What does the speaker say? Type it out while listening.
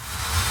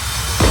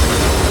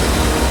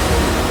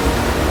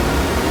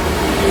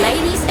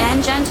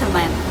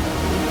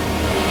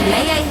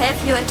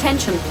your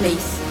attention,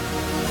 please?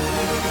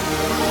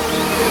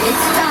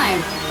 It's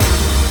time.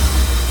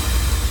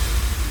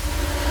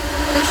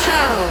 The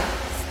show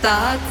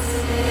starts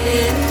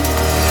in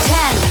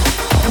 10,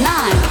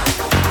 9,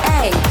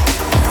 8,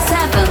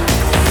 7,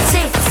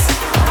 6,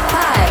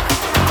 5,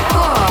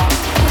 4,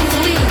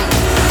 3,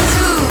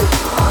 2,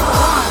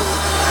 1,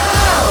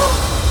 go!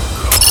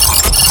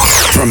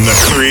 From the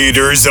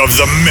creators of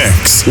The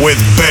Mix with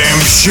Bam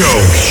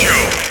Show.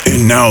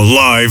 And now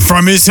live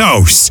from his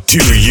house to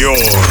yours.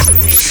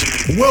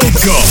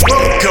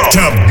 Welcome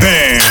to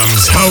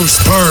Bam's House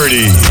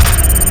Party.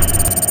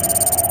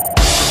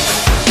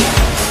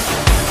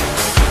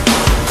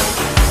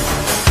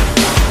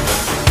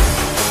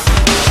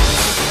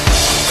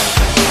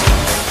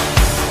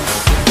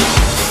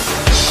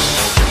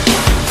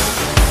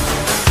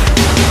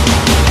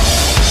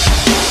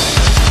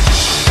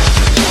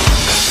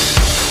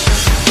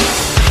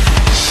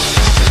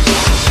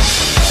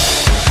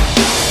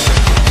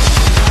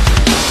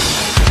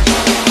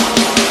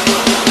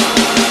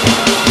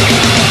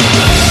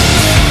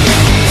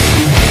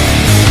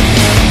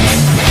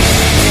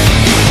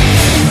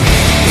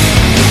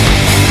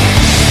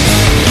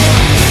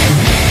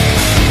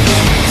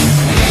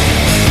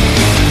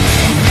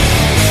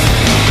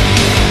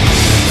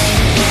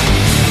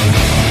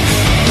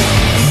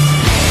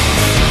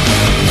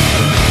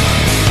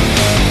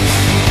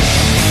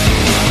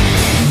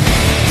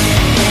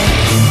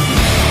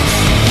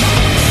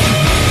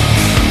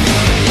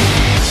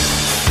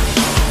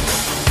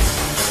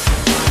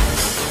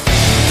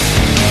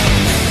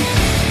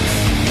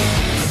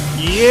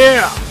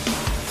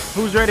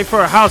 Who's ready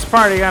for a house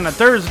party on a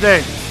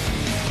Thursday?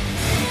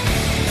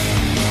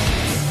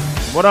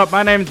 What up?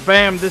 My name's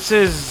Bam. This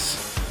is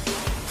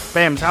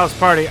Bam's House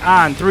Party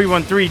on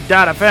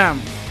 313.fm.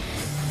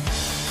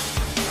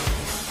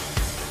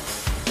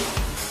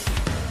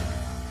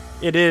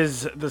 It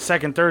is the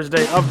second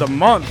Thursday of the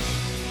month.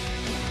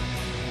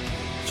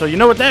 So you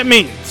know what that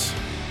means.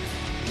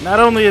 Not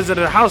only is it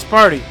a house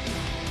party,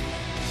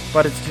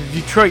 but it's the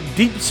Detroit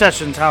Deep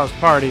Sessions house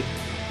party,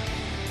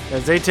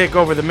 as they take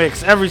over the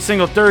mix every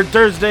single third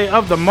Thursday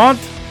of the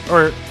month,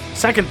 or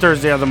second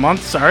Thursday of the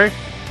month, sorry.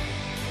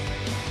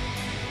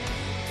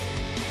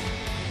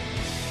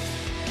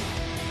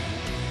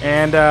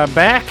 And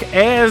back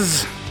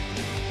as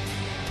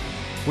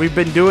we've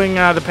been doing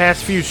the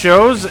past few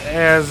shows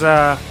as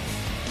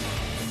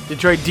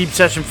Detroit Deep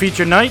Session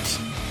Feature Night.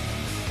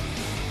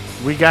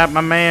 We got my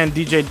man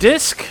DJ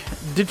Disc,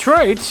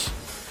 Detroit,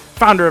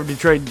 founder of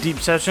Detroit Deep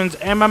Sessions,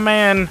 and my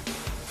man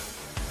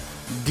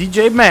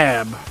DJ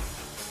Mab,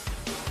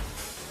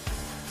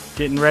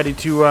 getting ready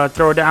to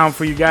throw down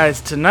for you guys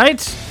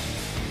tonight.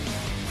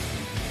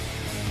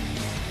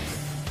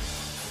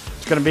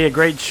 It's going to be a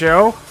great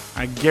show.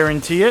 I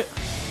guarantee it.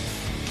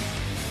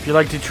 If you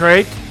like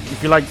Detroit,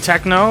 if you like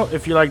techno,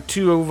 if you like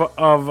two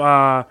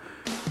of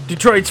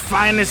Detroit's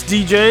finest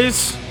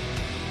DJs,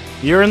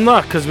 you're in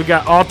luck because we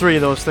got all three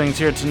of those things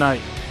here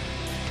tonight.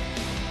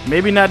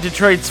 Maybe not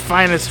Detroit's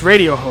finest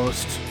radio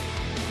host.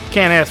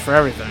 Can't ask for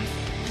everything,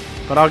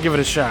 but I'll give it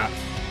a shot.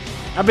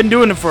 I've been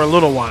doing it for a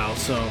little while,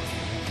 so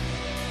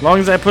as long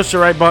as I push the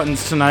right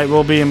buttons tonight,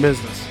 we'll be in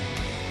business.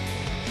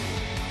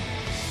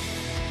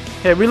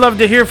 Hey, we love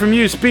to hear from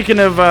you. Speaking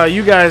of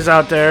you guys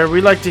out there, we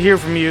like to hear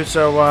from you,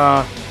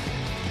 so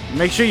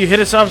make sure you hit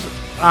us up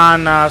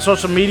on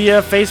social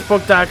media,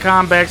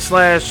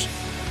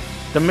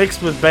 facebook.com/The Mix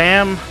with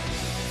Bam,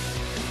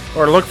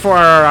 or look for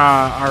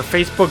our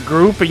Facebook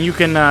group, and you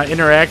can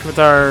interact with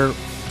our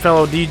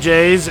fellow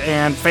DJs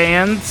and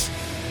fans.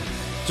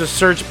 Just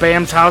search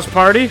Bam's House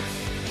Party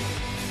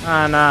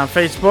on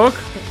Facebook.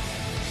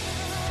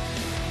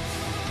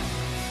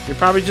 You're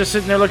probably just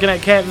sitting there looking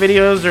at cat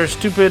videos or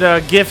stupid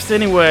GIFs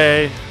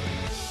anyway.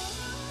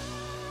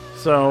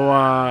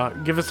 So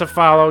give us a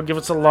follow, give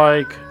us a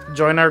like,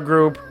 join our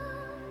group.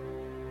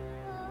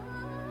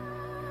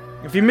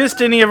 If you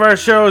missed any of our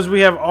shows,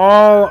 we have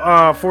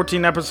all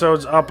 14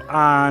 episodes up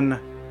on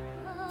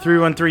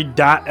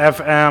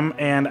 313.fm,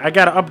 and I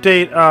got to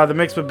update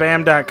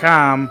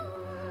themixwithbam.com,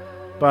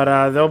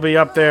 but they'll be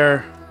up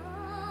there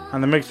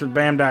on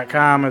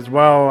themixwithbam.com as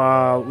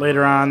well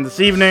later on this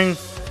evening.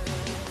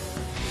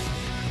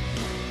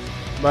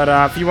 But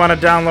if you want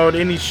to download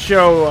any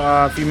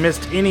show, if you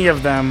missed any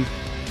of them,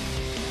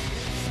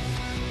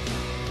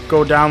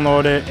 go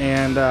download it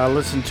and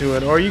listen to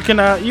it. Or you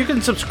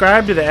can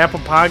subscribe to the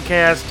Apple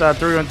Podcast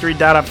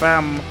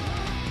 313.fm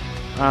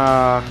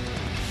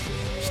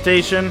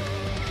station,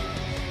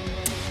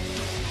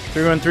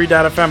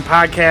 313.fm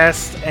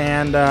podcast,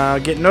 and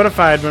get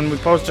notified when we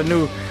post a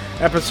new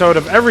episode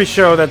of every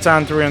show that's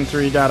on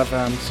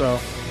 313.fm. So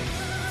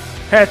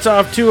hats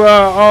off to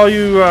all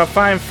you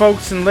fine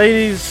folks and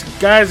ladies,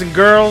 guys and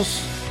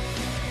girls,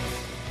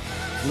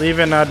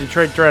 leaving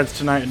Detroit Dreads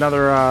tonight.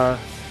 Another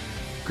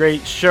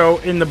great show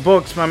in the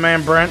books. My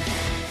man Brent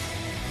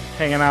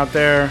hanging out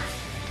there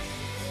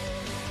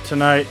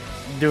tonight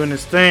doing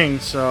his thing,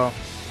 so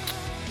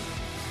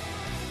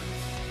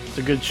it's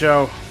a good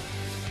show.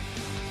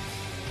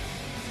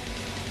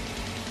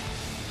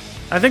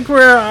 I think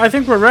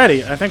we're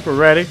ready. I think we're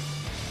ready.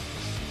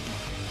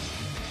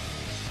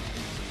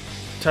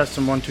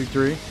 Testing 1, 2,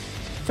 3. I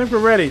think we're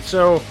ready.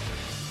 So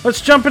let's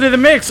jump into the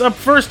mix. Up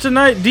first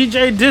tonight,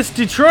 DJ Disc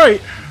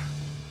Detroit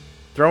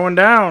throwing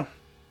down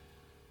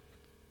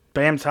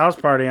Bam's House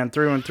Party on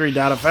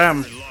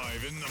 313.fm.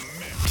 Live in the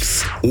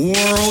mix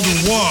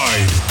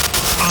worldwide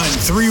on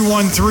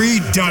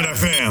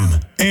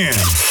 313.fm and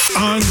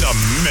on the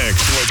mix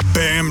with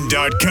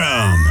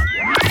Bam.com.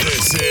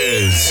 This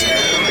is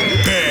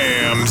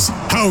Bam's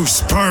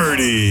House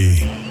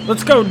Party.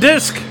 Let's go,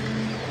 Disc.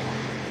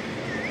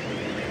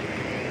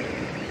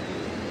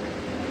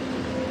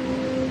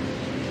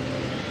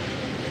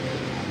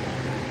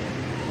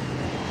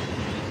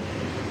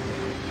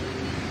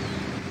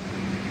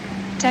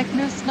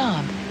 Techno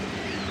Snob.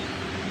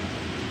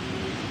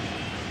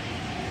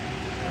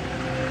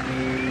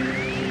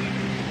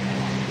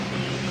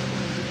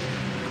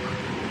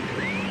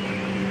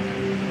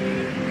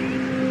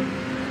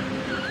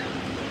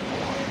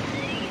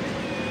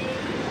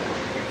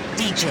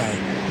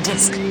 DJ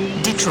Disc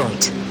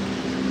Detroit.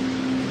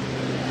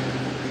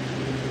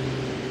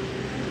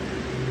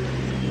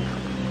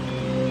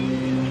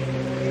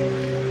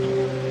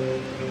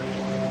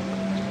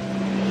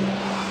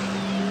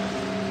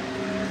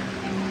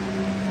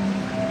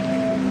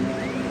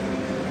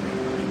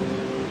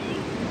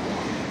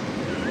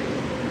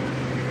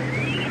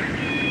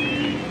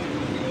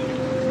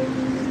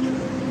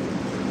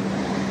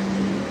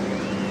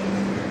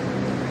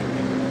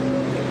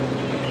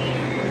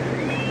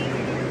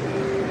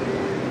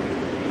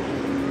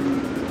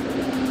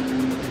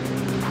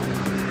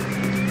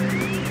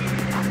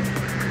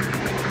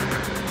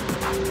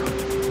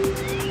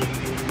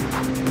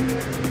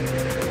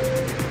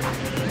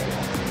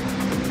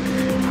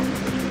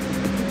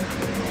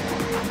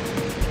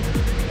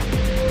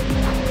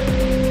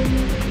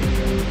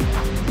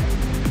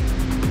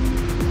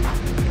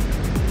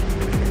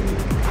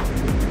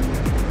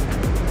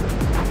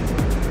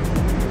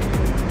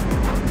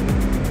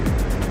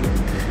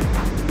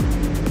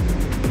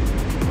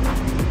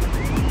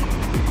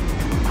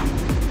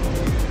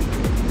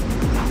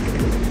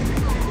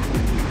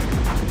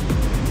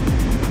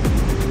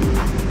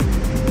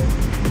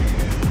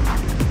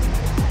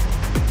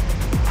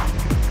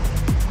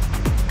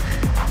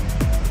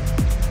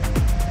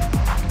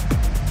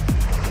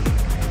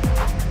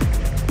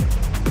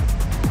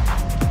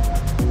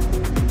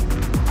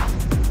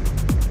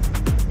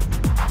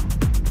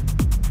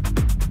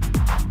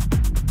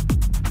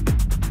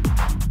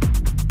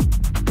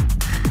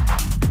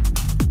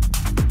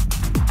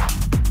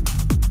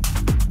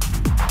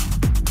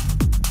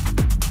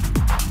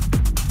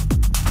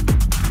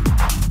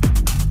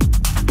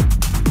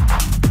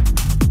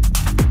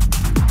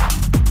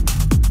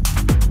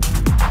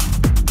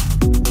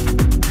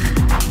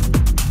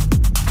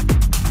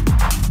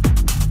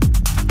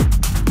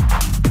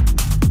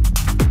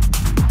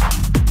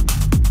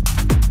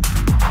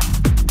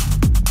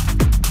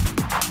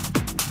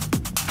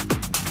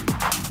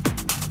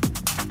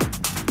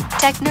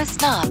 Techno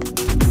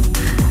Snob.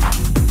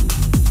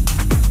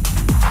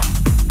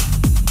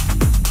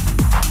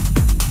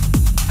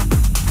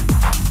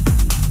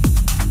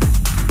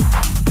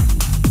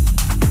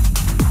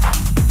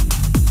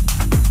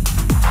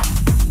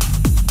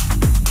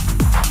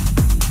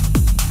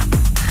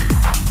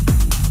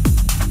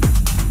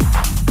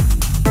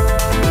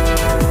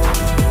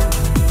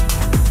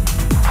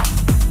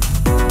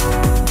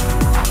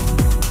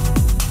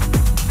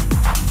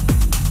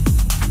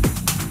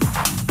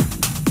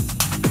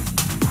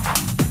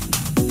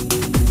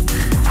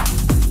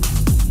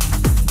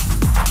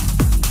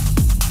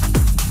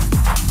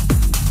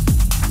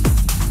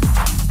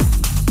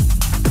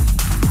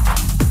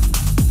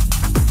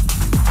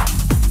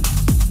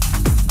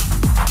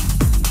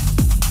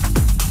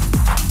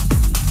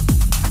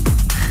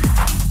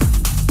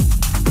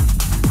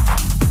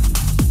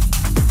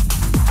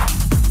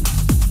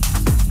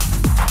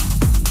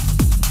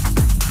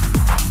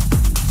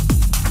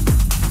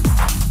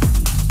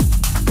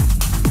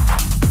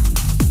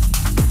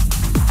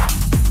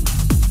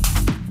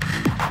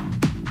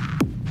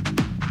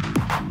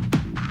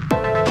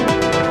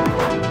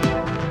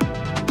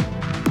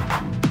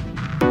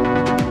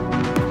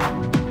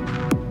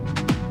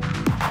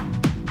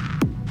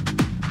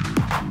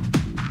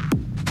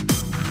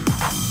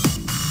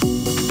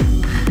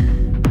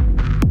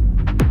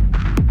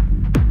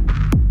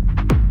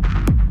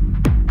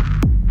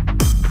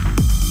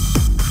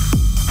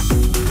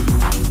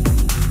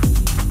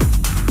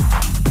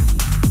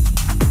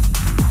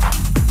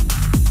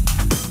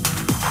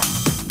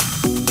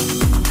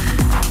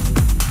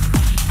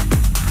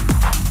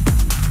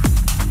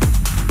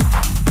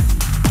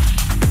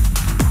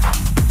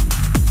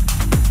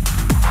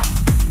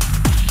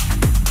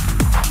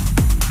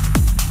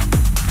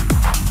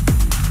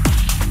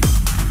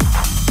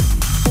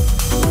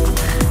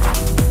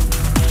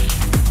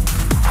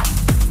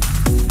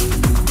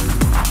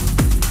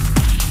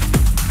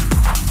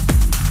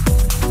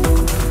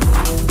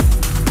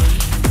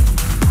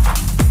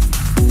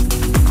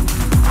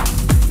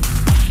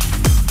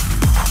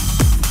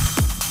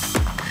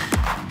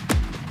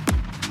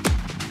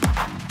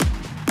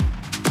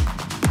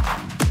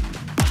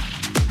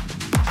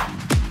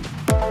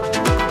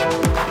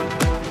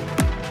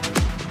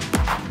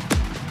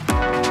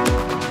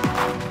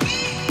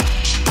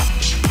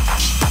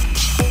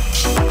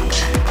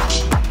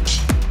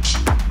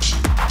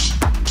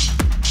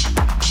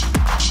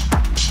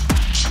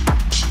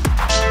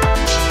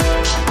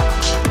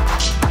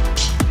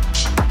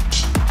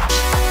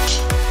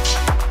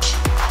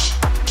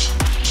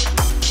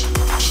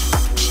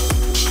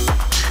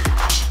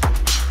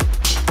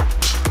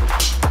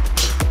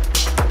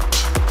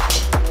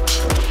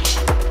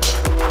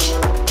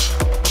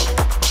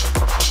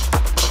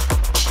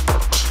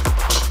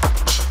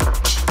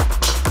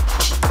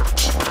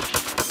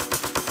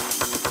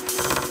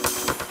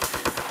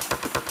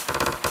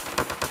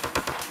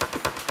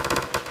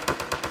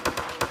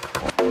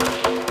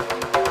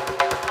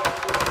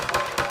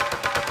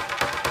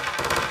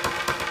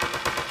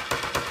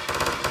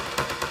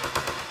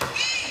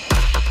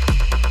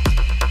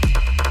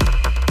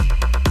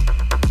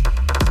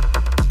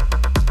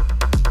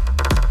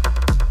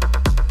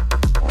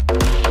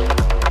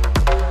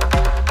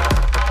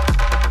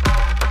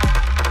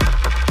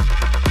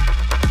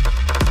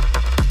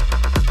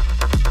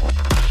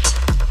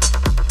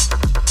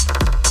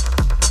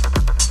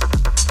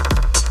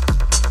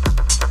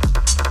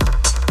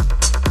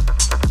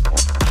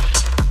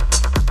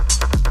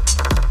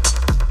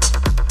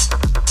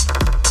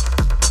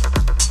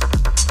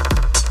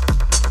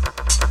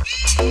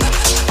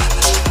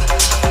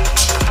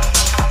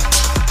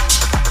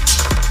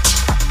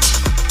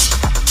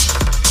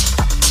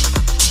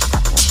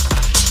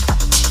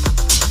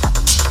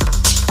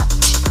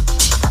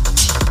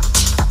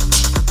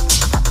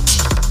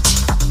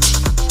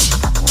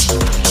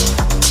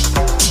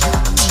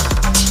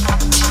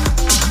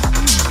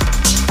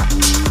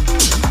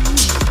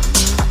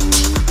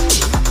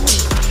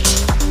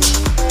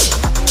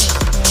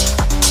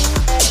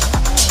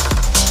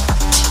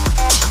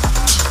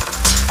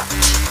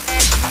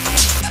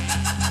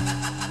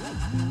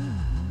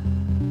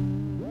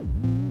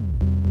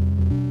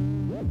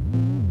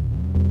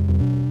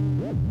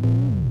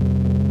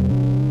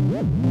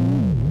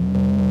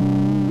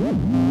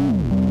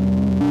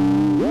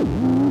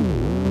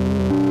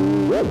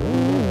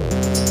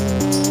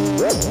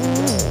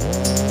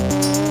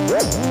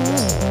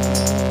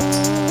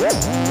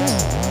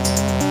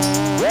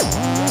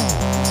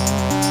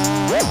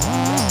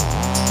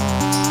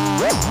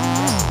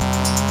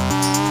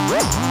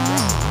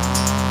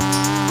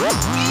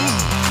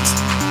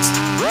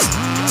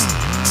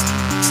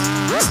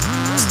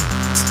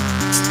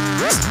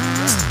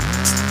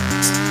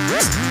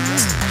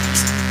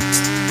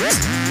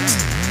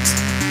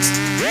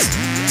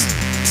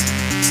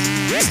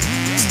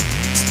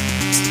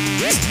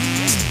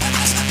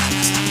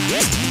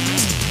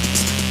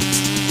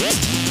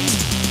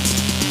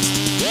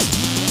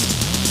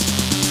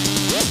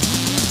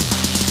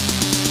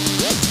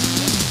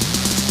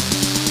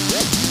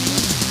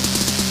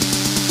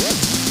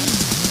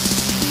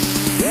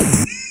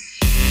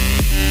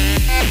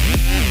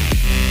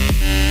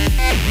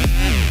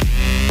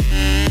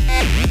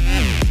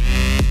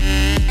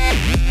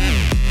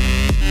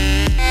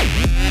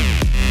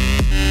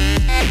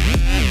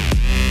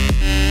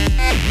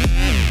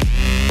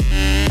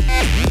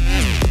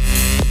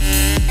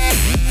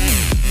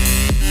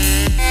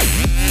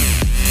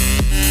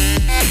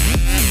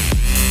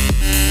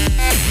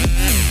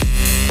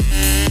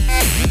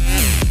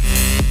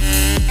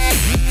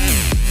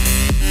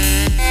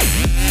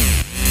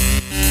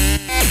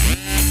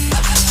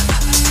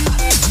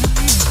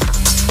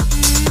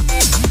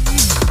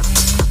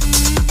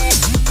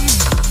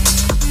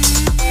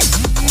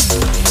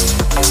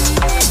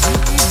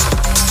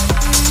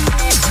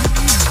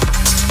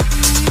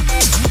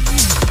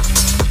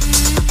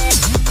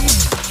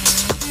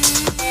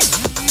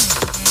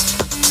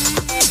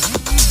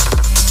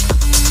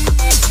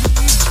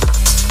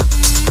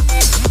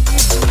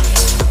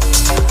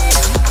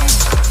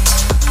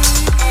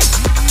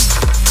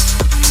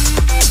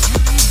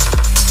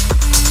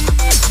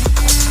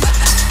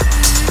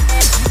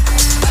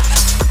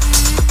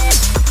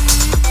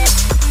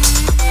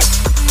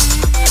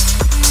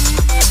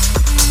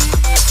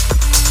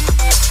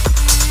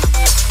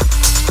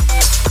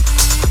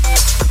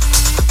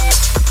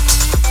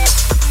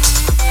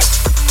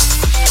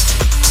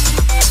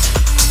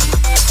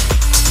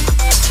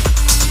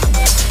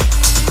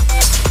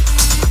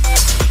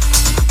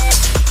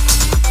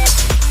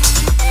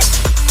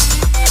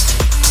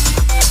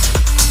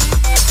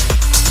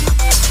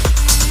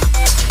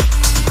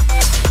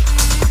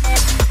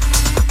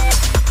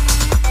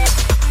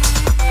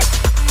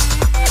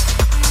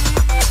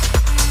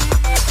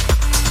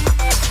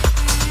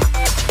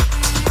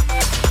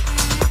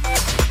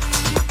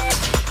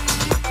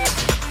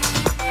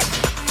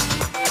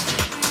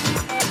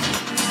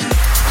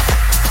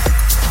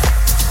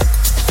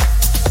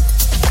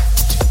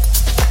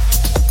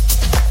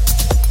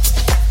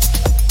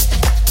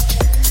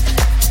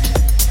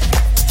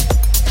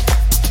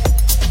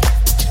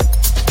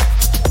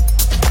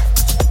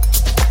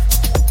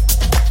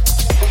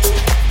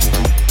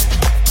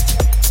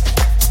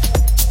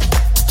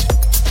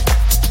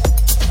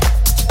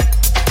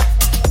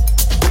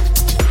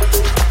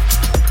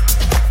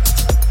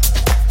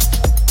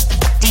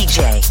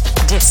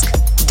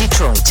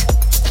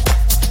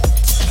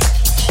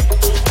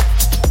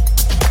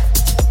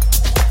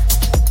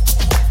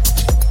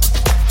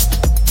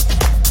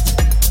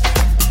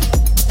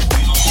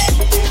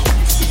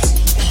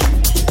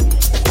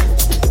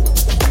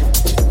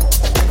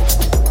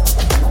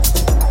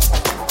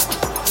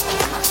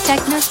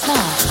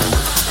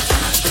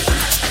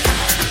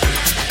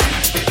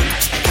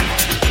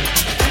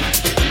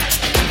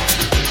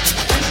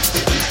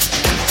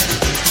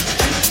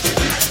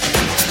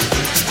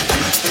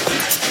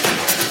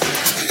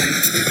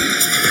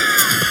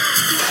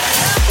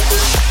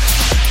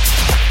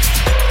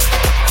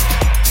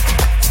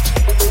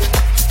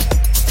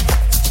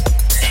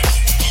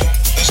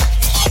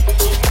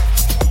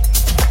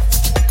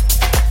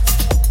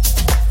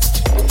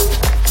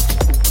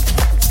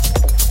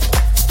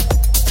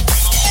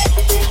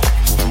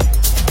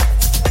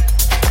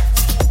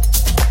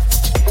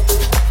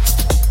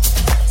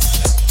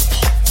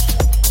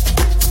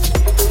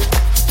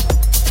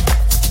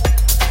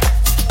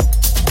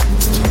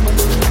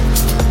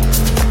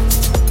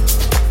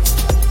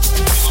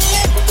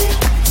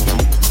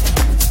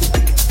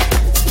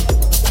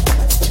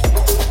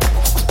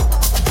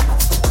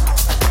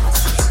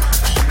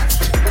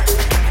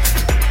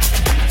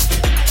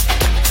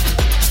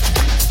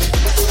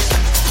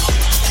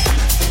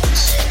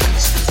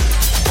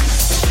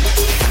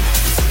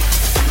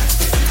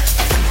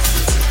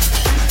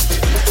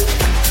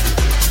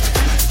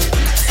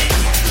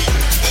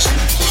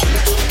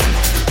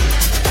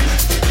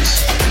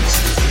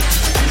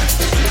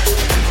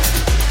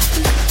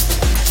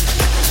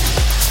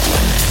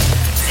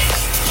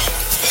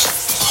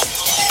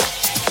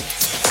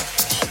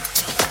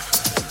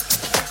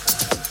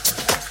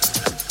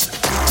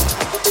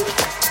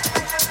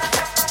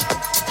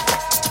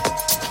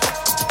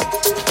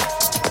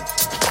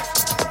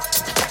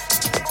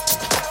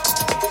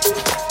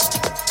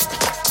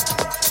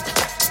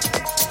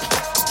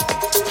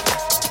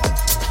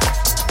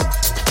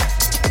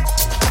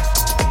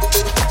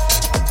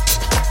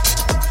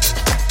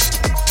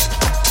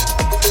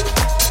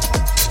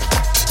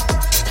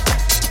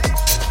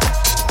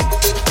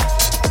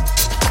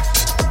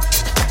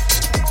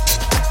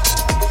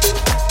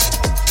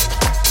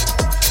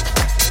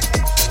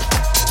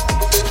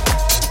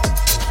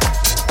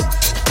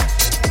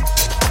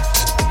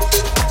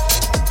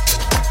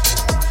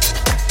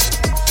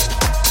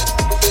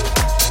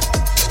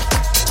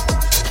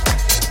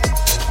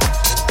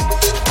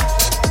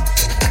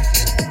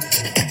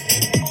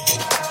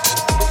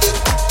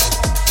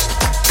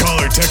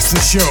 the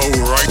show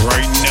right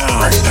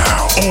now.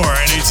 Or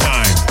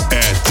anytime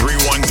at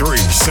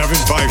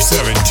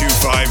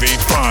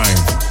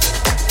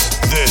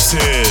 313-757-2585. This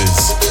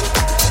is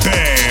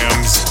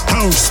Bam's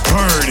House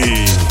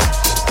Party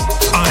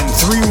on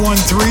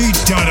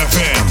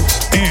 313.fm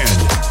and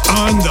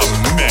on the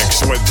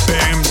mix with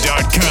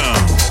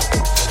Bam.com.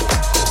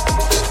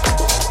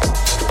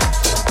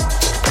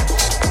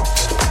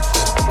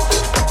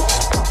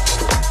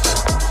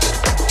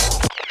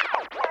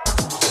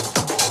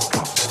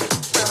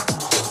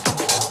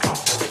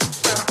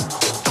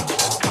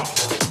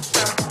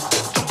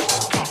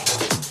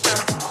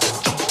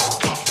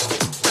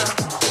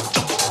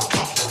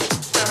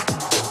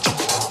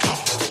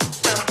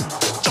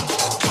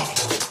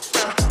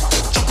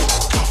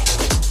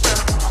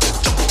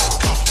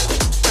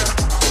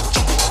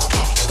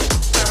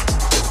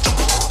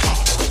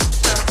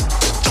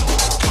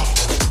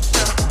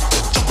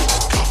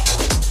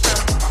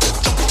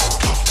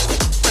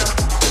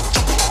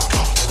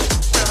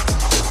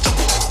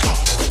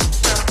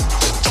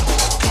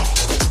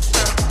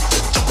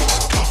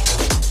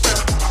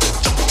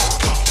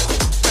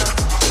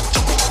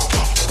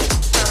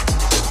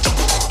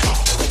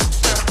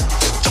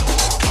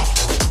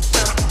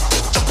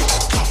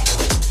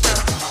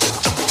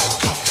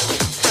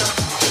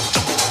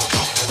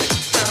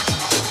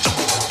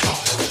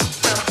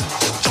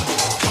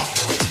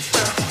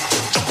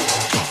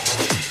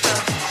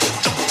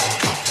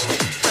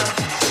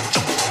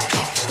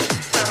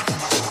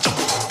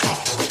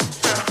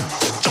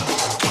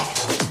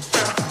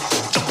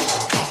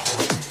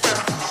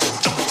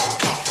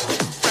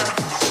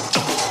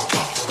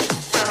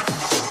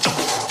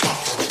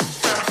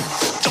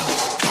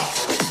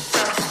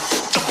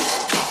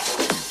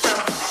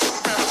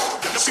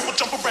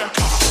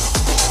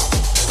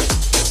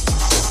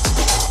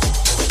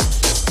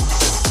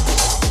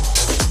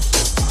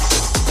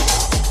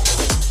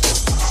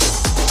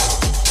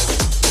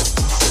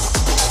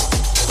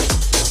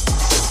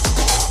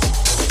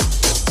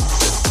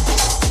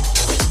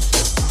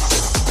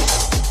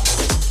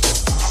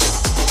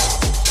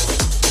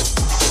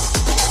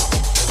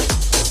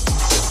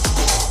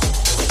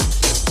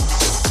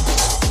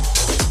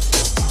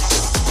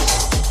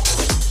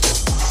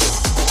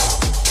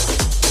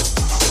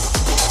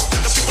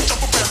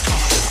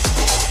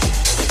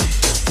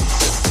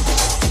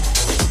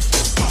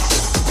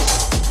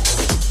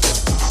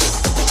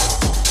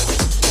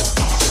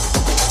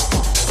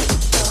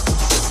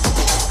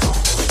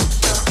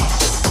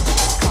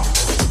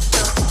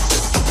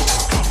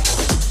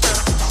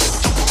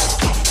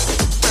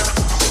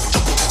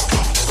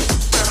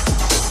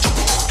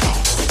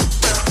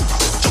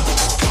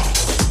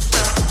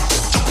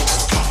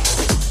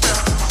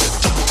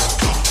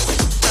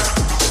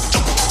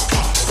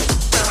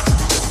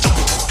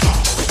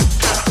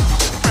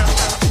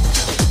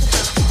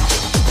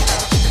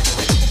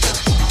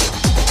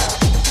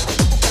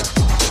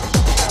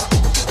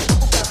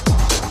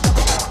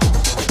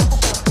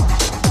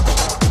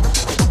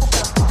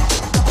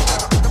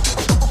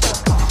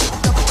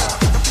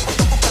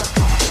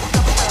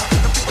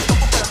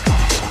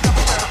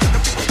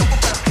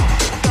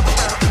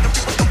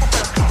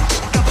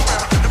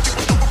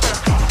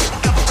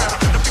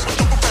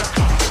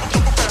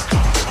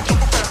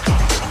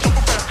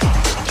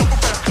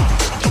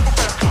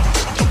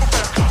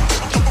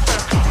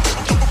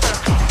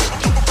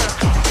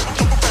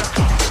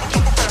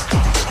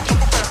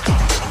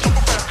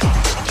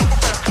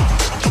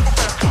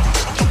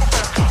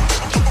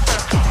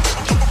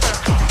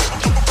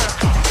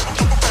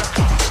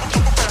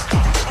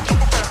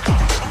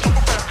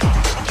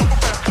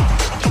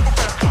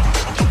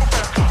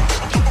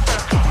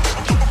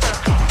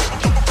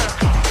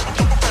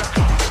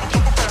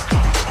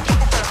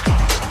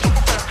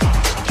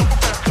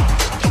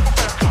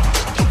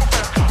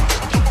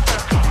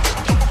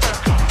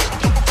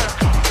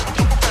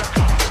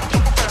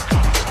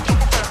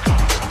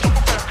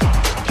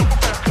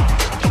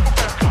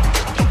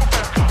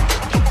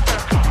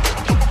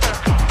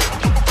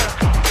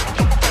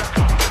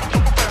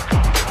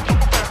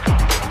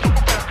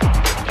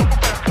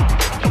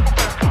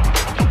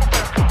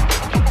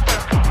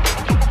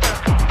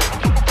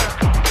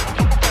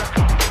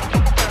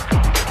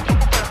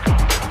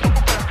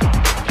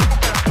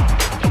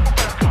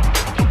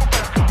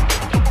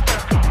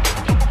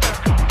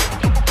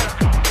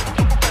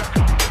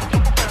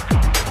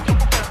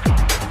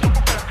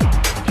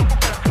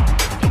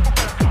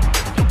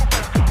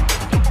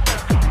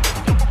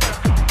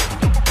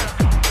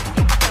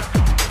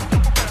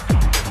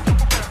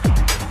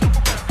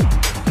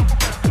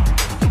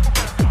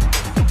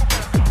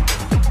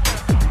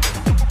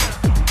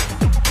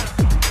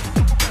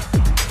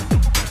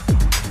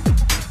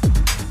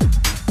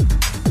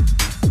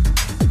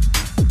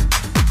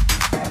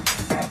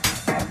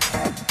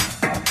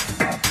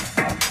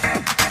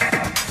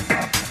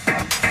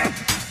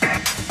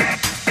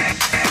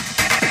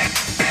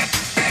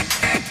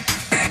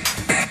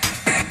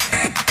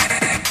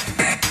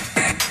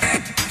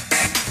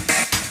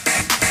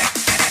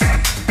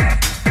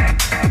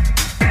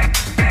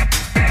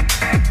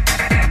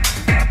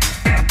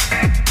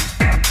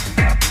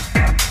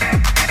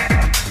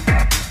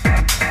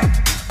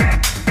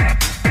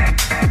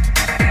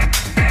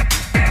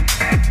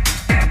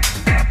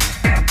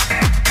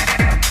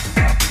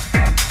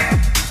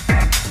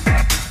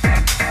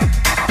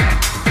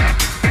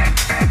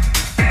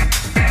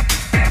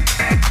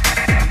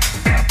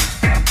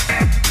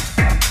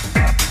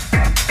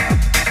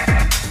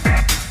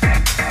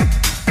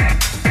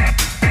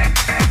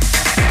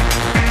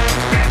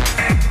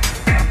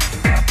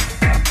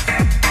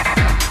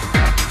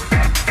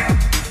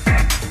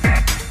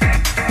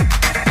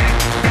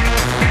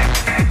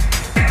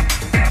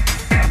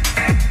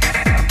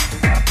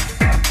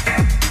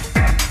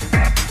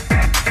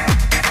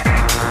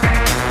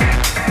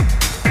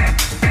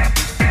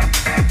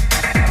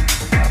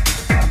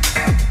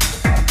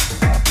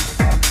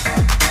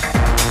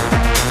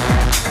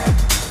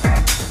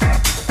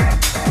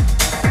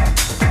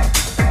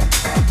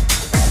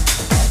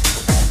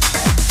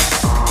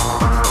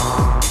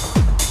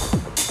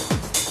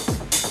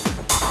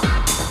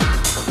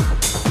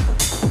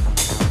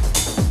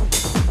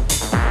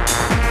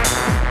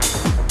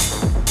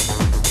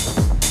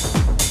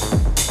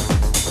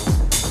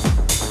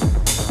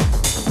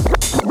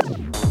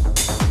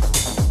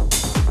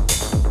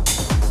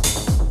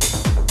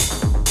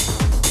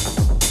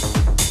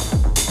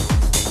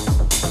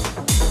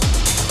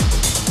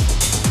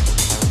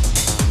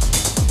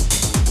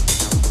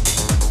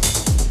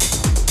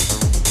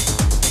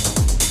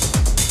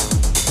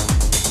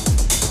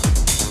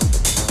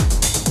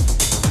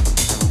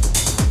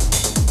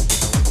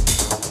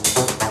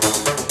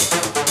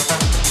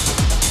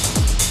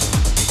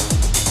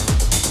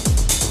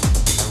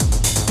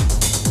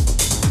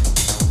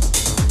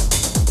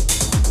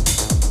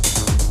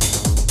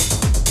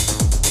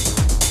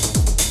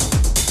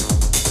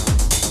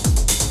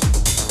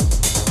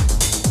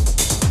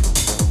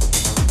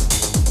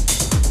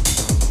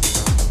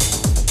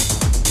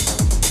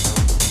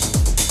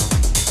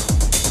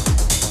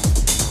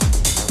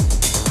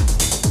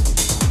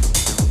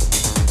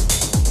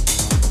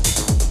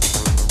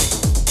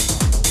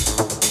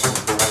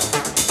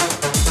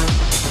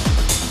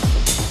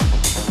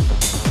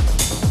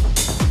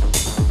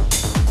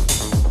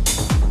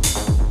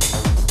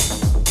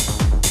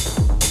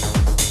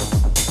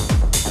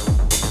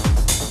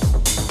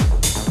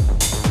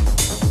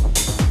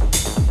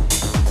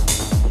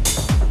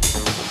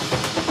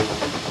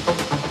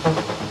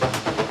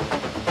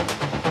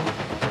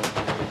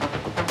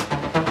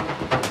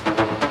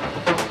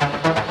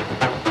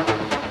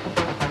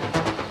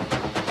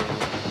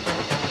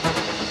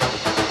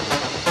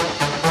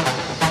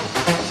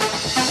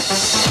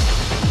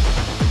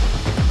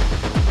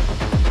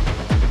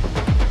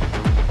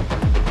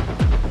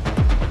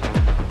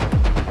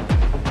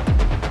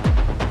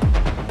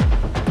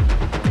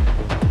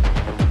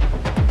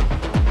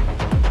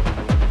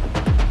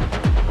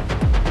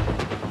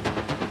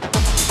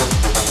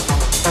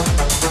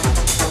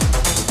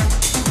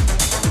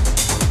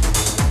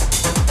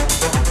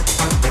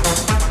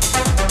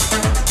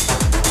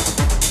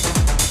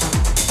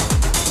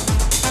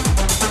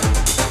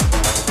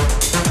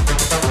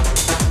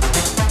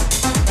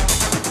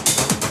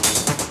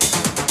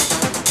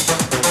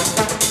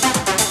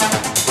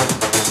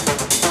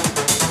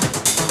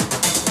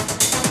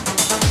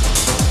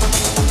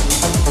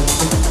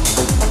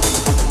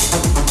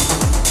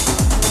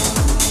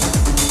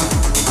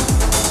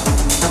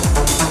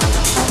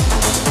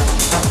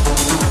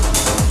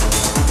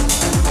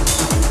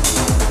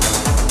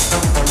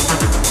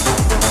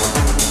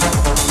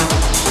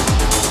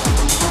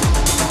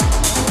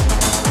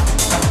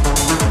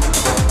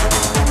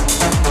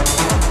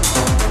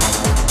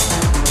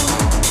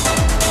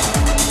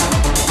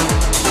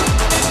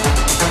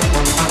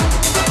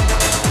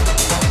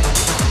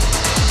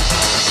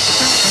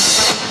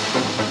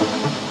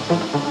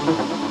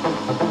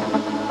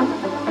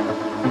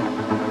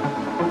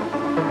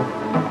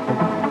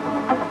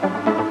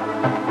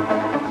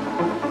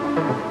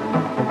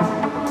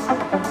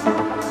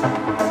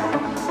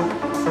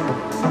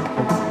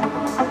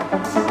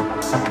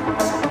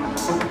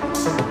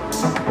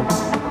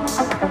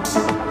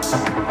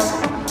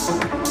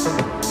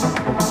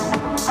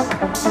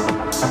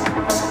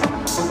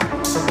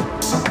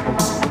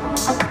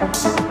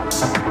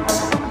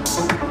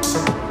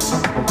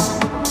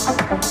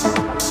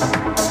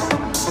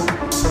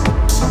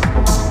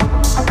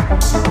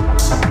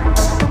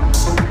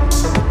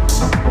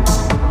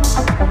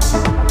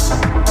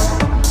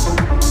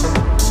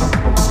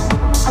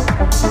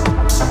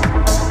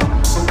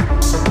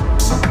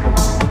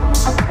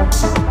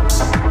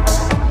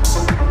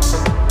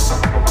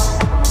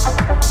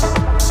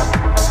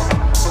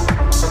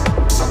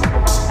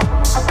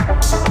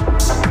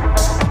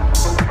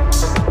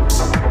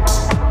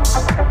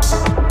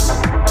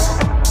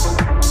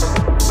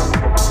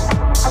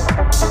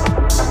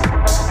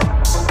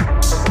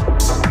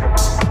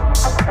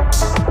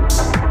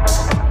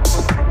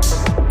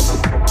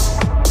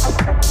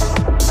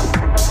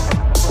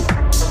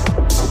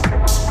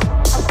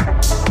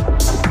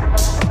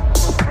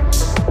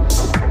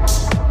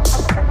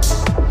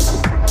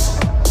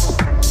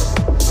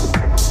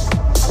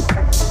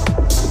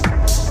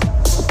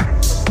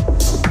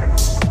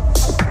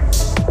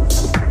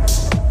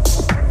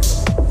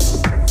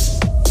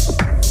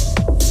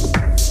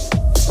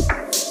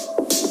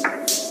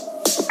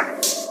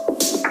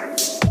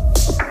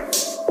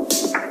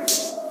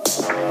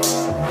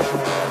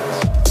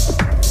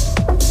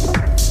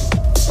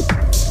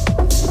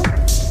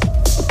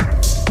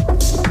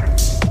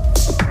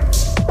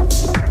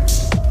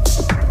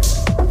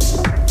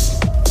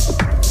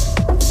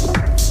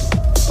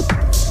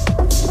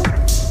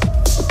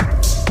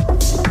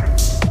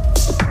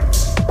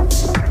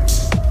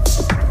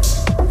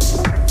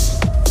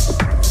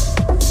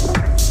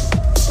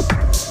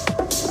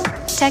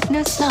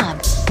 Techno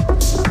Snob.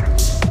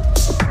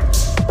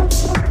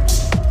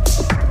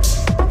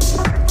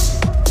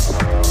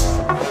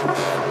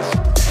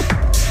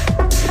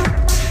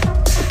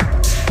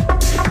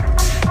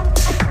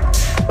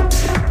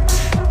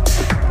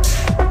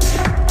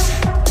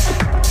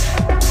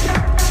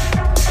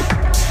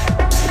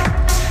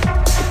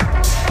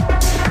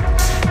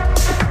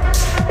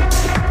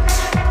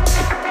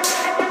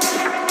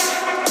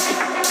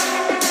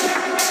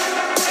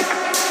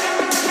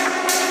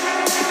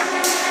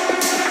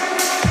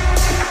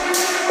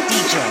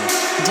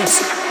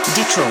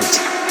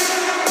 Detroit.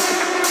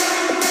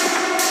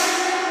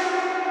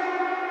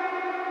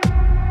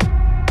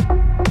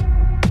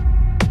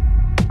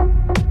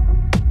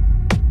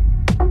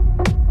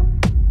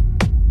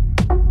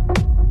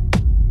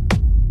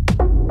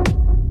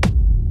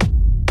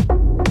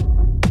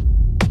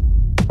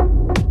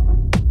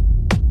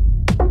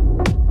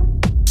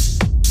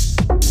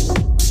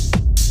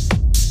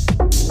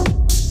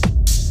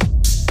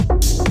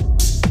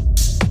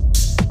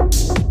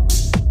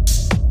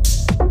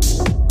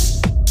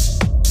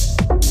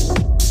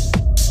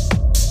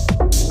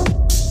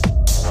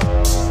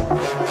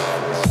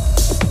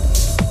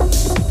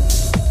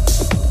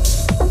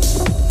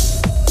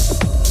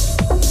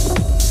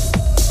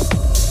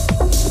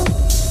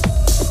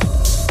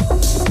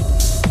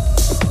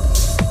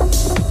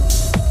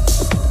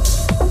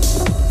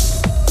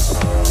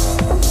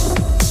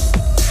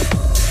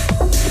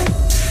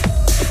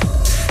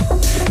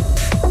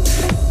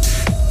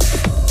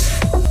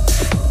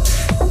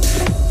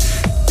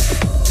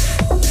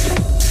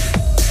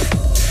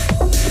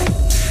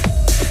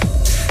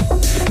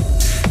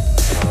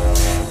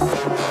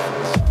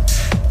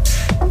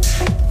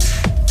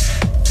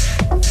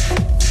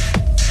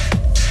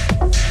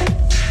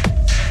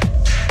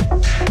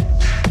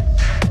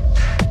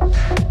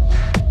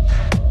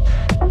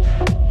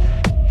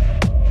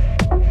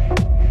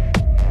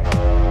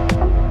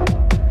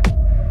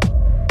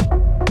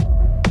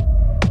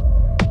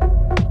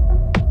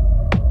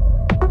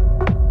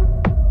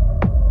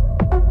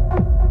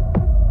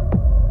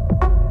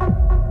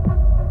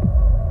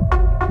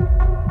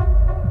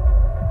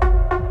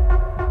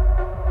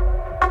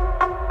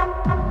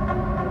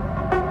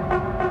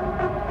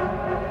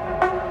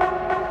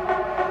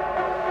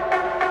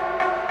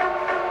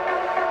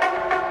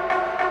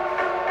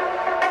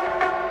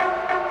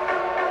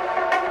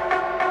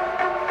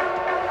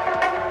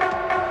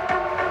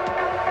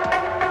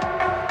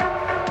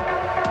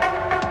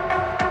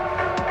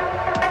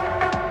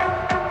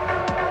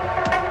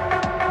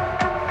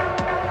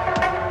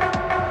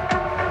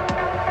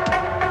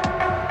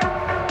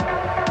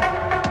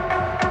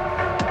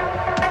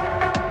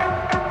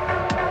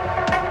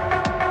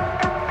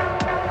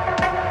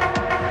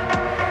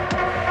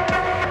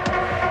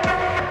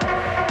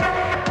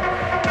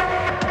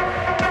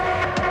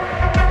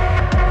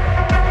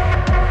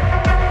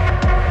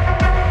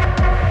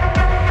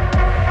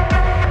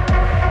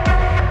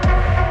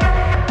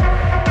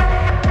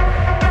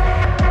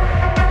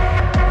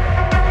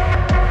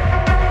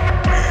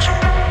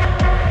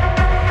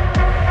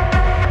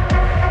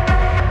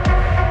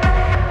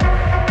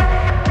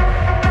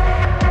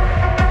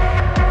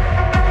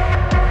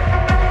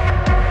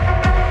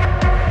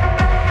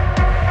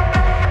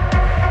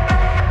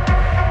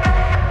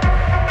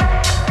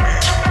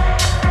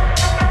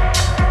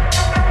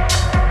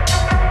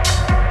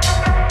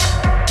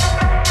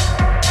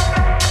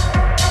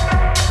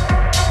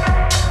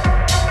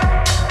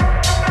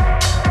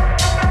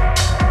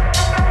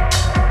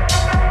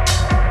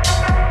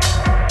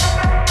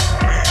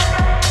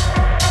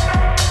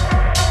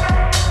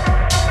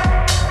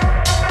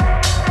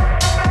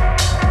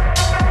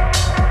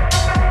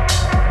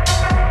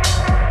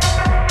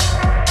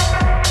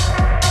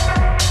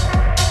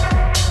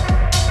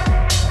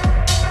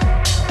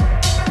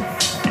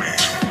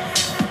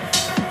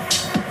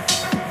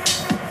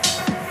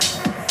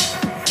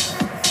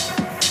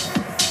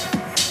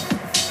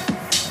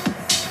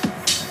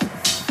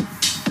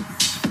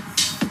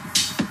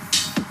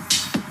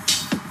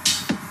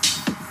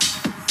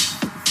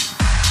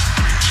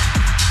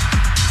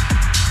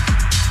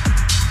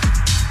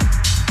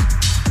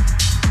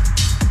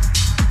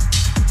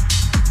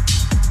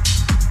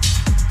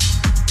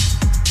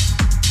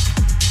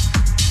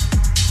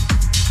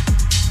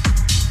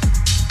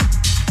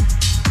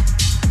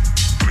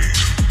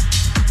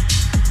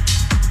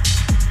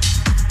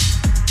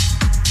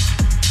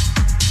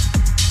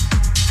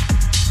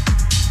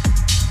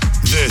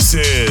 This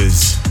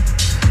is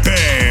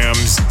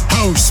BAM's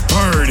House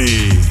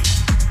Party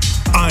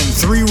on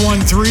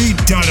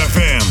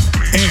 313.fm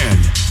and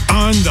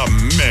on the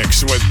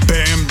mix with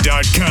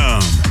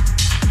BAM.com.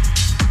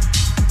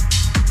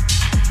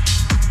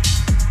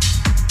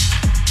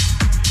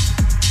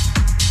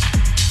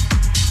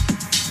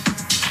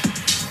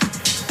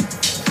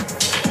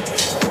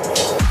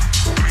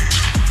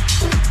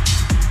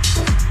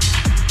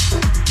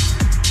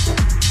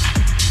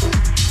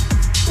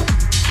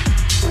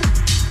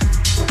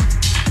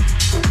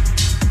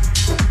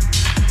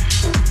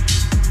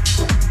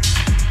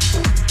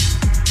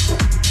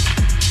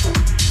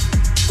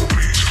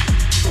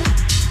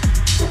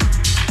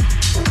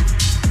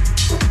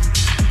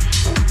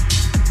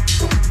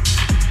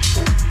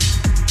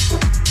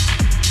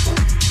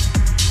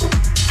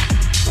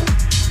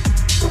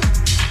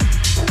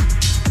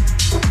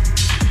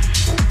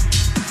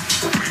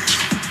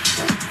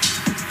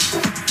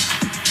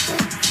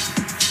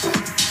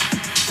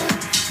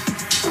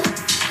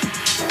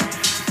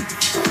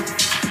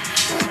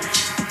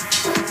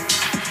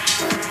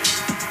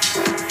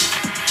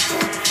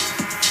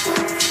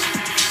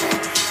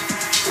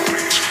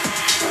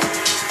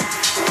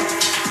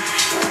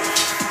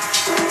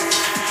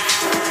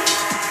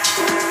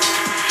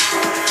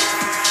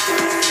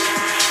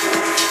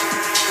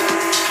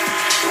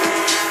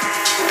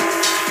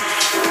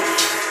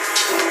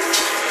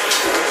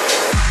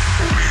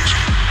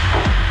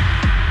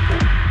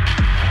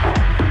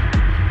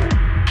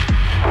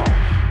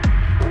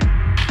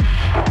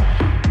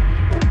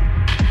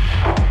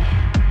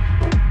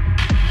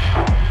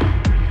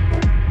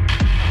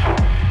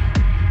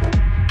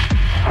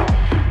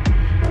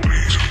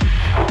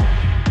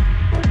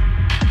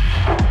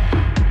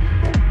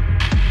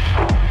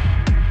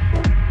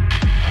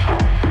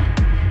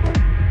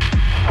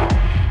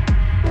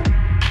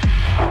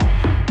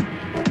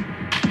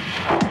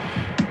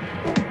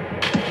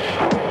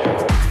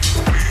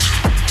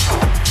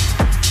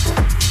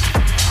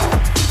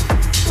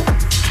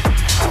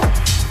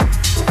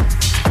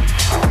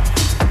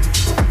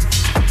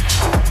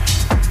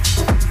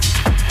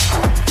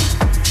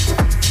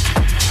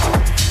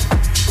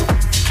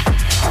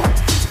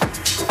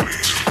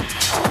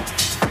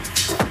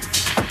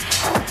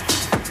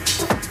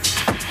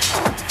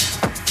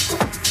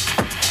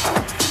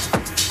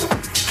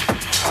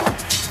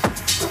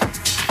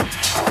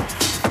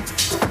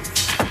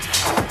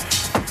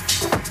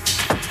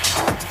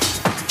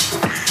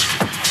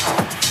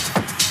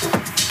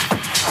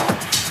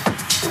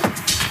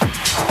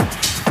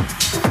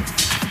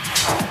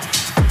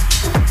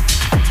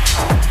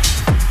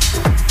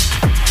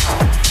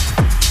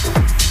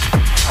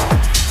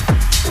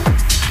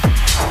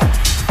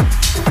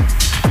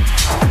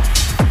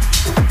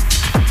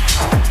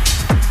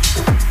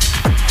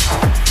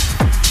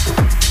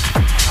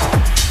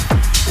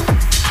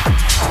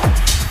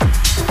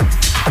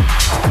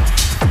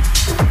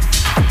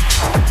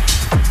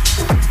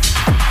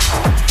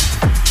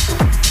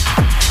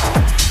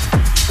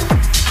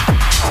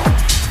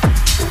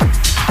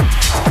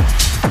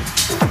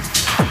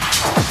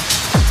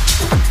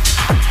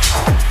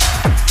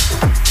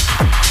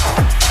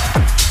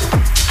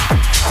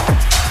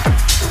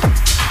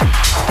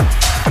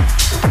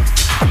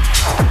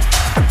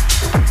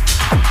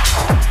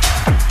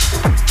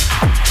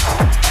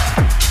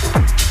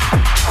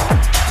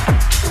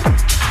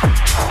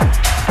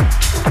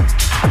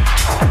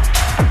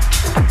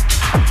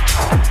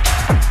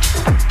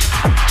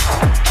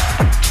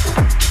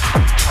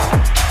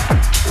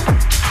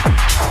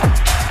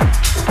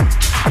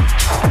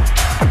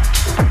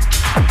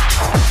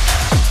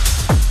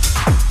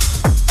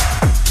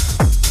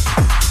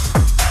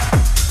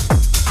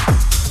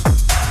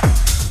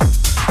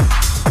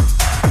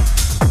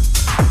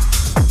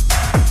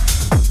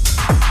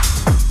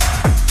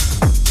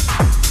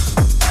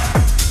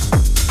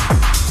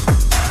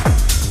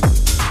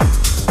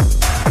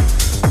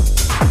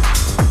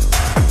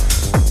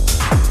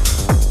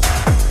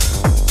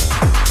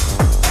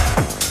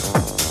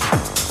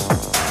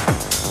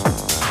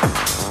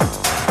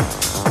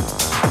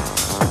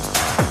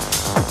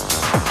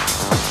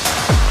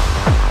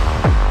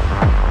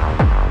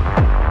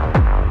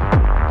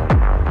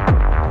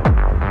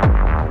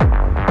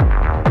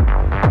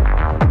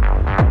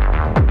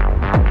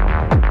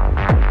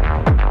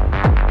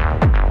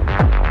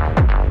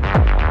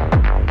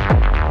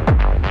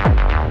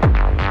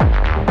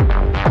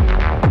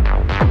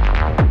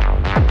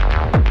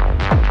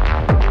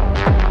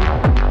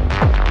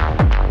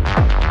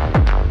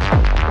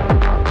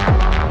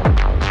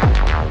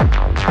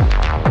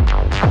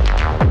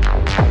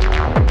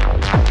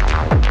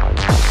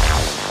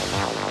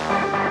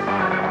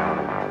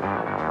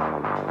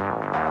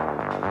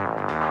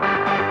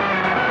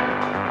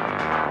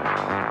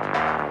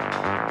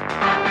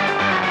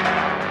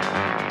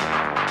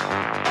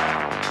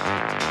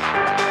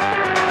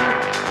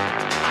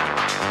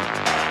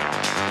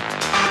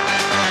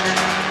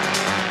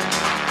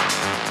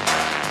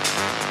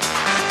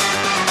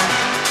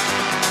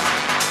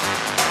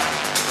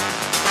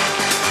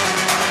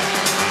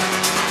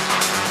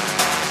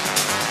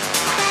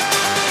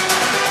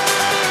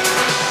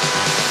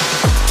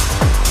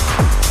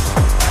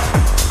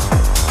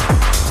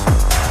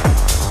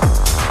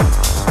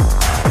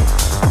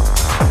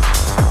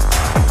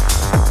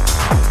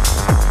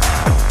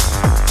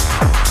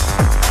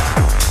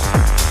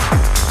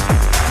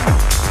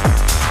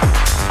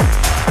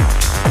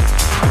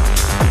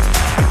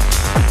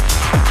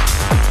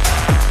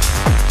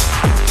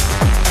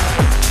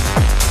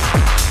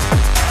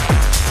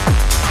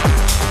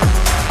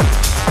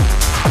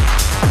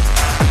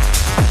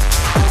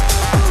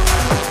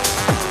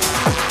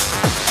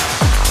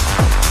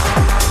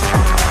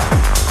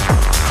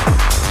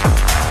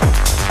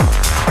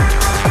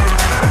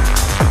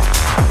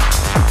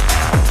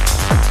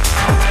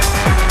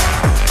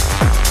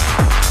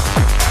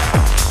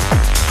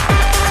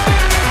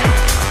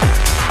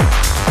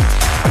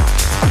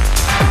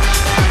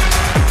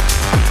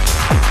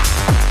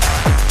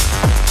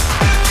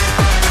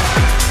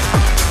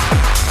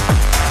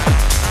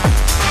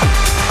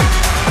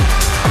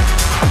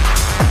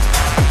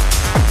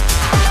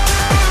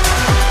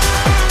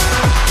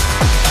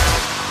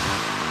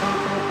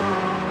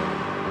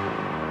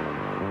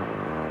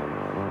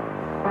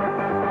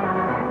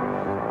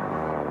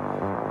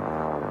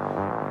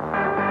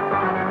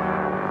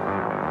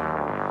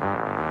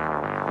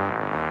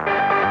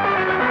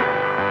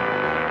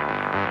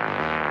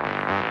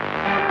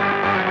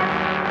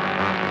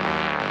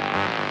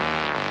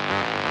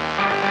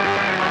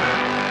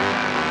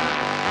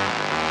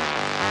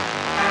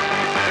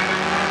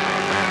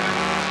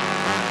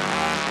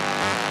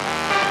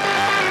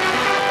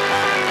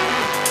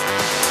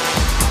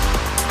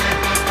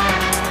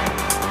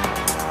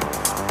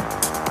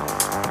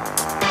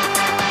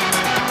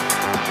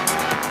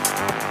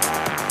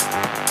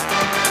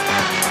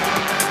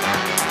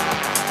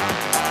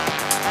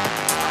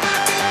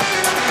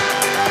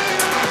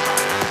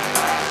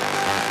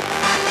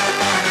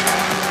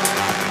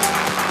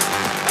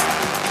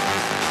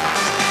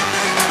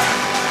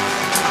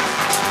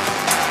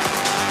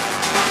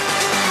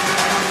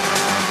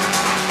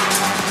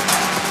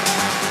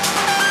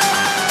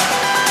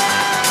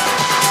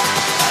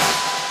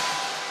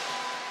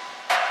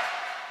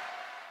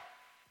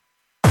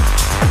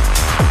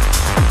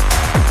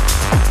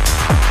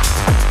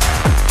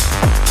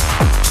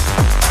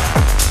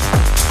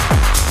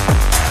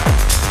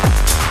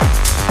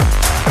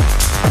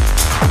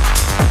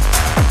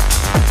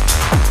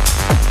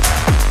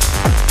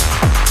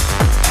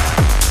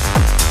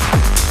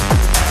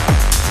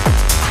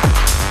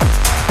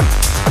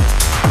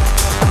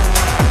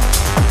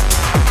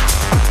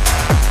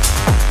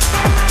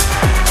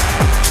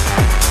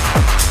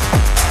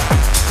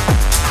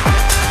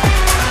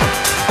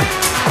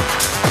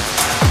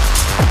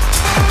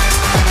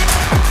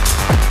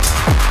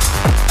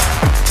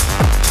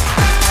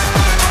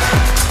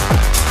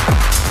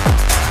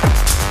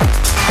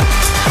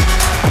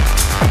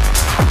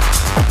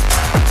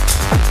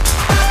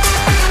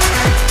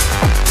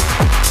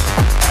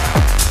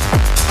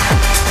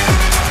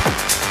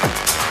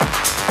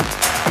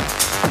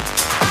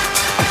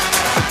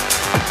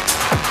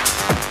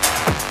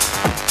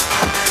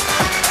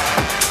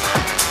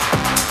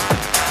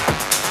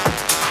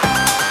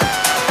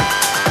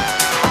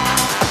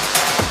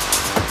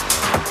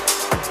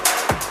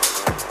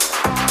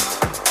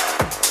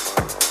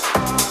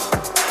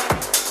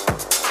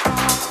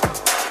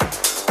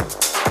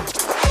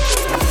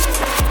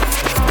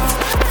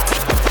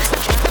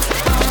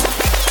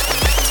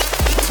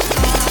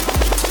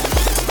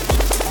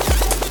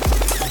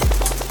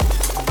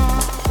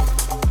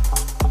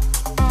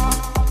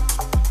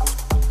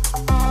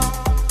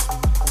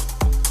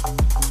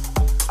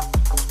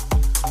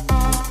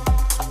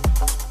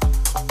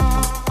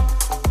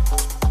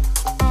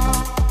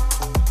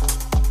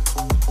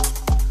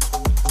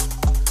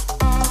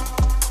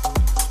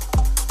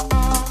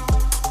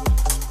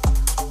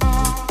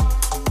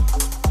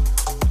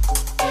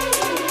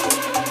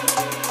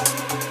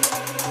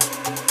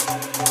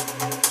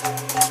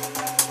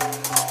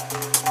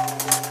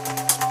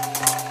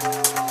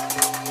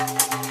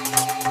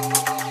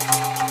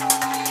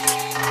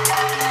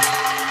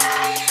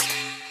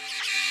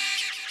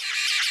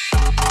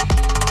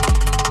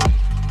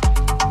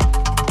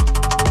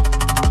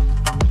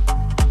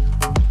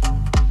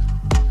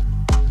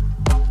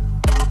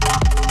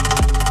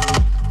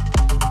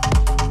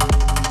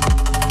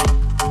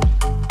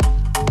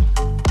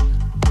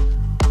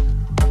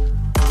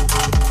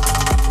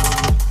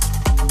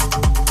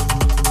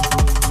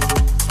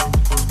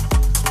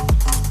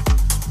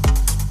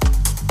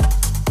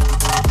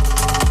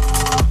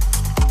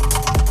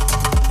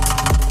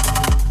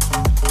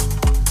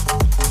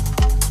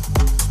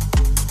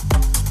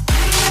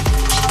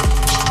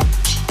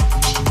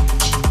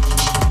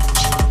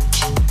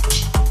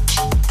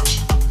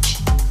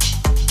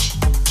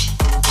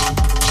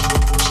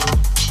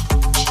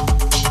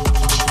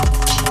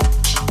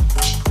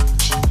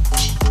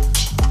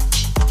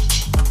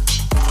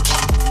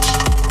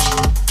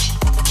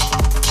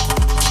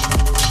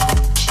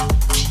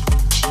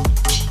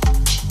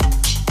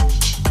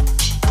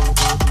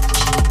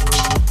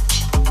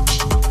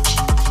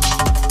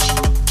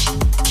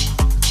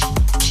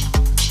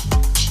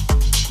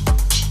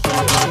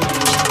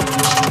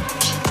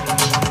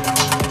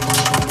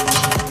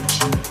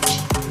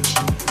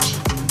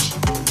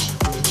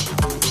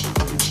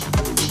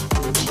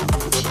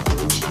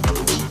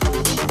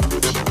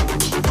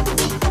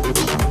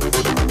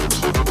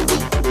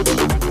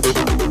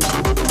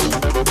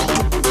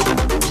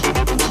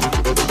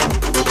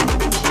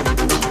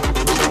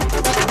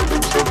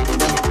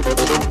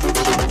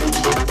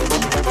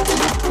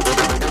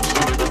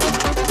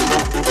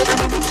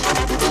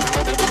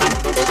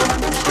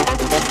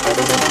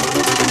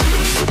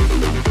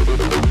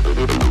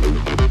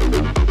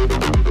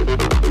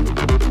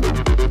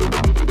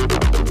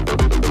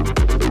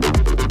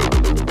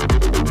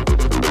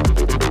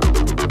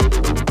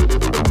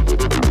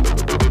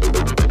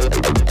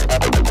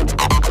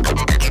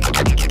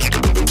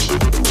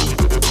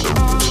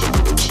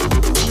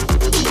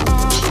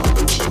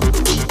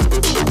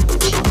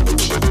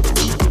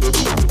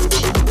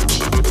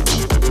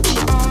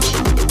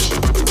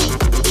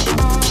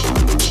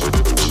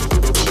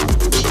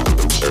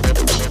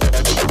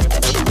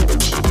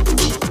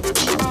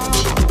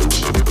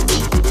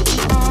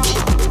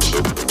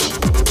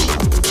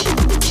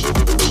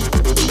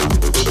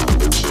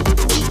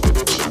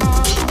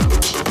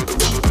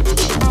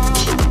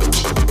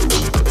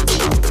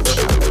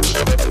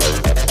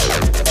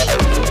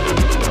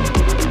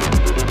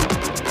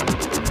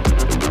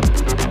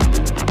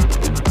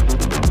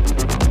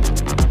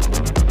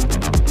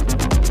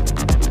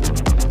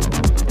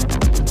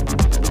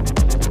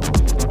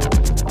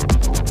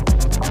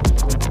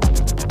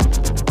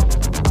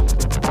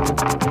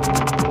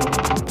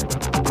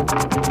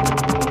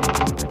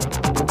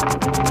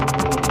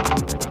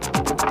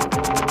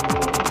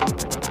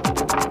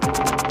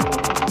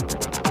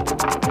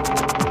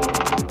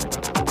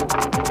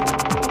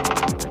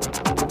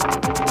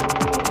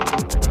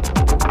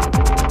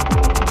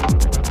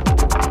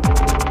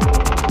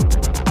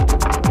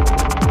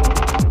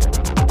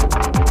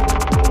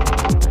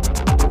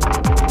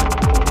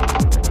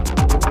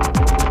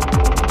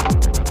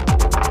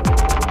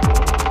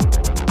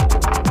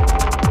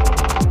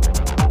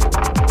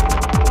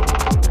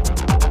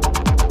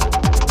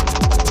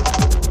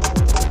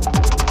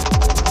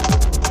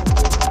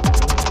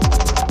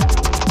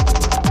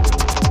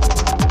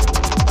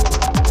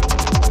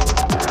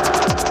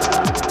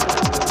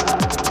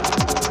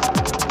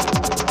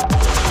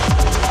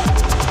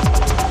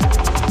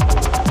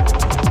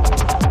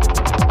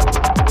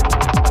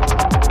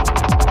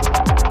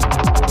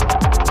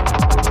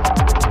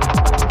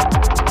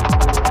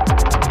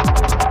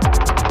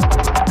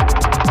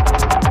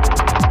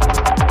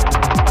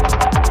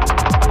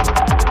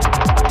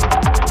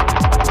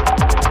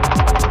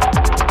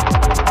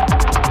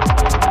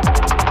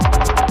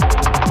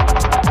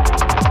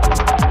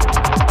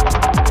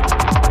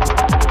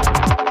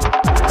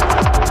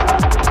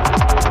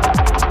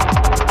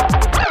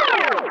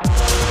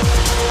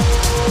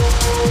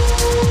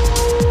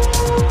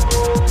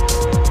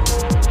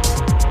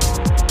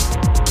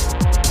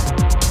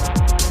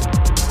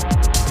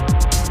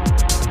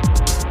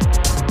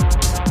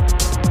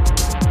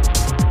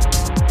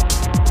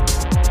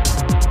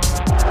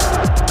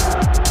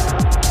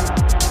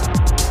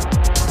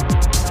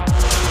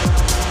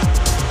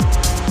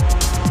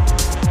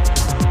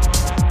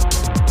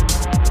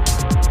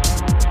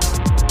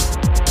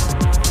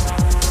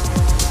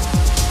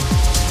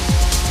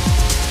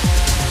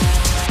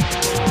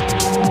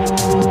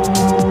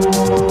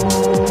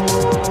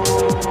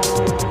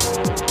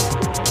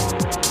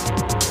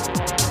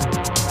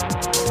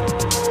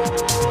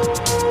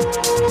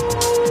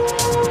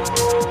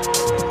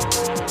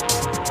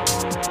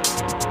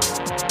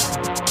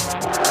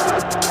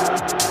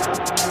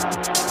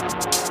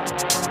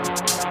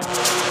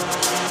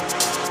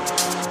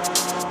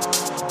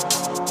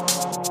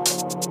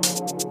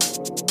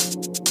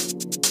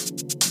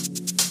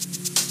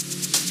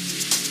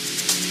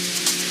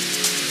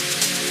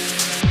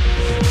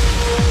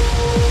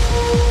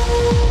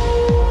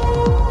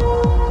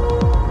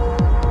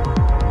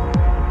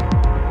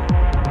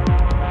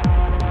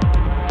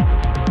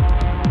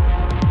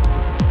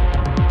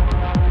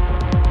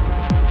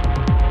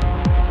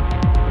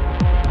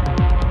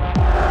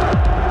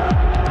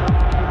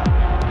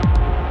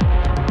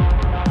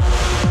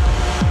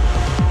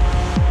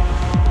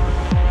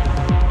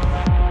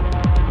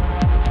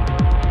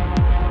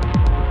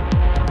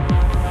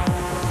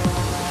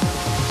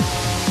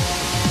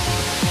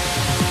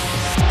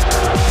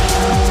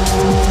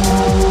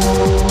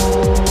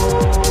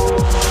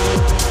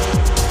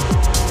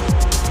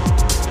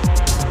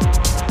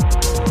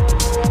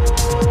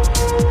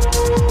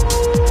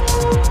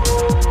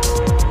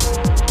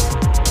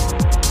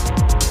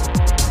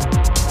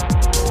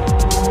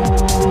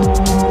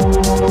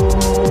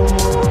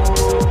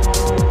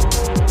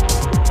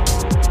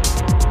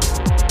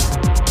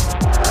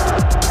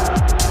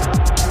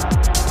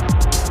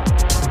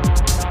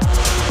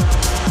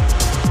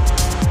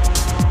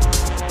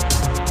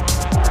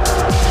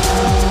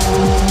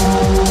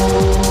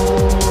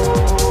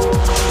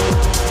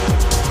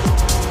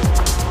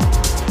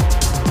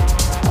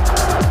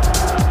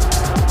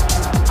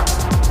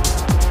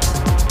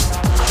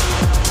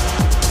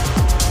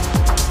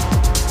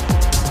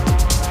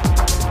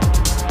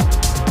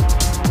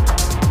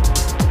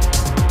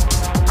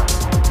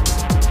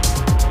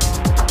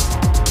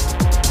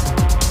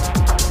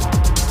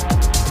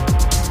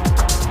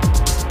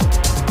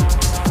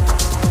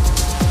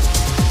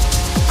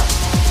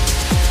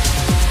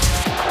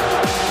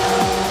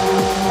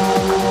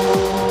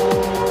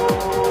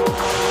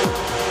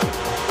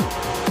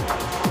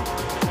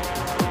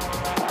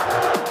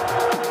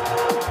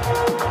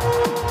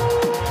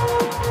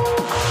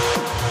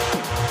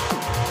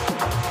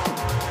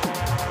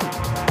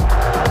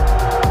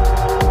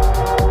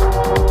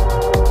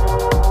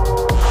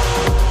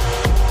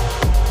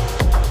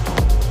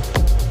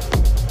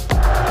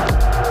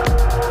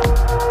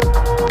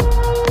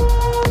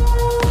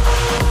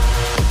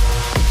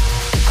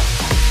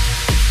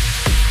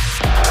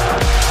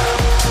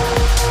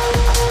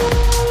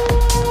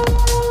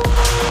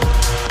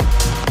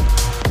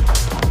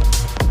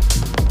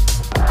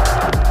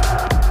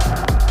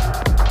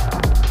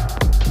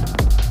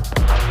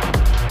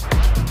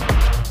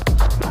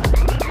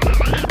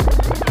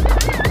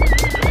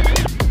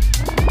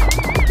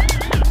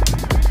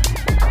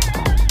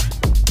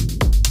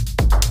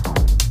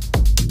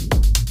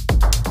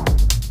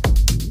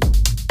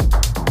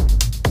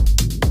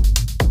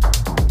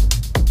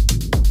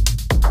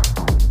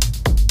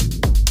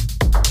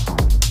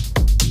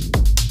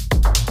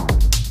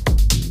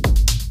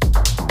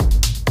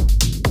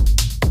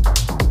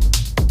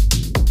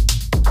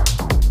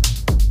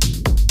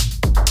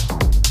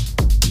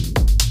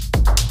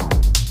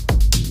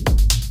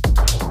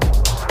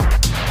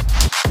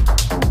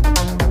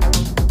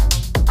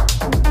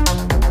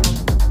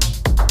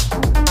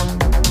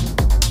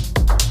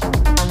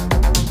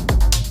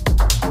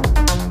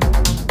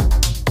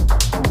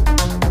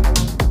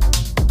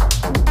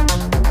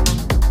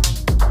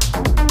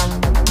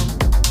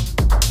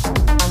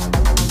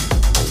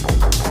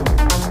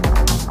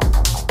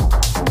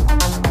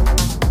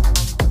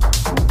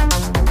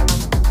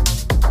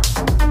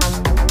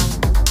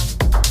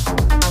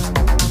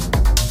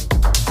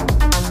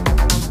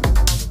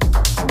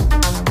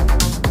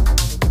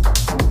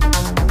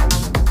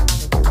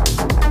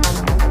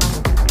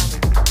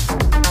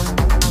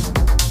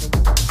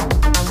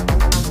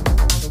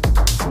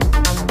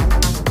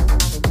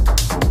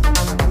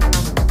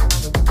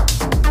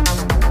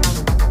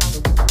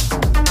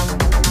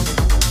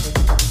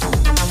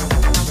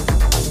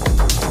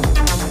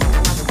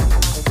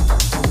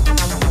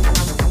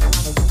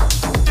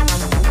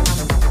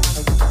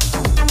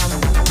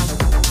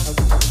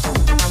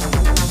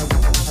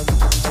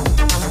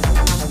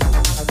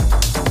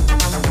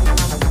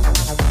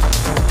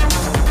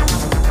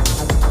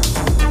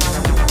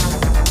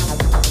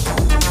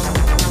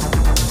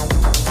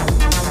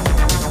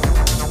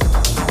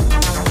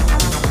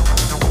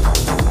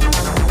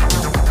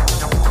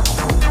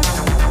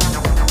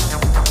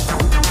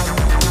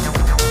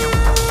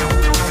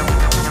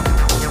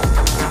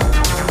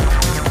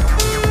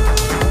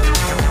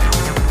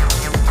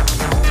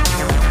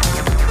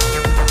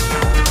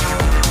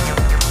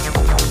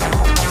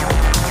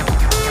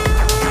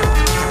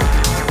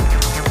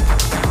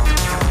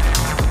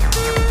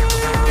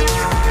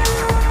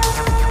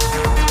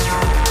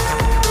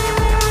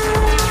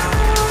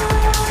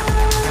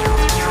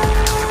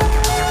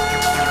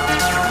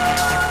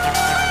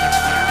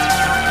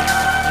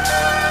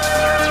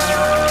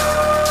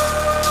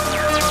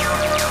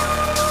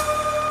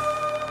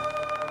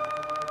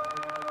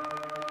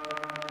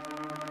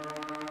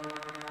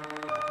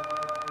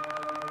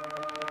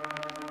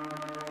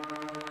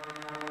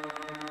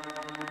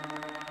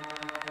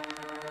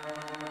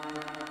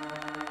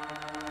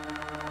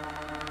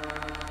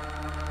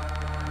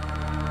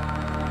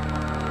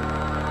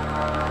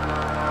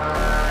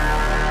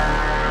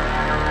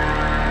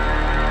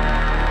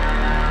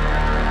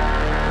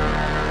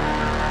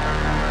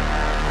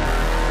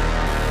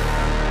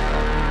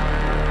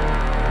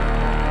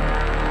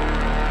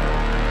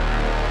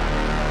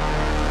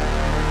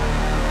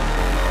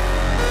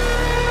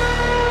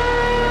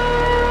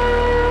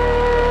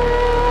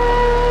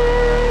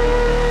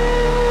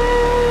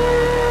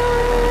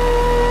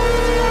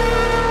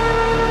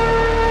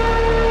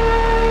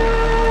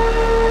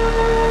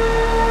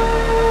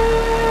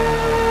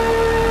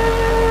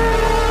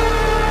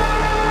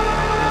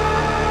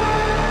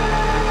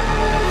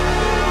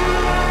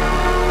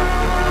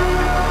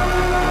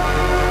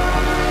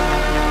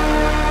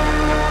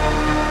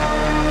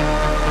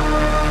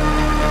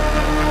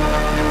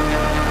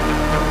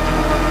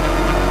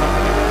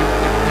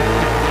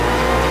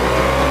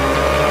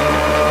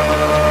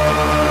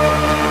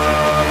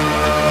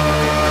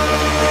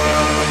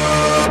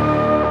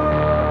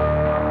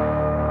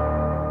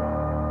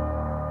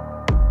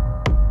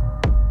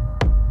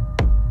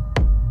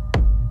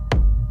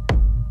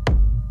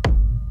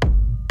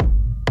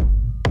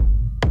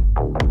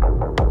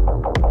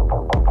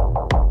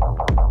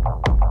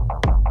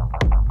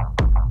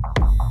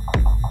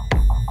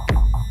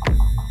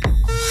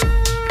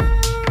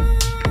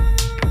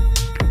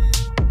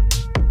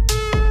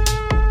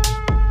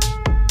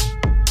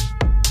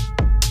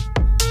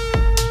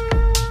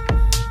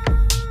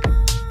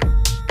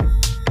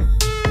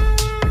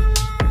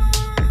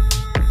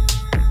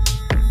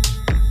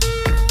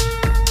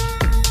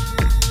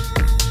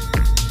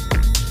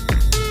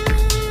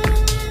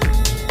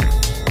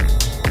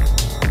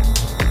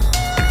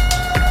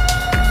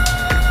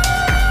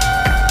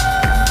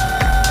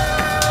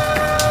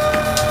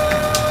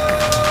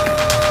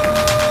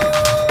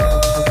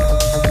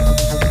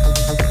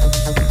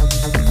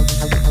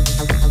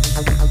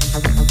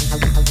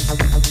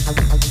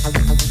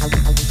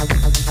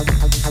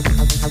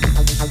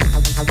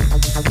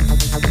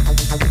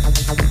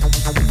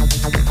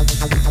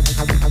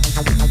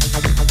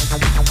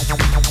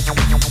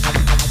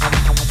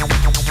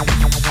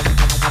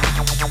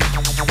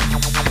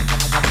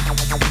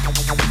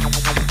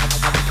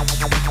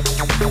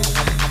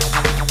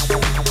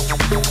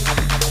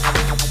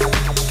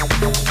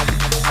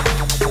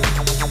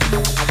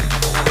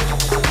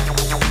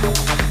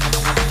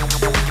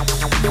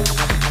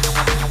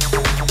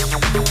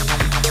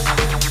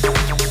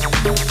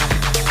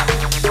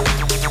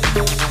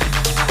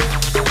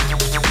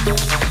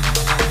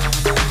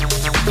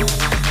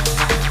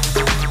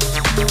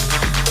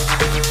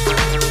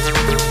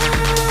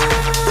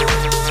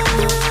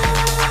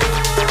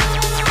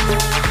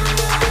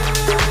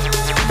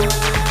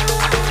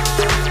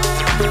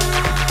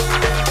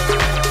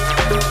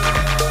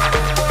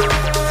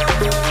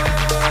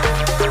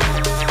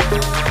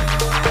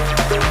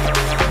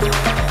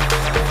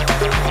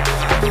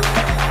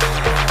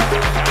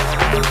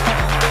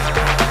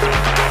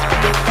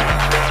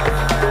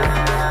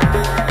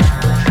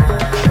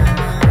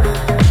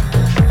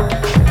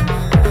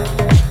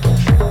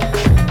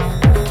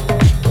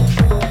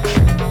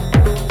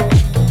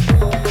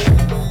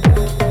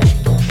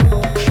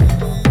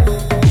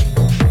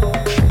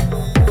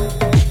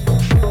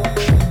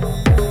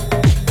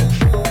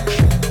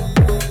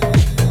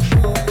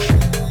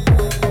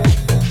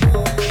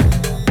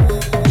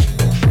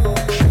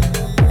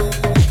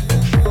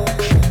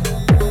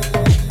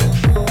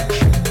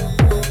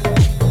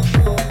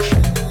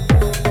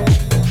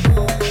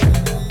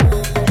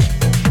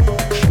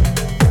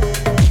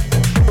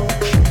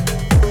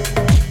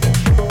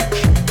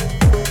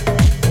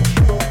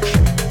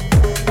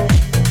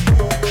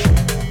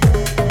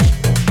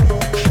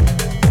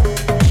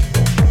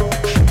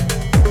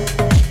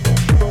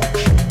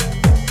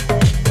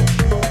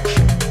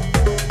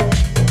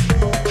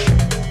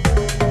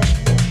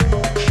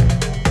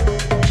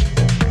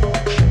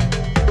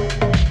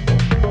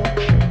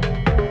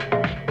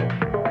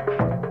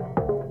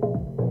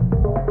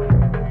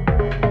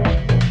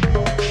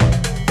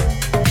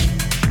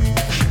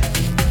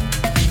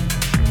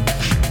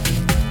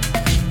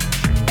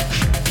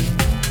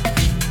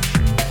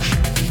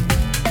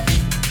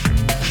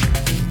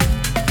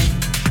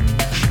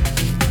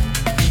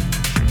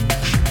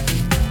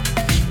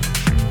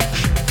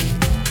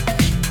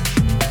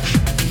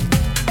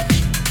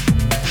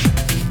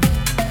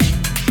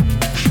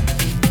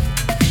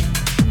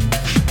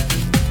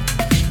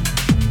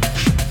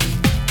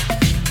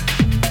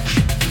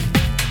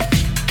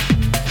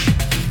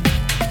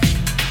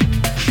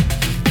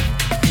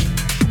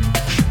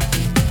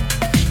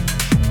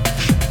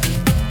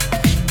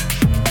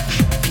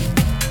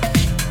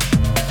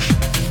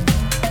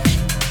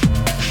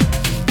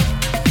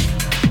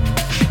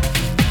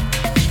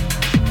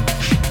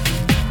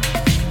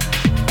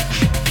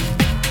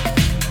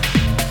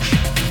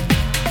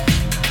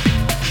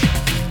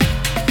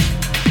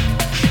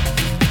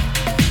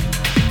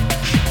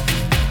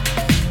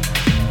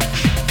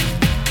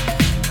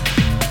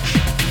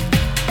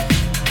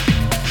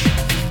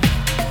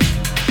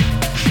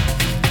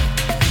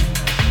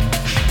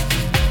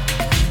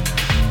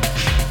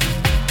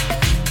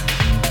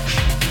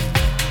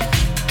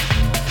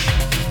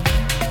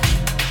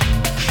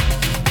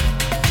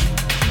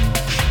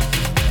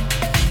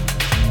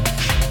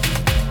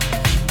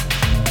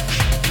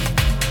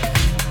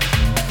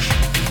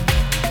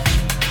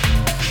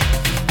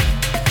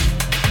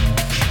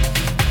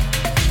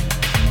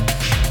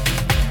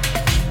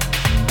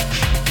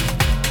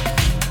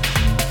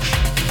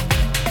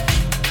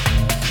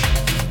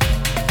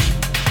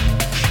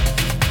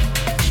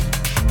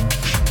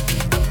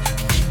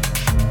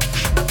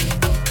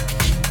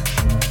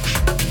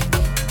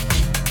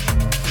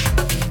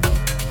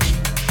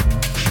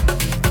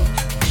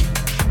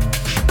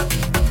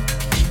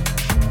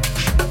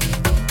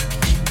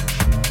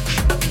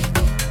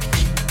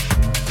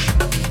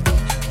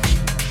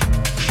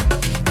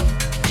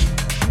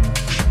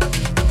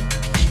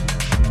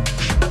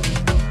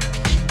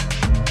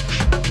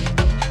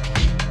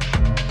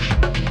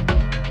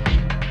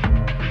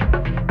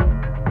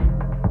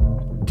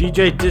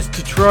 DJ Disc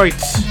Detroit.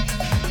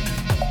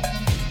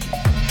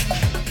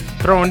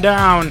 Throwing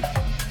down.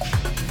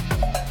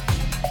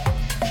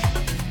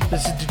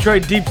 This is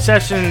Detroit Deep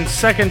Session,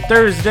 second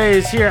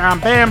Thursdays here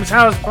on Bam's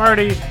House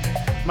Party.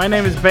 My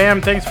name is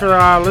Bam. Thanks for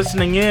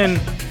listening in.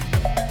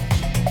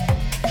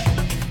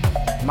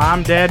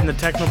 Mom, Dad, and the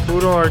Techno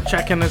Poodle are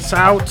checking us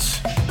out.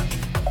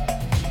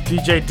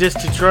 DJ Disc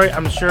Detroit,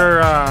 I'm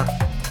sure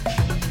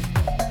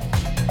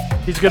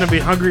he's going to be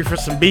hungry for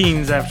some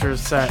beans after his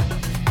set.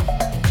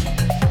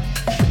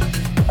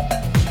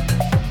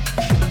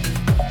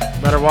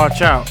 Better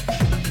watch out.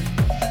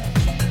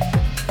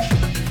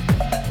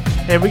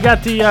 Hey, we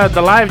got the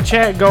live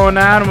chat going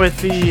on with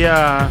the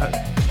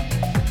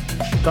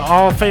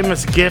all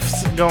famous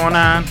gifts going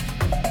on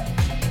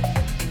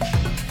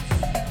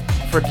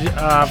for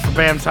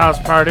Bam's House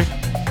Party.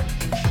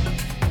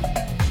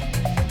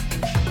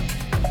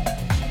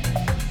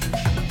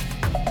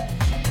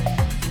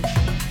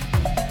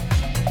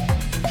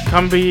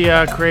 Come be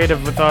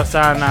creative with us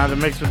on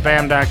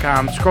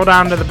themixwithbam.com. Scroll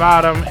down to the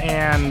bottom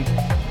and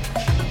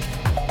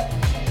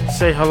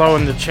say hello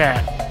in the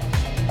chat.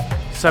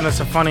 Send us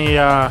a funny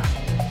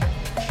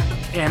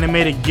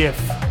animated GIF.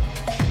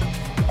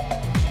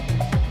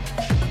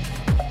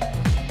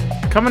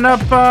 Coming up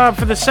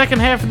for the second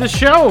half of the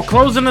show,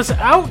 closing us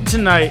out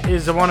tonight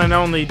is the one and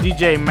only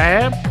DJ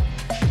Mab.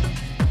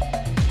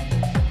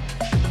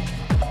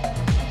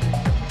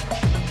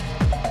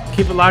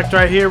 Keep it locked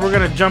right here. We're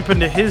going to jump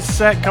into his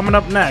set coming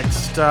up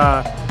next,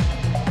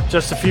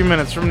 just a few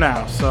minutes from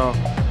now. So,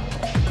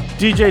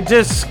 DJ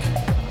Disc,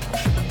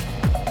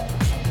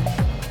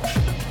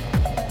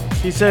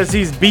 he says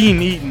he's bean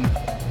eating.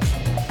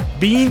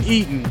 Bean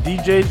eating,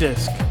 DJ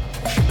Disc.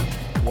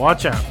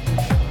 Watch out.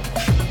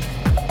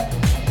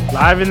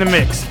 Live in the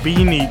mix,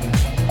 bean eating.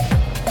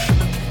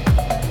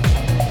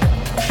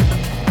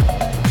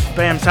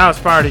 Bam's House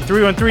Party,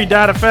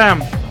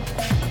 313.fm.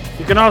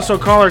 You can also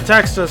call or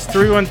text us,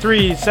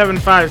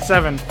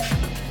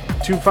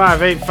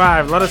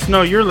 313-757-2585. Let us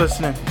know you're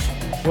listening.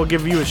 We'll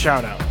give you a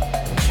shout out.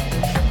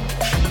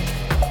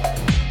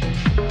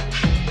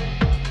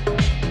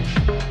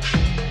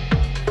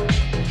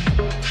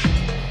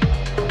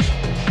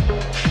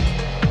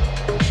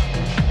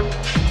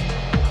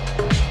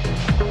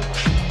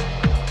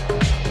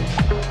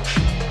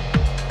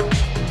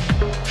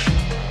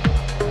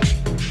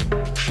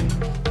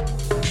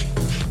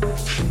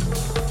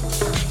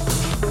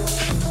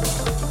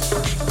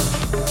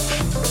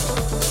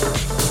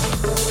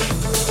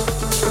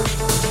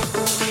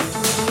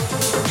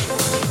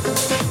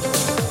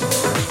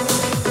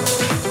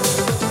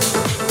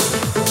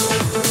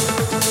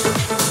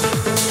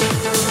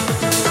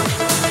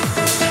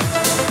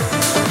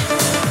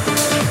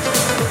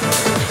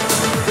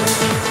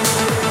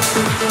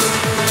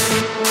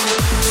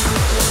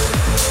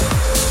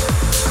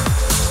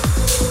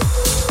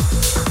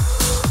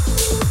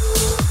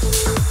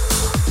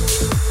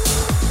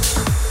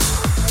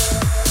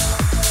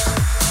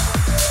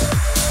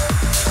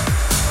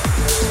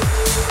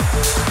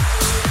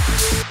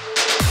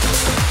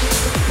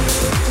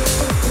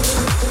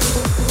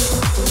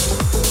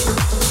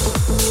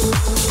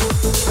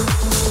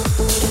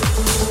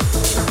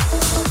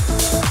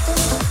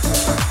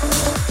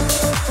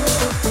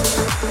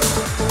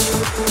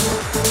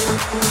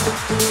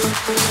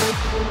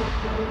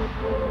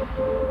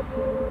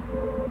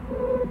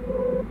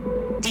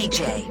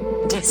 DJ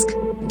Disc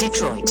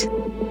Detroit.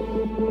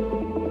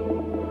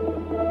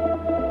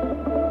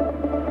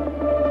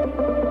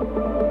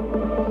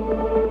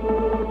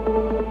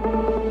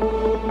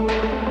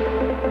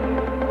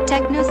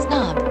 Techno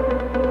Snob.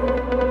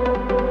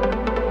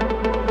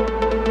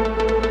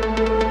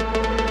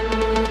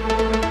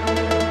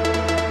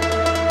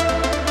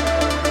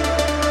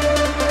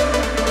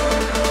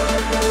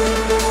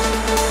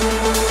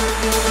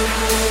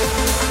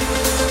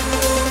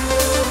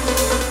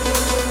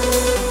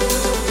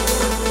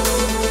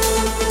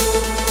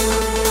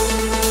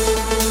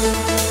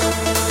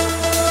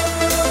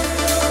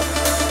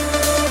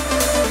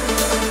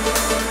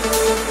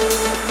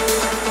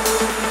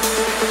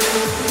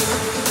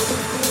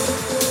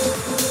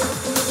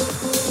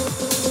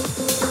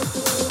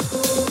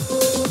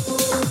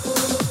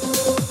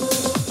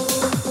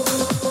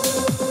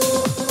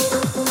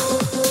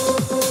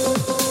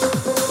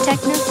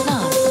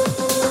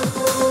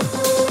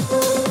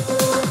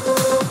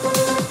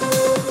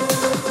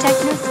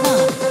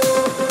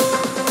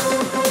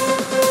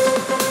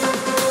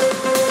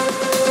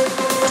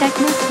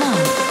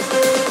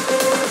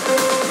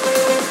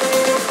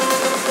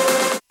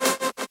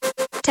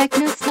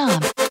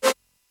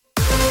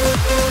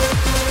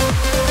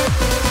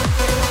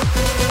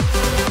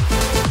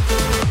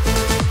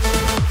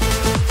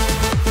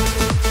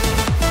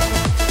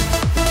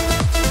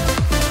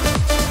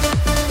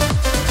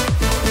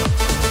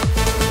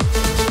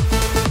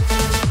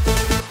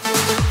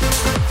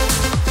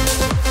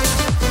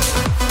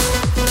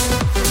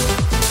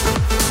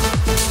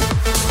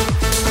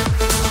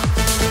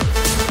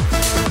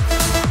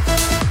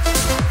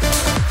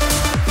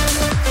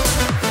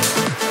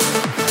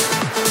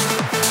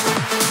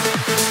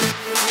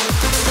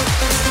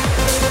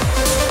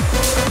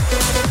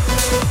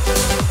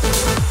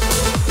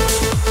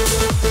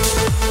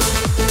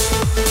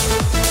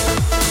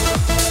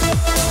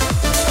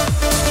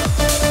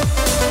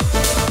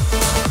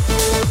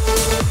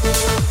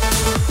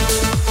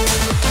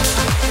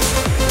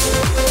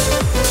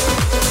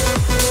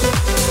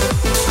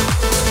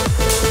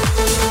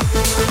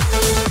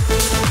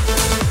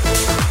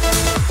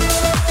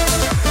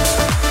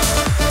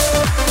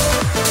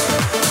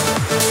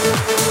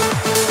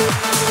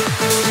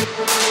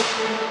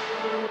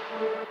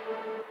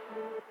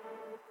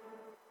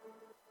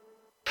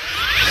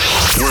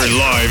 We're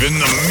live in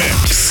the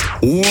mix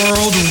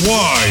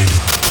worldwide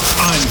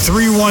on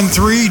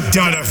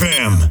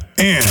 313.fm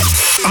and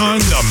on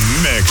the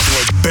mix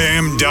with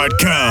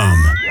BAM.com.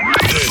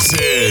 This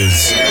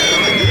is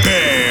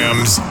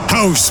BAM's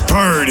House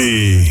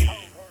Party.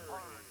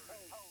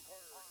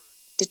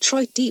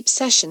 Detroit Deep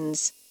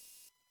Sessions.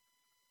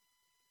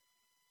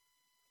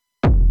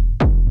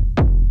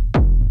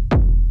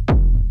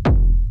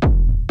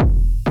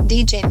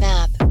 DJ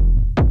Mab.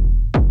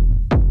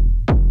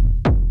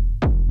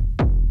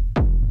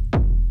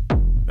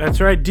 That's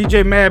right,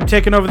 DJ Mab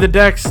taking over the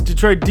decks.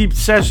 Detroit Deep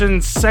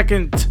Sessions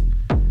second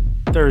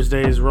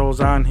Thursdays rolls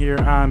on here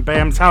on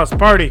BAM's House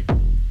Party.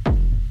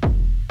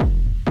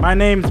 My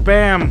name's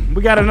Bam.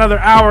 We got another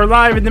hour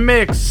live in the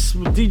mix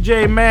with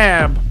DJ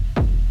Mab.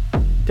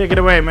 Take it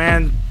away,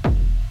 man.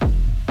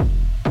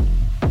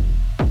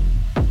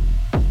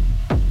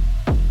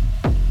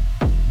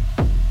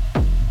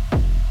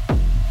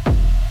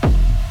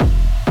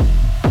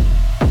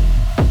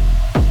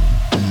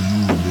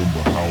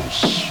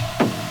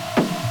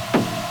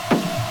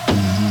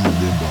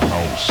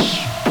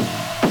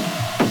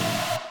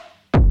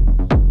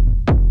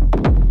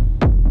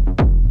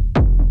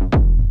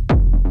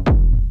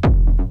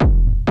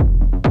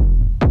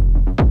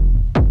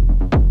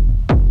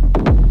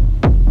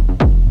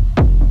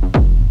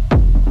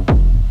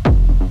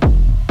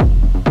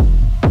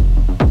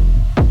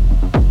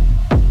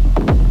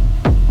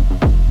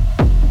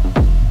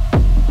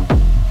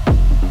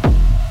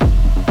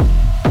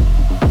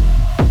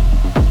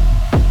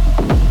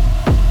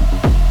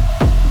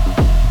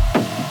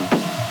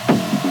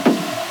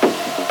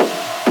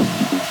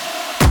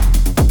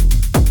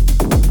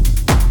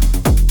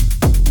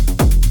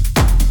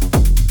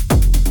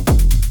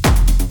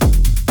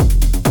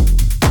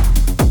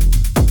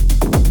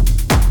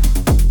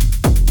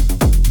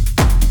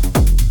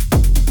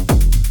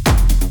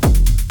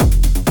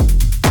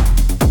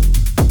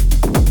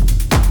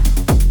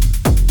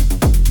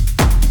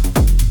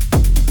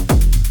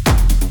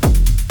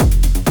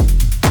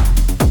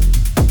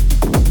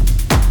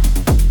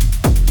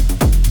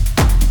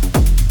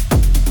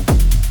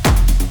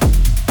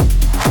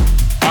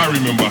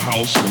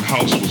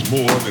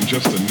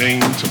 Just a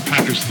name to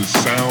package this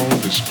sound,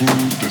 this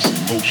groove, this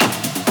emotion.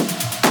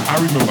 I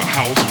remember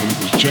house when it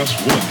was just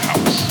one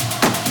house.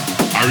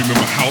 I remember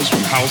house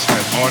when house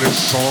had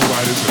artists,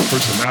 songwriters, and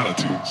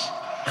personalities.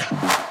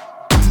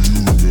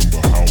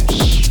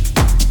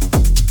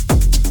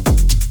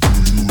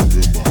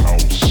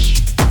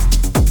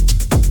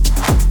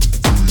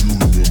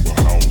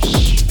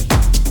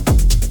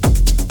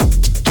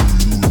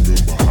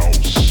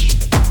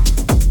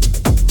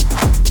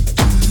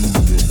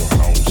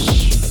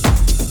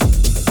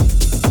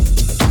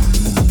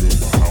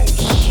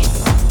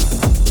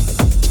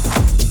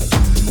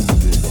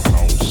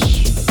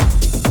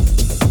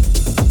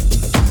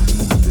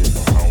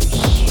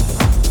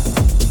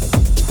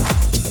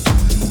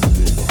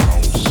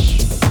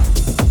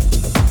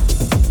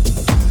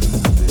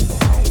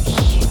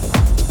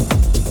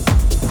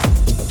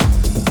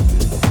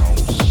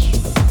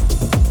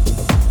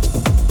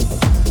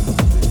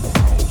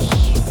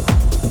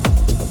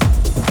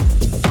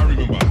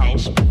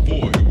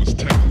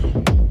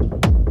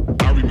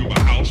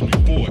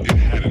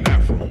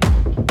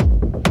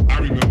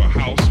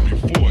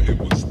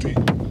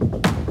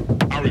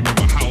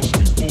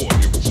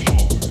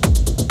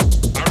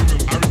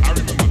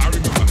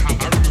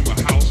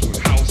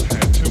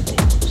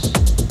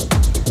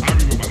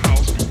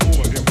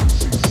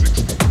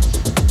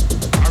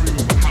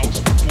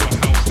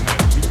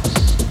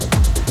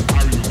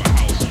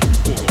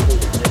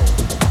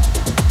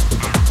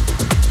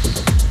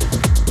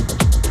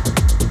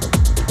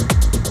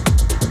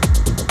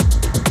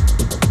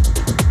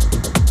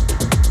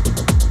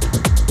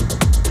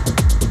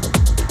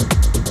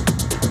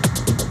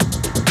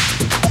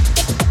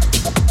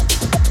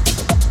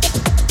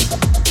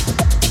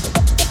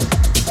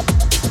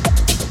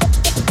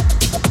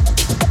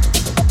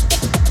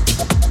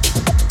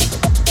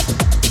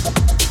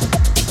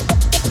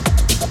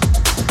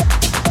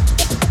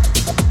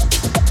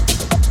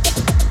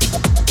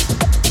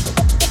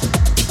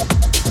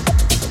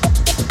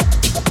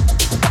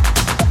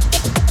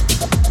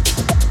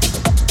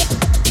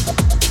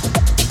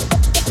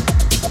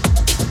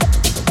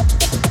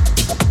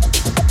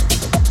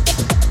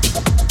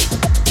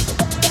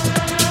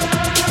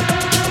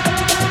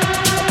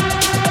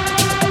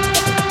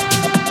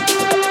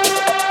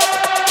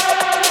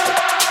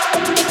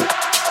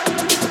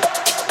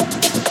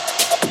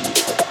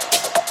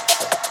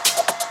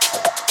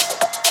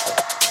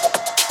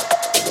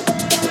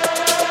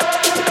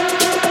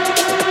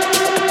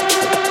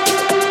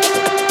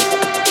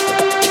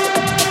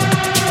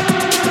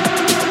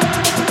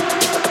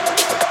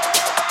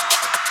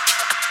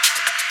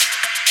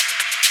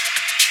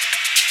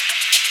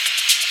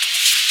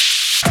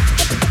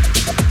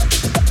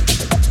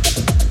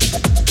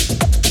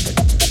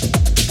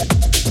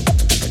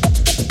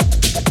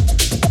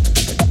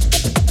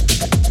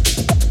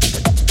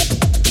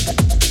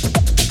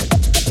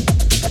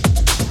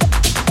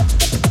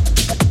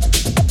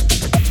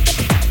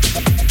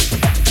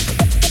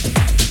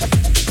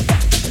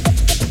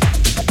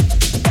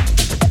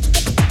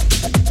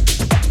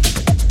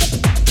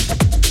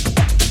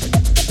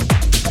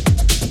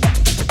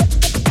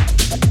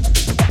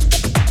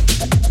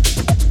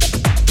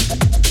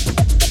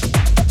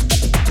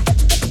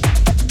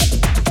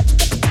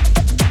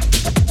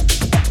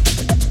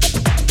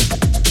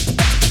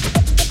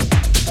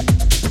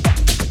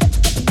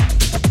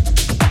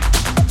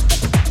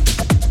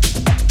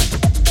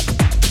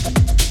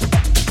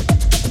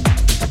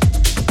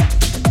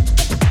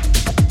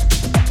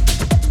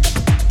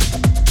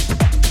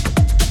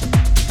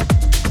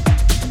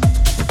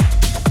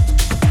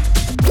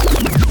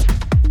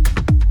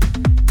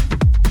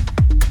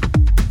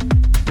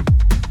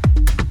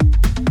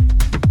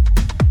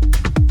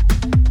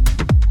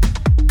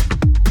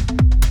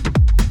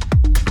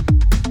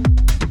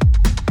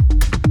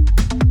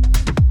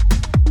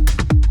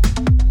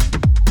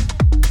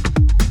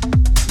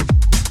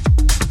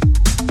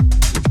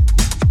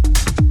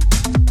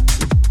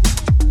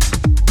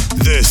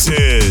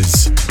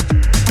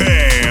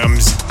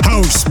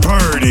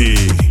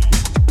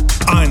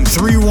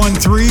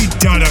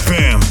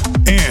 103.fm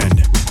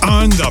and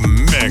on the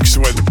mix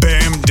with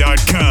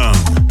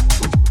BAM.com.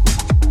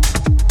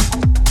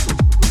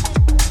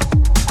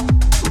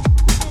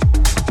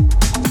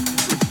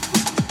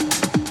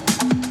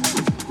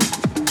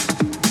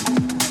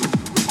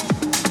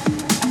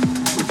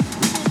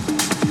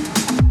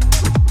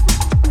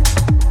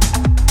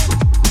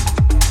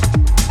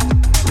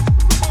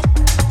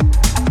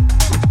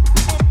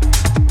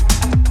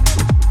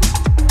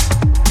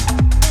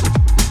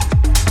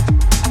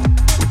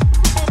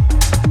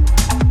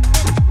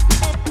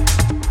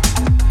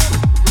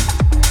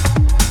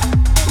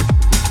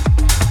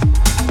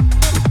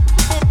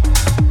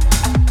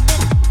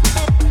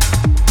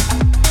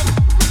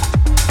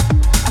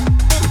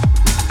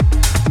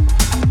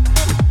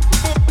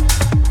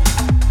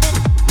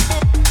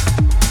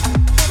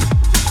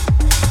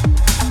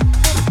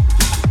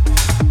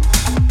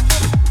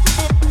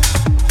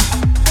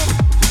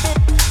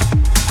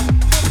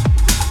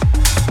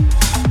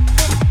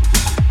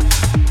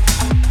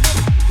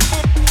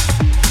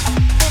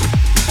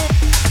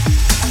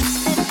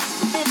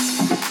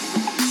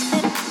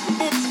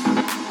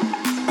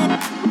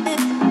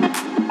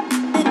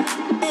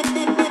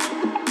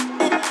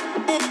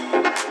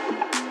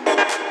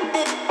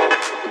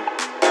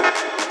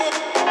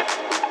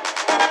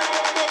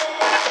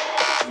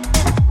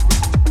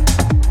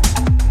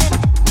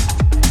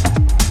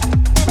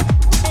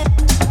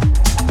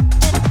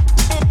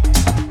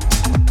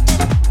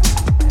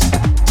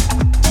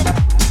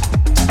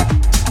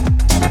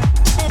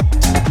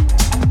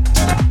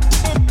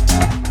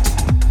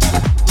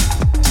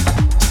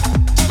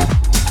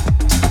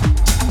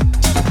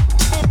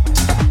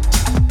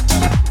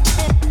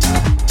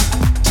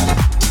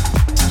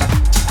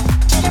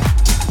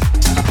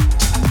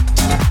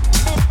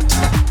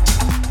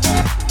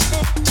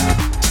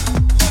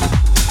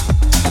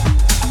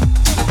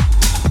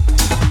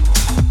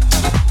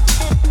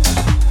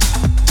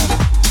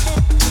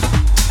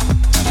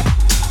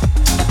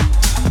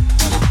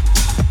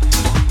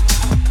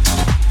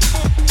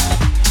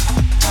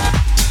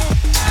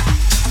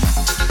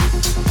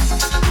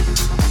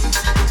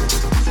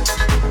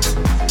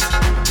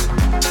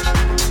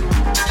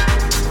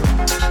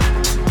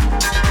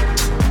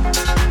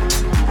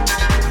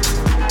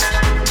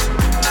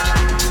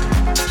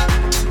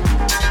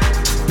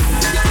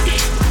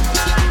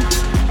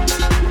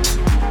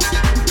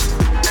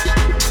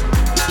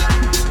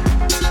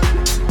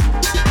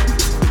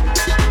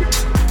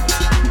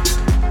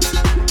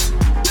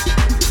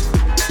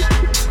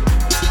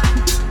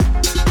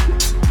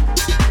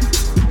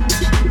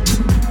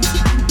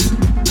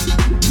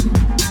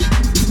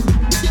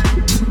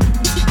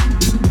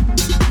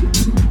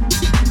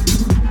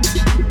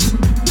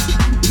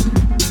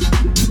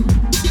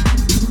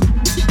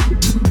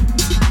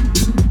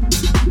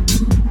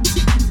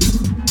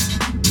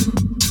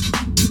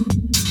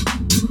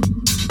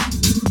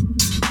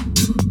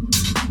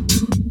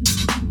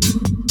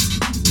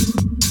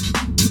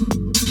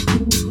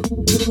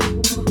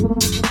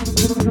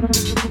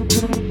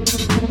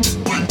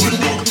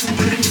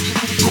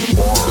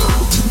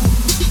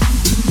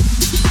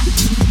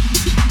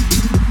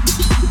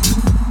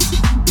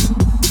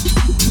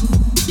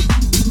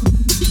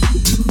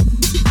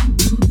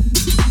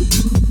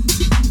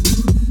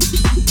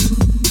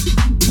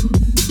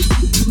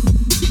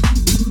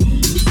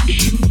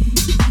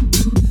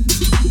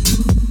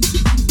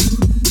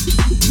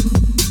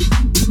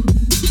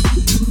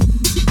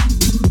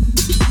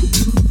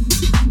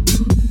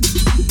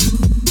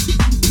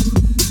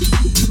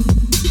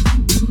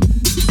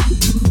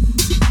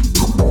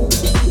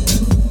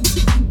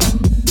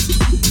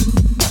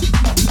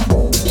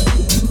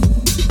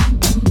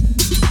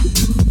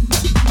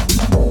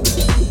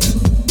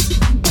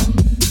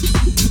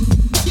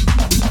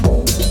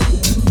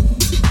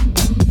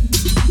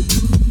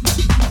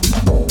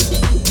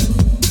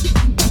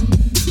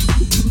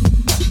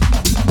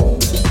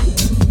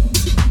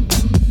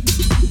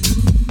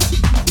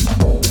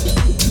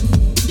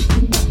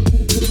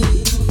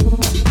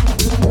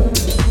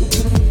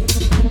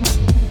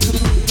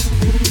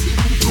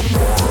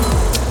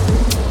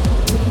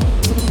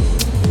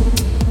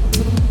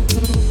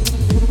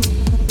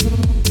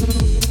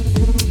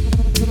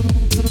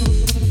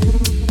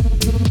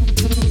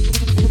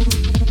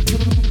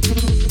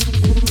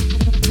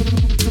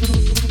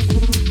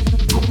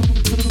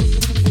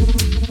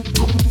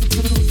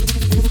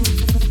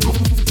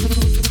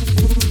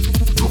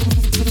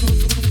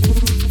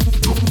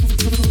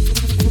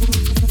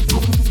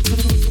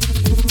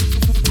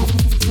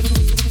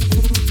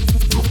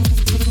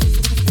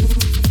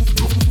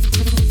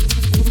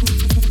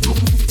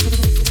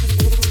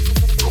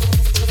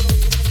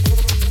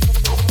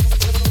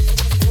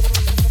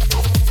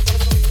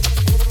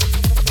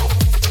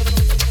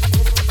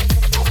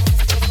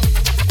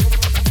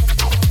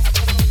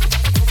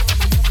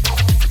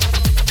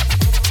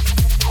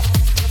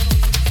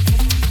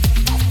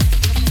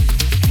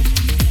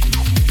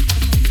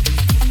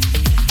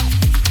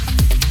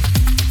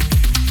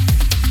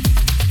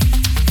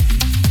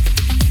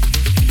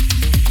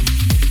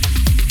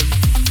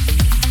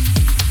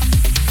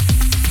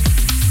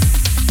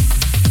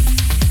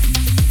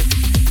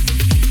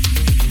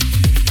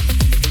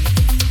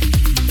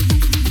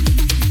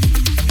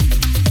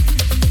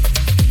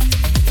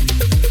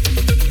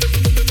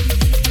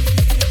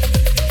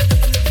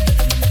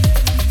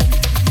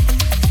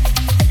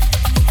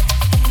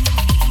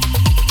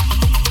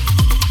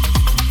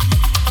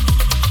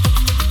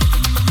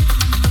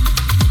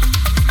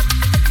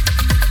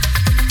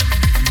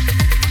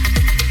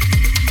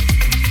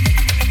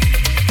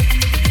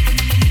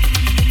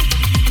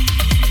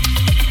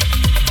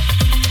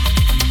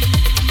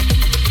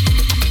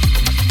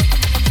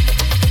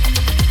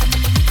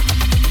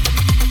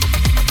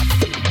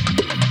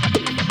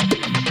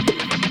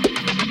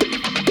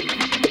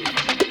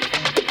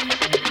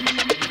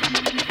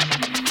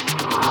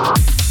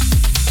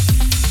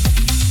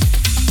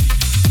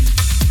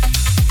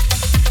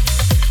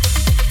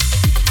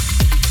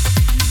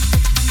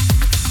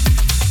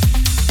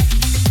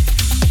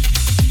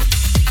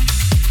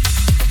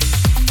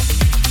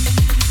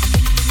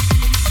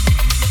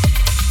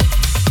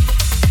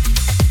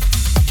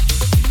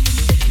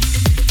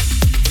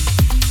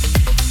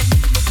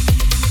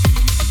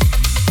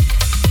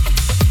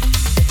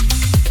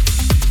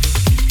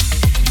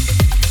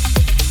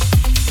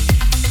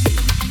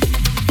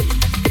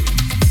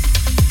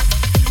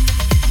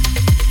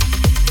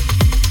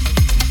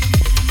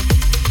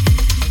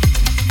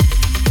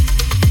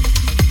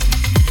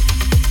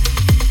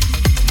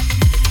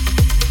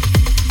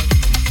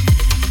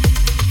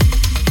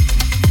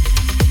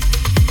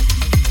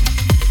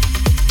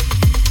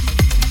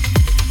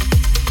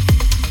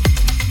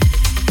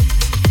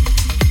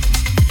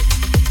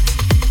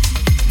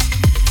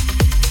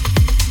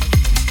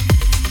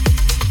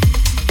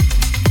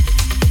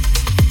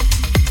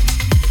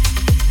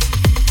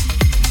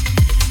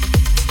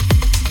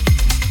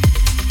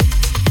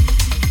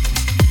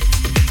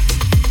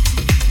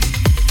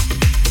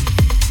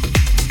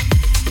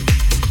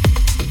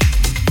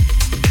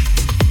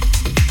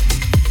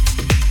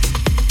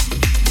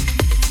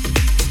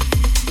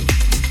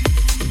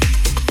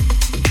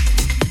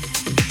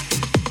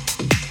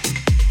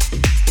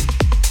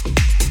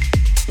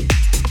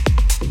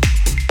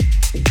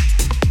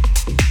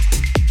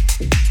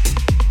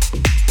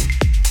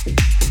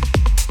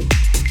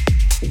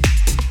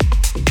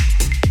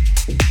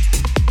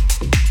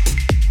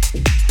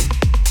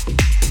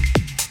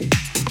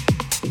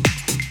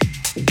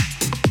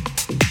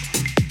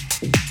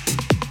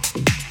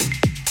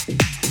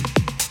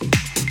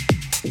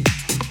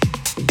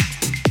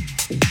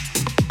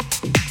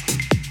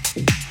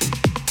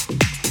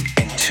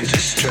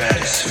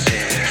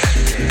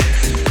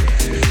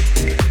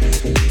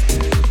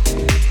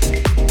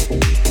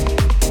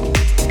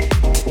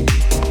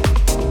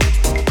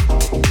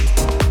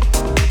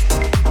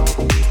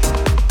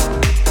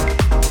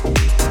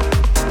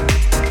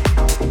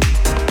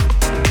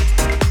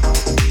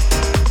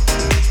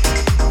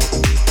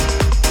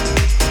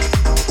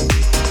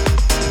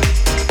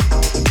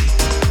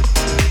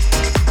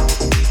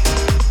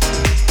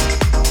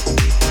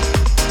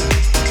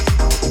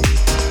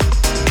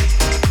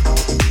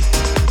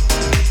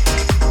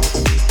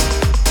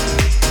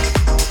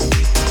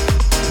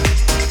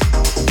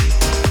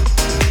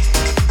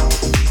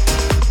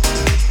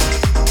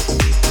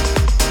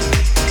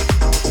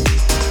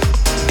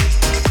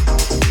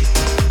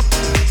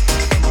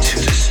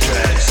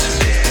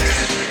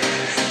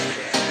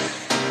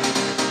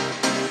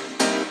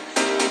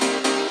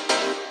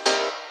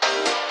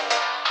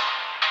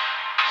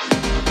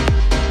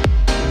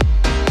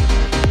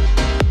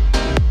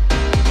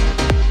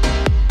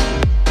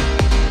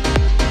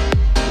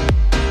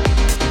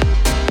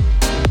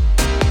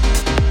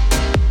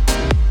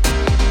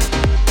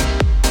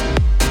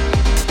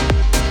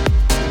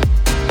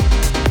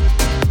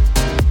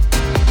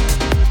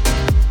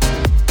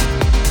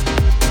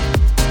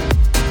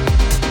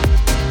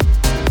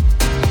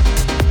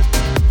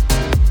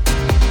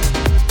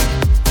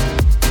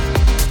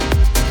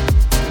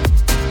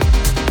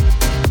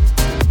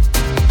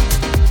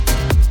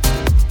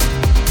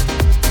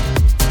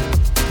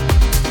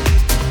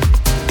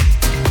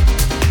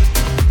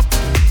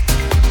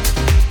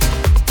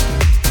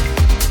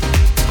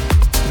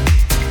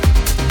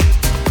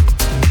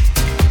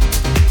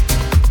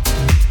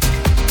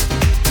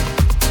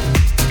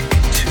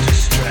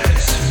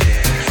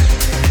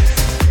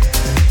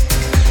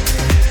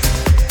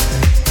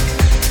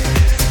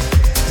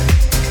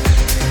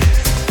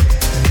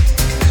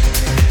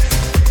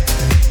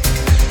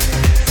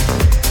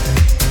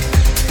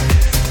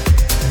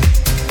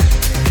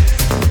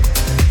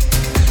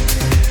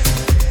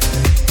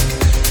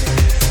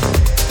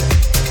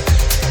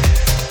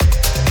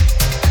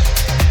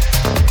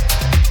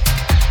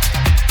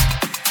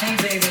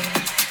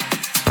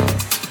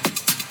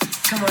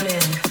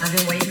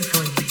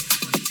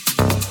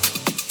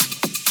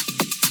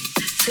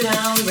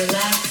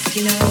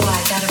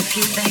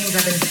 few things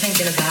I've been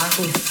thinking about,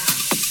 and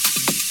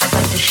I'd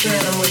like to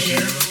share them with you.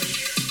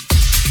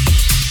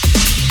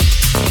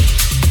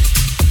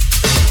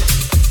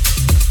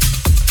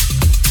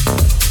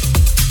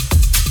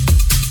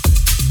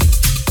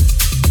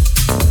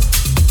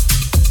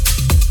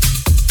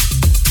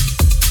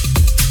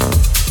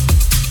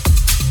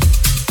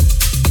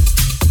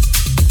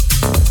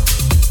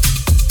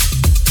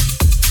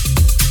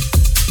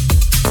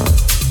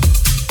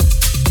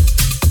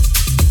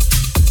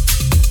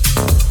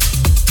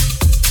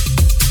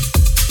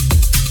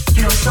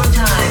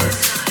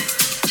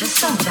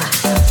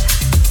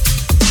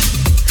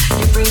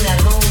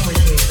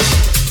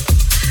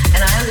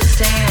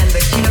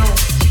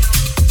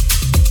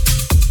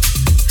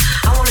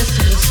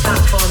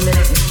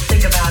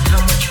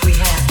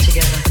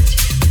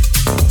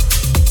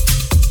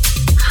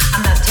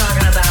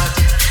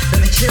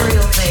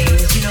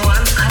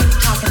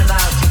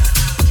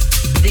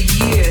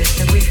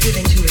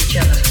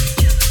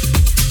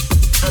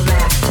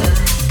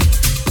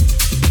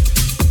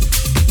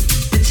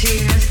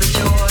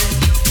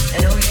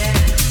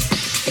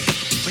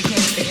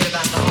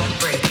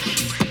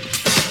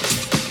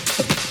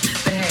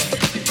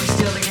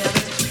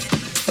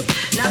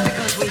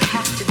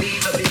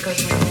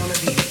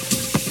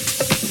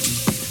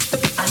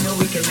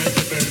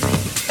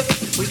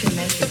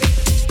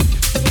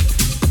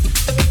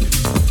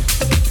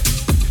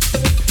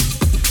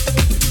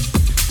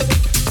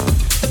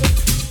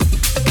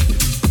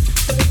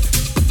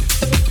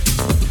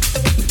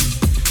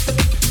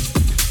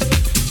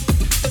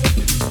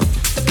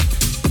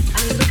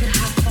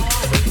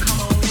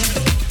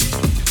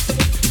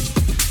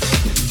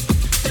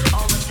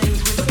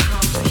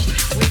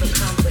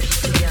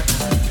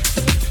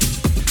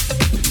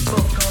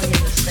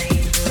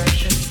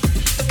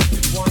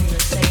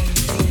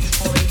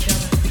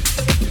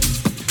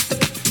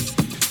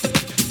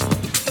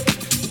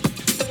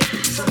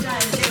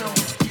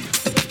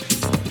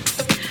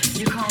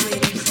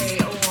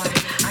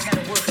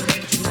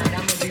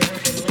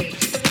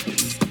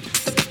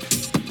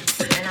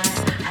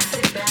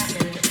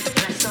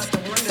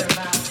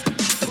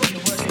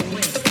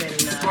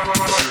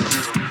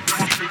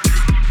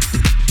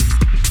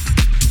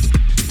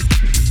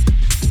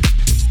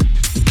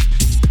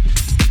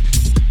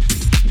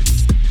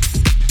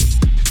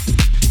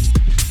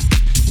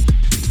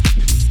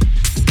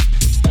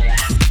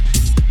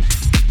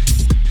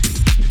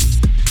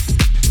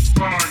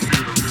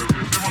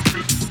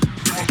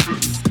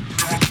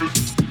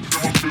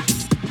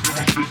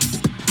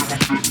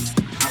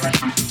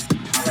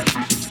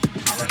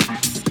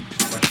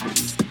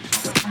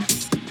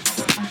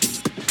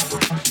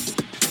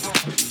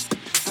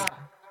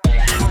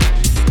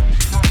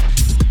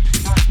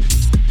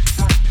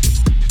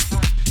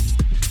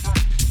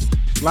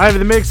 Live in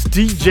the mix,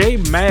 DJ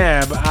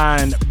Mab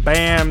on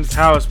Bam's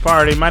House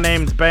Party. My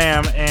name's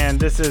Bam, and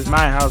this is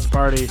my house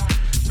party.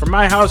 From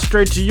my house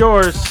straight to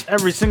yours,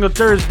 every single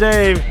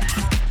Thursday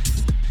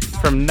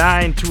from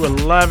 9 to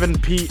 11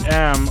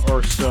 p.m.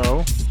 or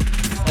so.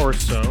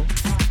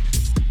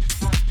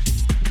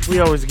 We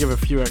always give a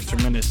few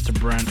extra minutes to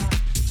Brent,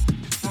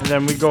 and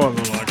then we go a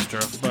little extra,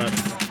 but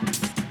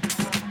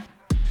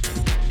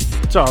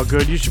it's all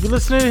good. You should be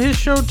listening to his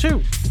show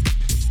too.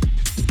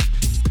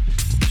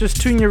 Just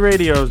tune your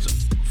radios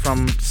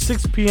from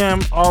 6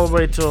 p.m. all the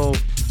way till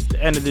the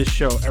end of this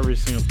show every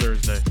single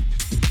Thursday.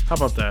 How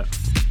about that?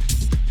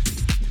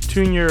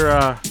 Tune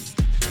your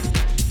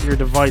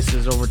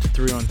devices over to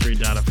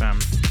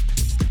 313.fm.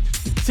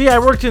 See, I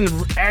worked in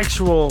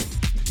actual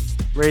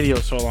radio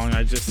so long,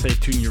 I just say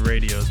tune your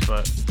radios,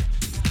 but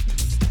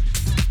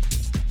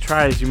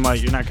try as you might,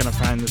 you're not going to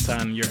find this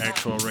on your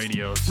actual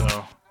radio,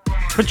 so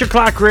put your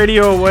clock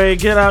radio away,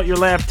 get out your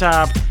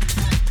laptop,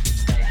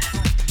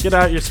 get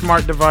out your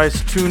smart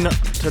device, tune to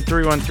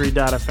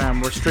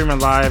 313.fm. We're streaming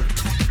live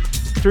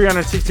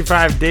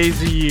 365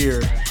 days a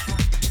year.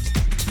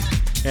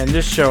 And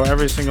this show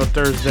every single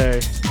Thursday,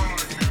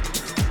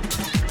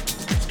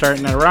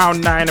 starting at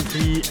around 9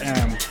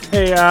 p.m.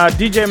 Hey,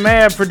 DJ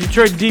Mab for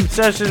Detroit Deep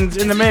Sessions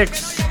in the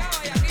mix.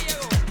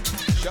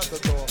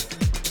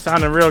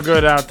 Sounding real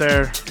good out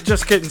there.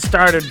 Just getting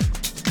started.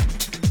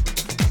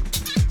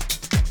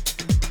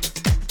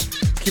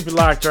 Keep it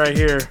locked right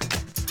here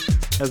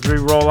as we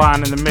roll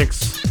on in the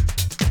mix.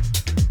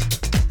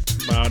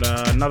 About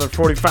another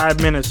 45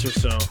 minutes or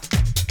so.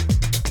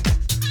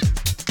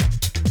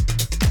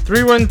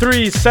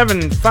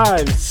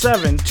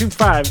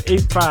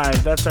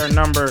 313-757-2585. That's our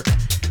number.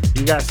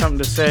 You got something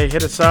to say,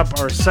 hit us up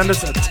or send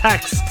us a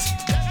text.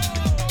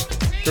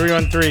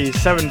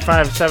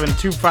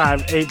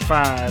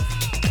 313-757-2585.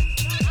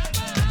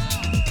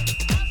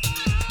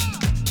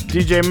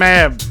 DJ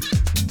Mab.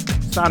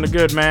 Sounded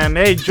good, man.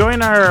 Hey,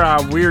 join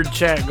our weird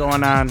chat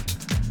going on.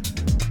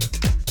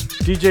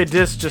 DJ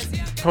Disc just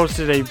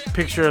posted a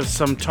picture of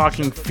some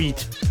talking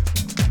feet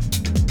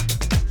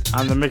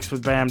on the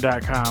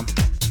mixwithbam.com.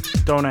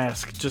 Don't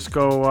ask. Just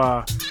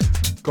go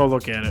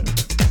look at it.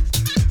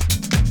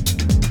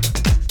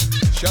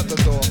 Shut the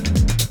door.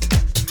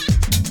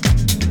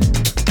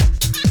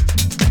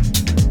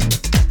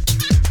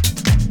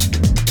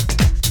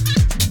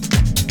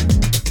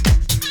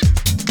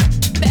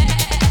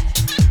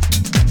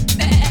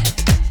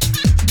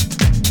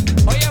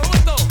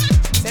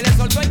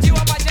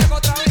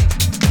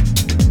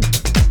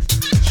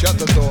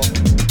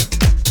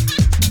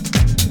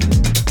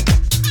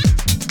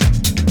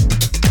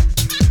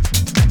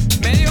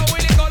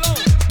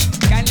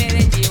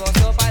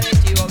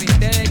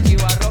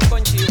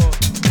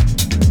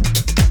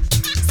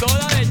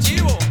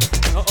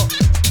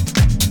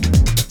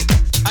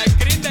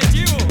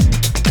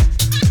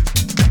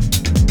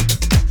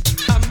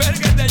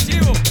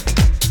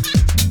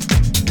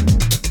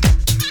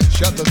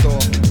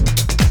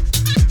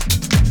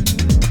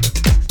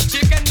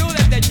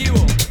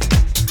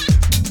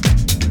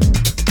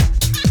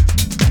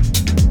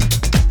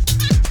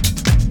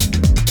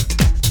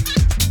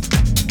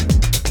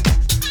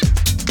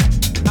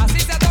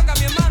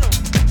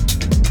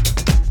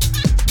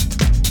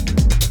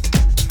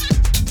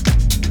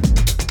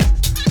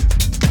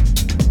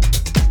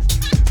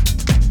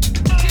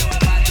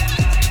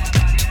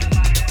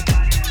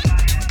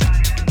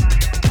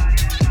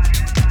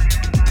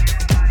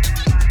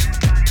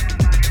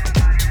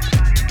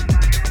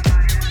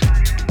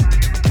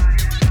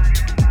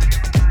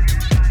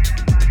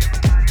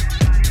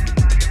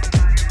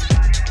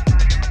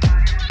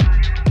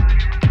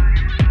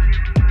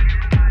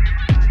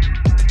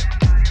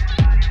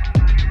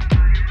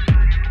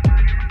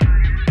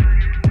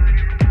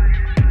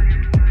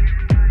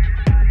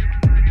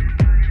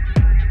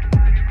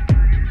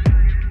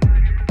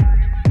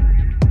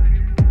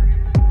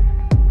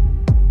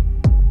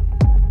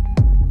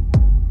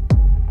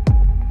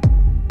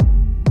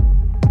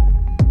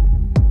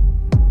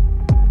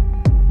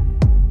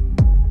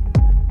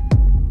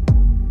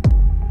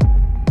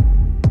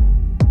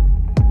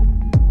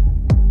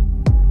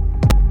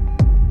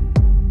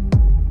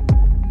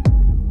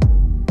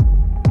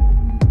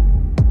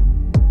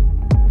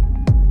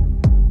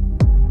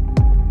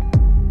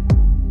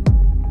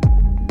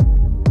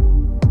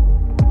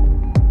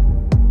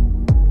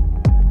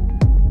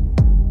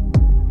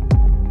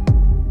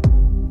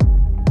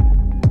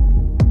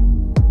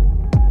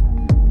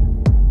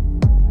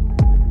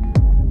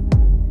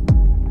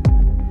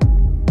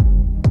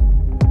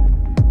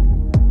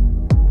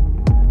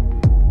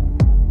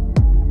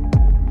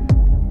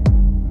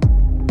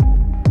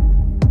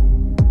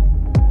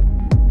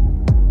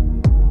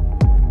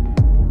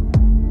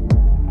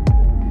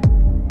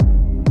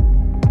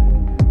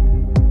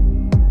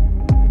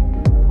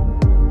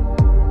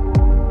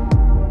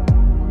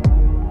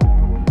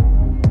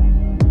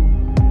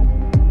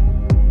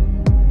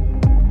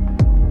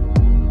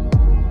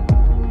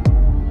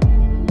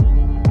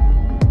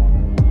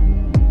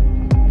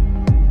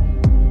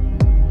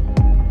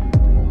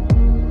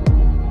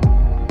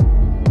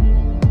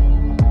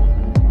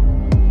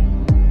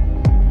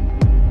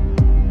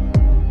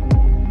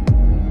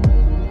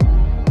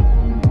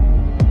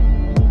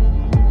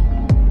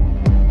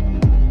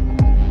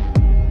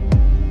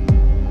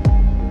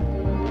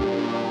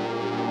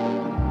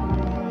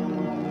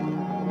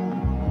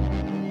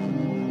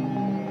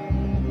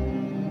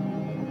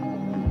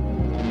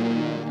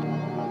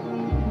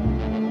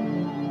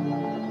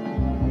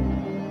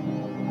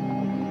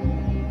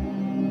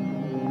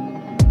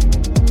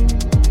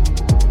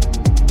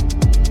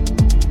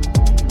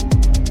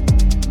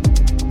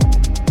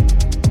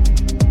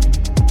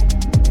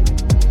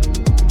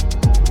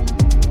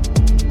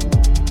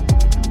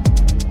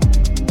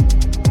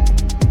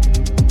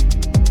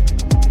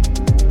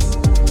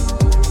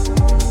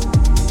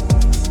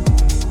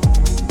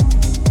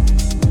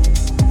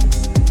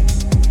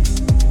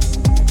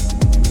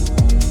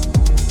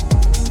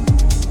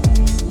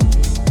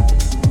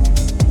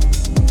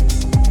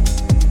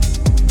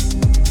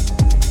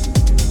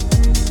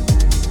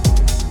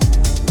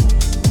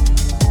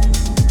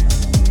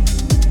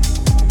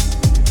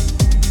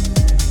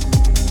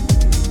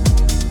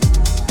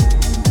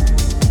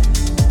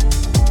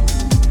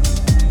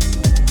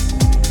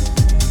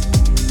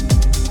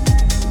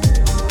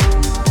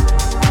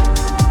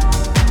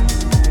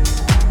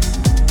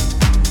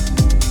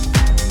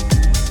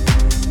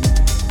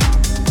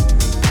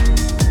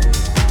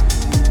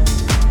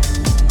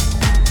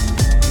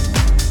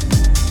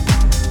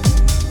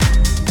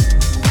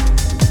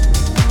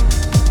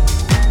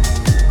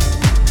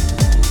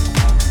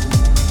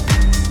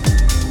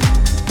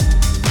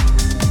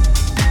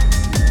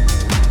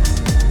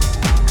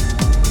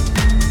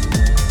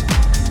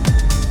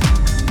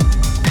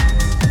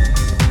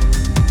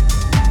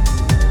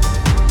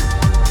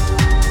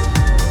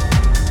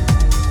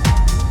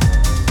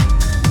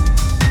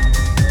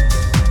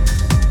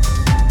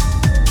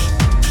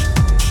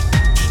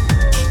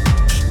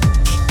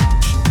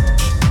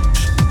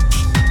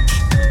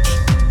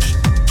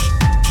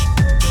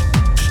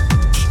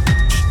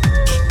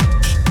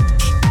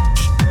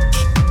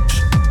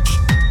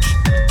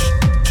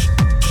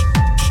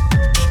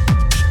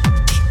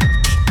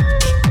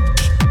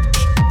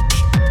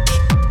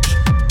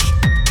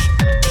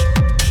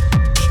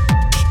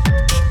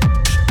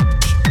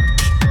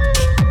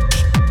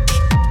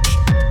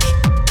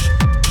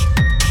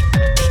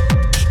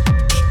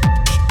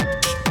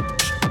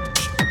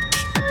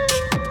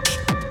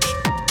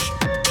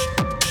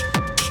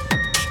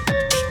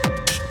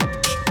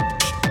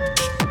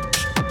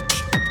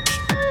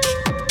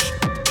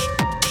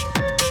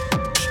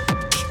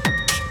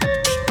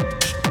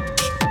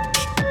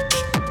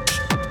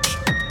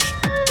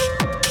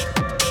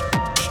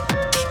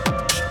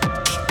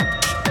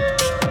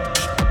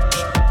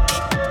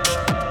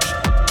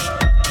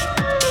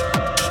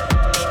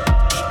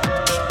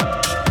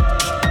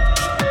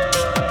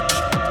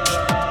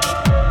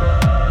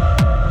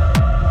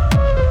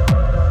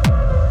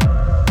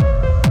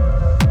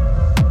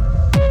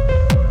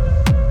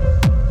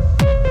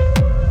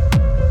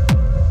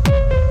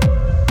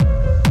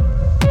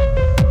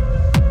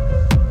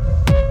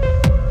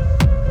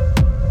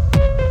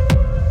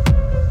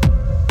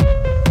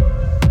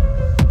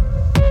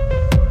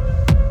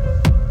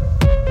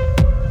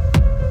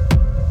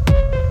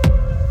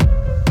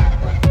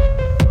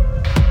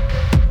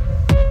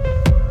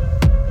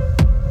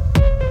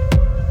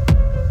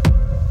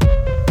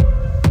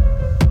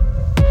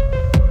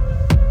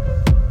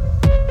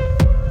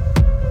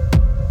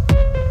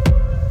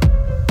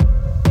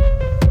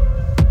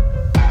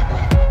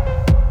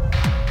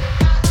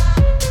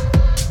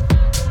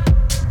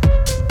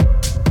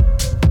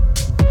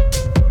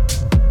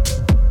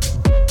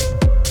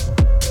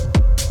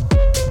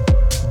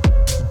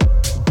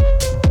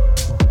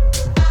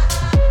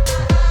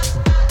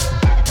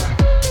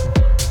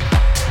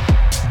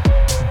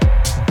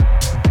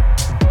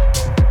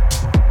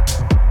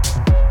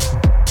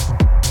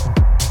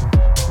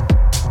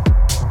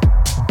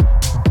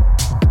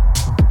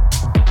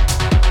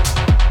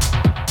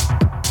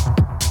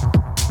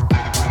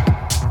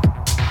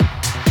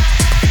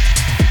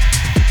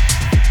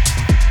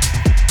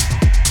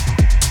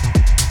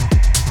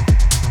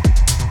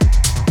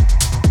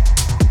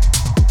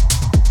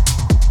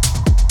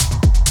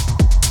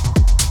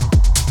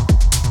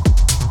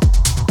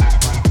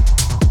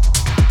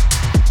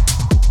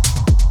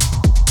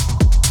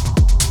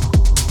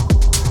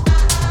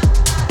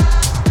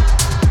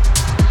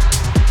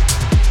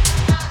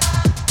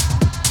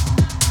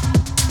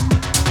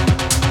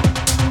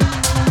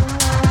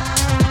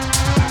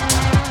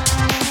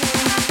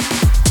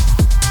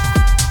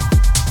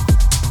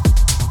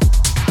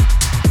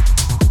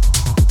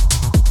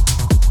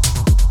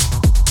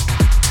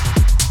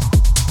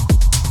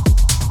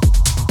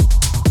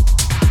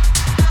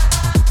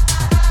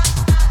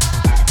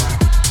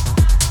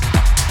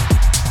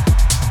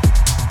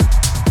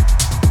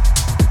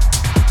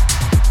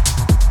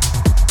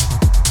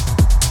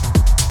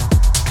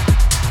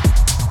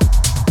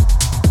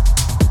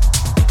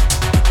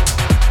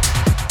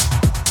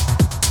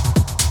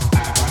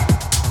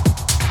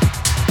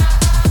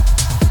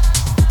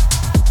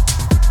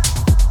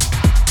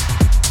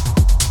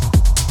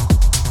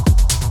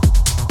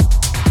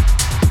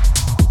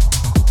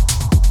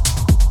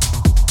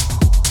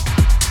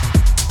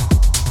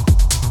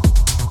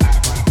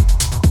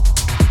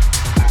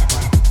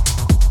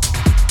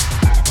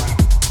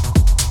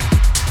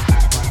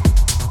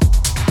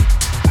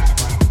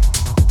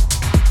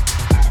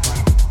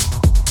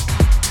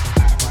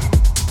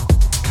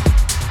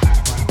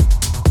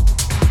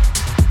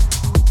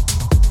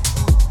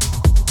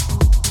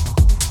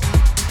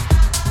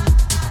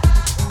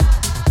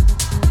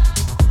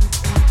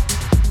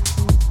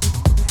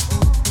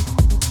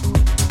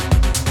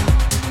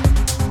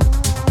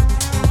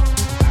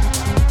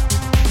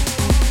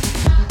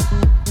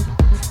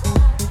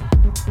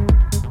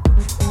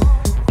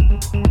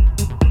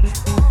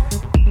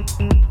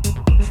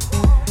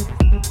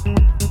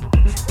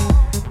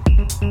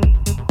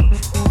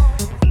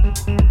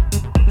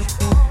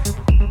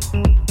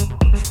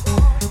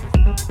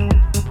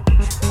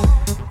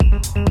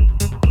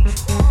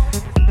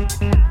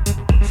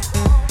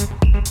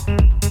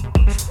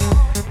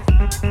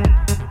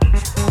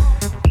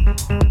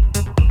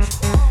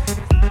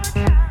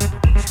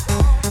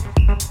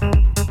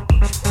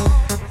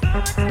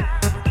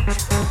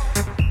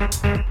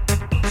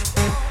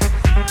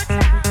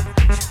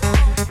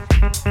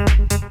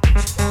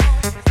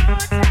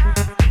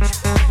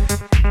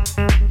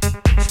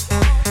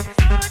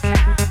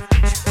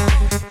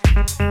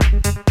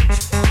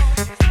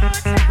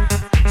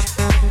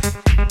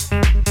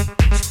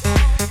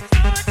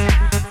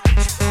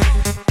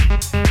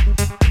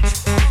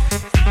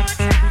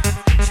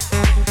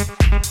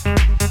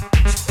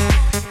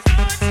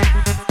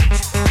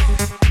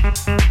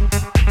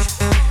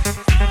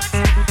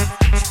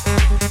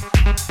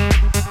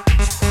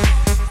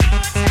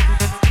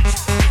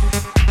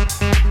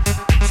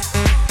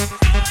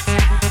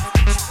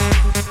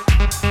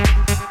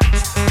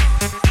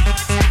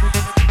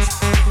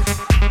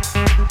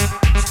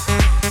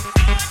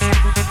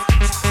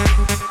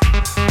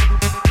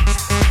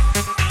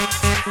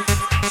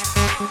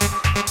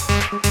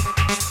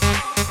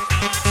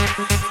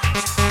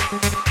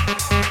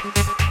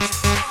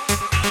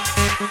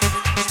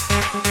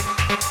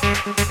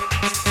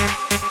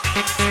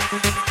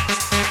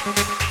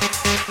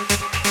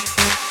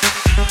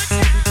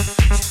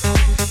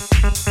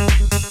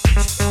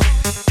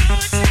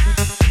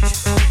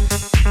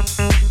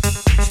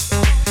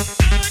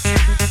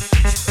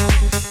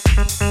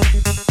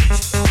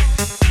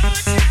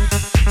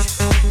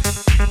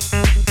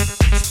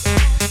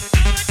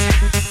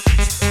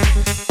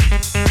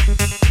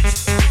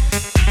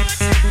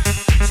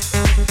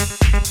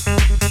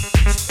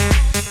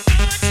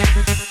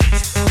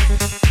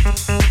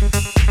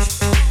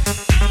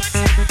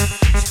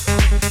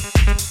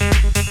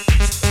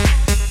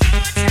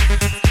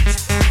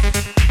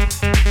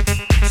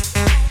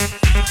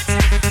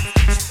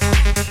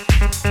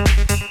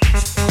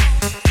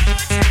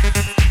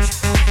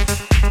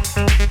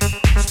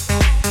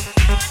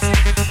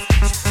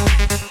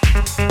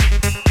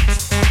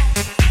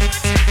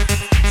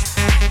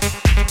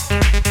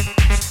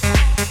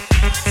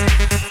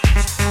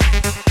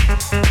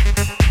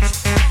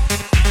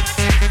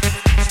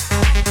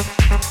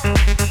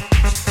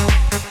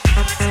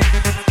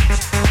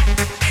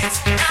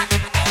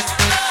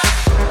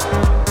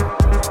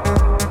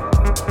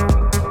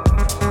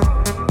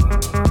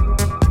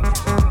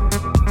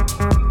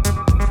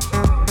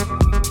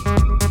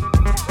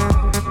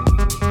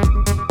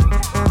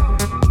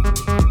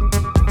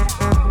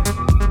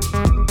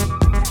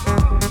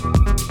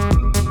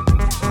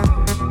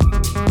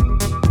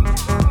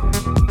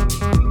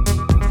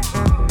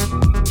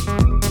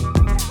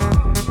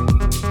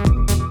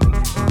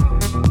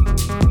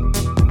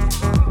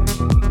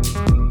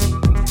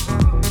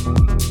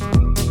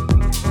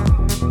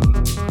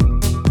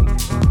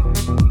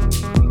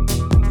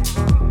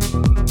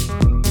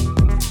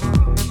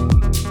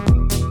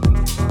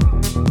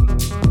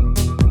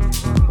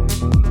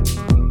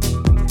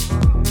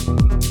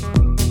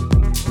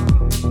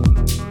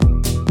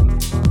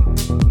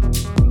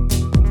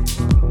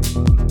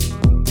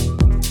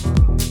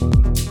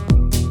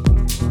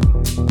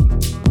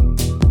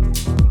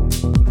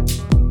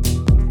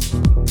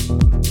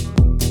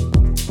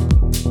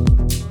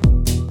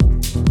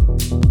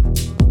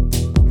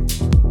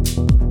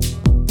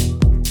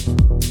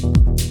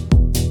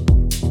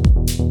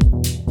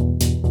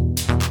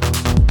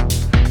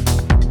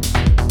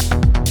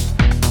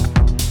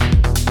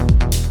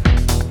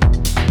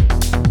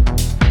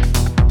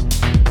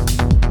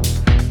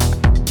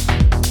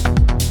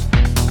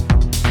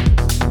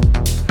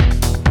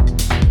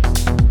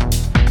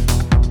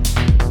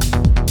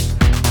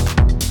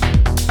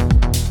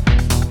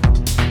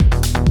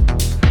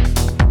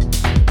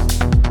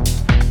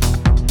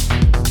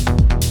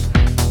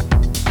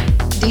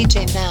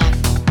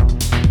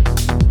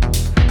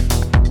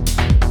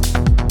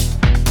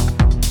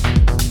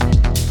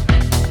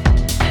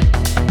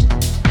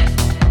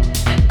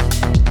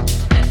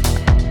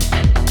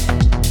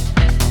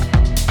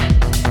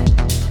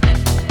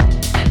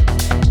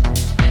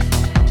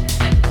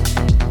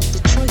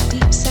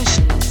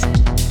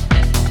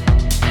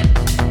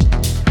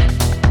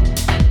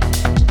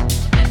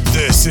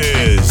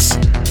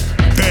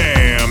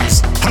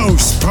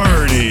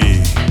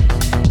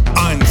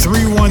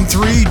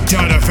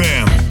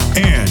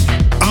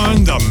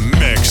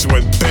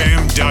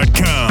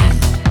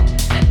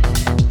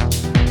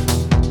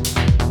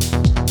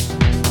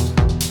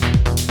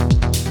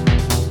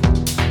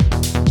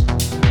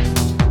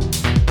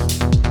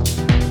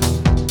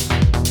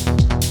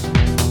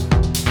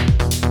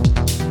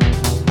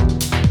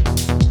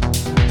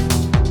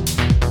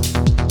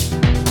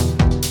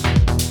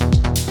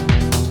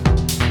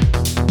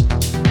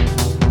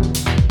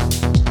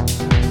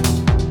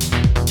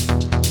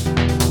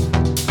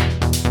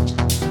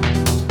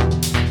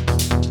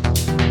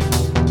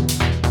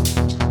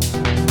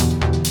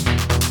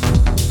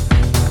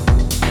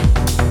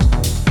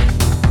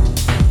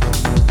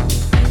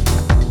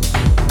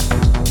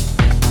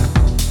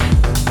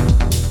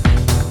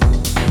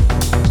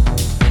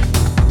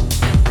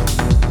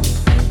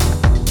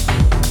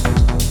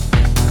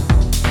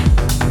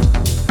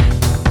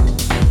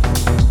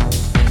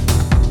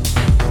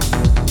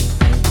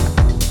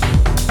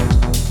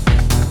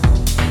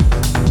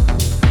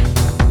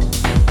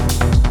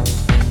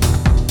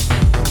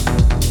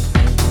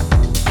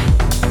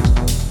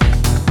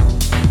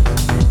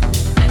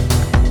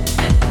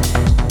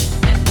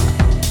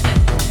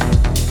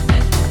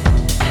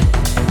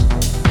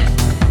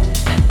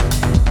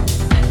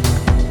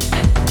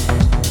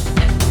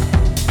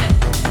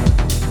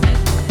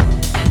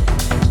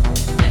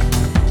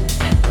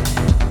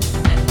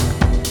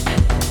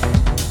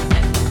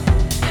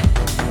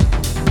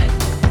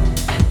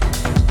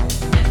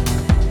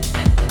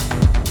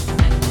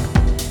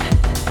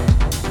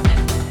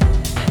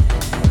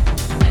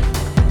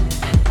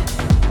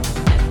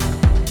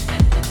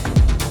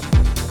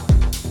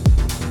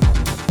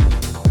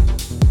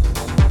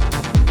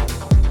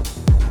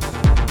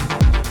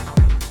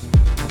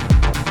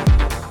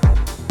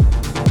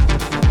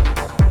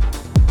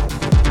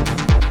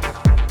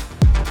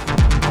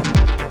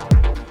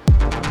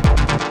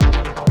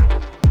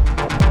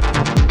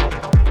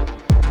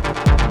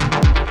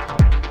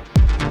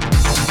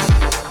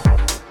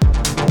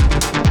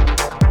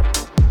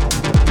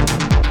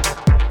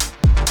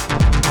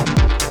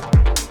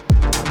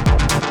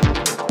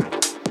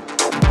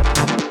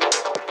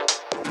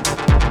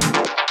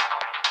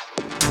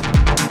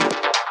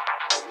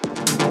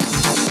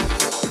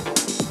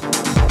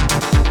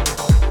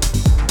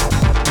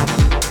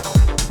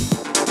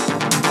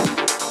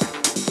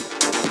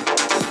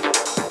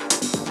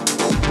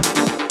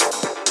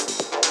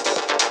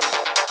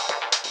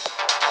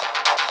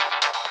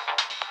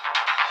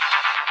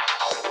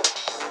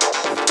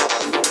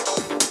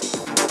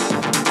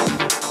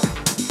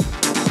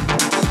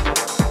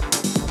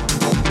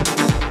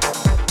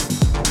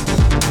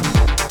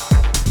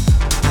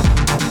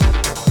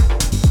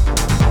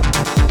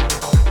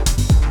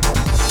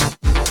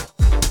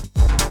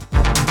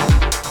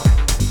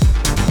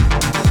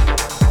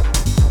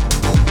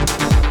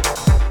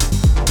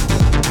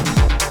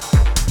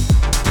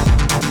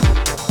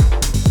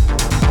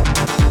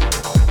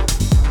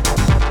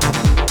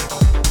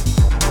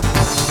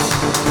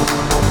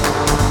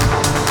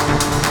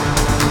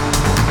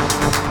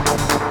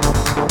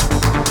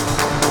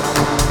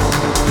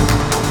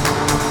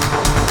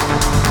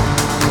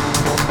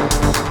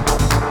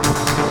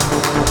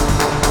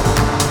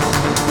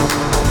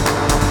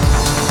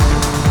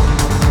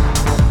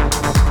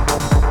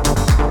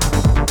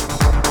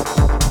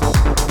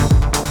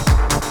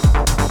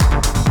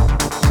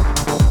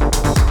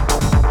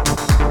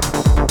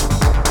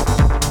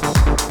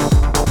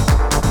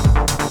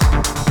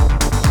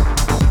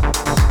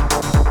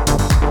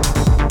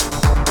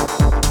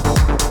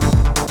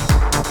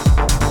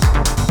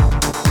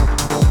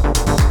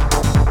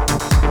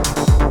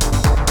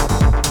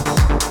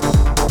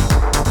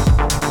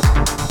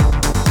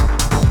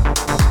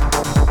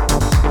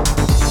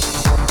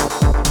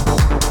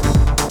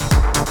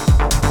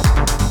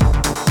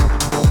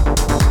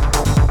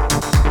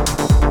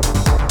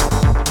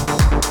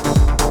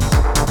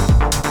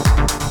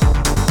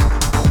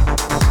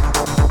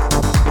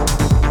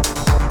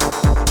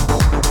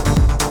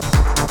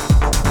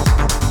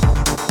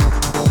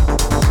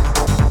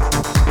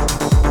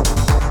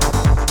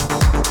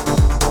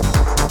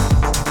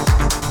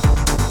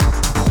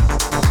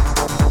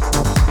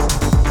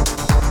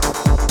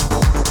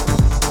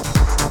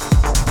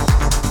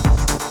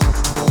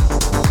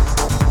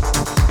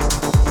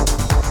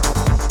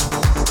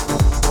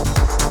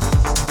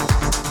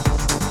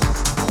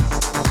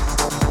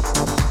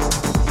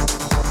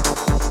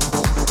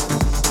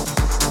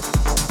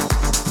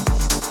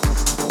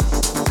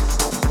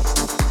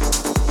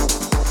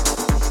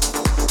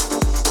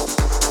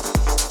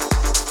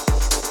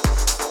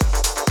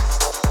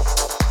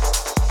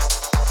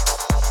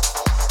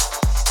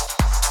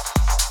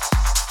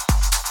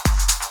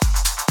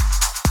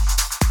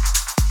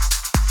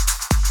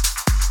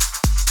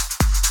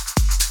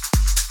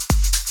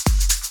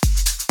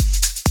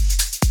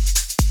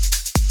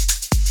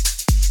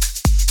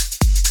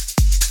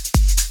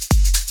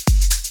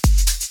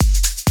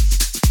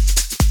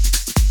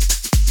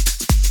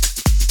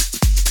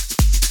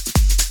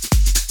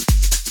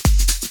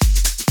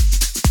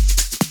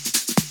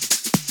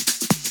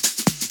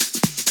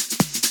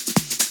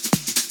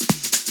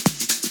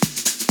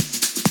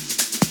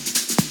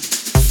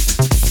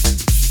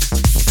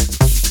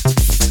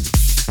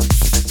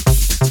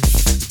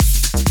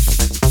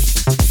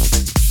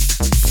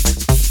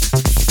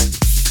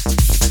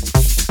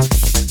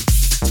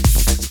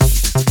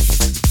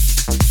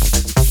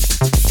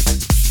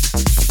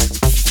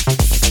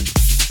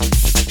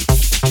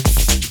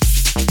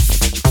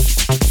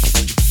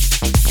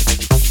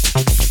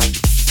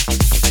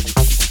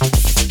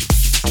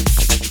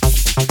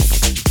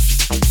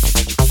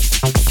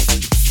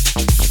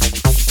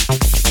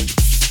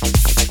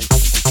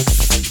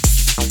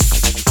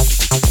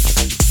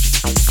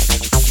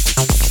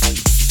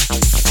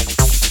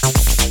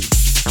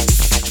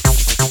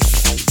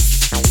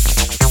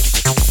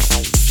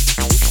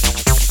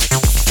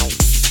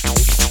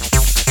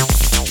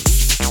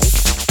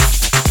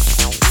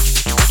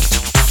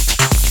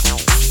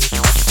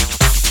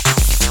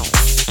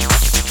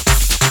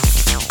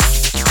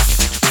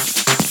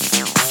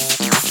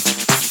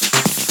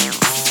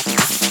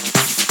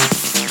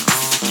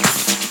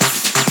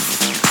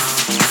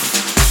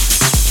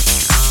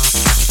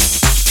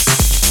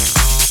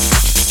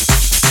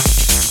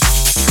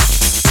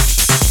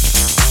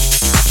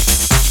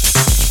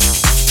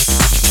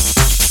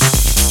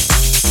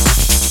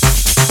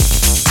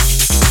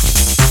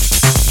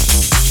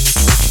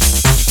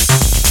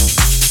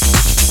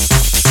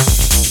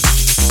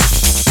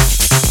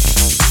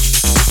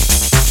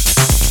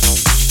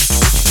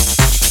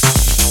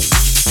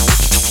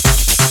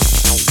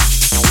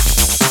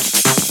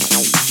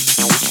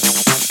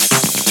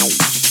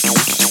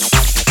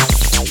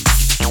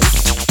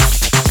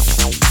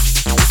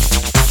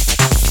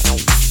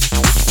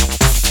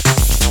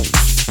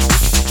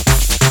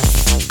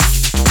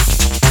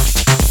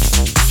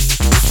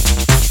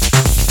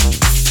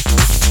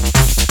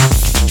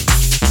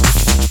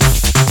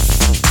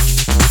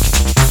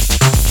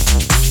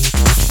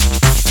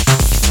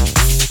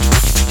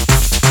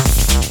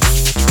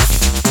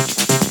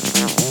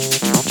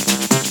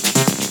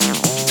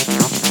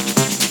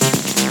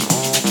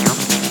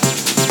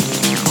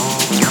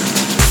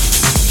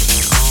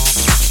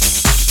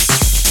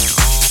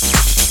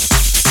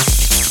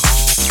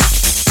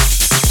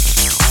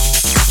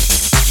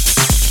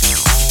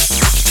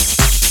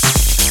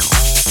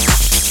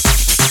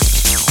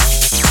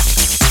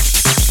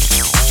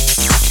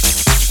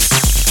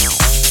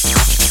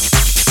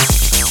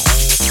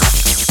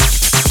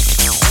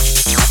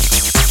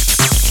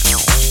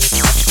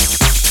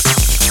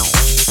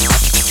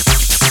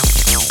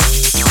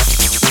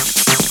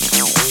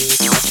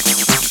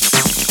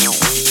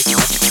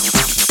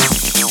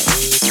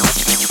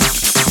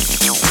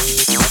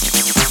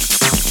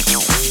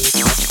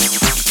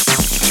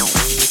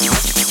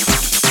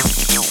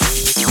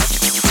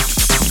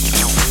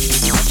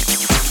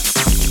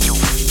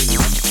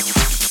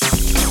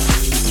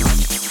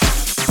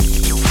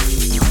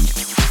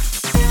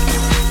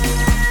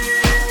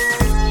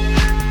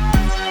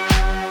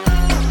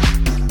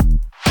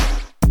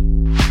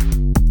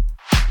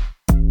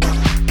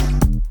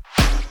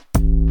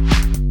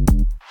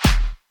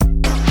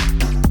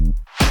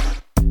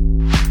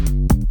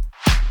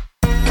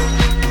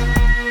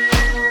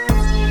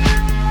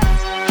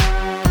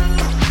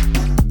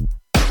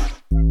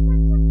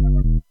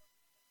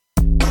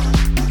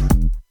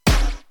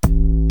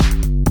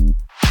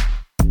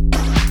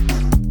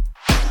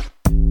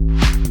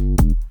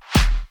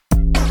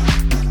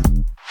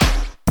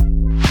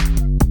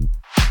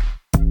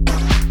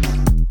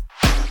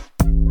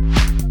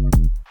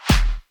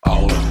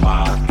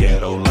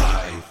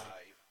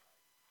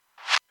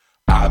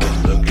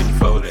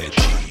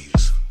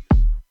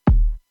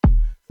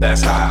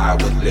 That's how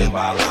I would live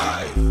my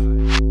life.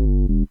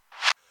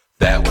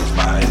 That was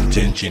my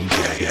intention.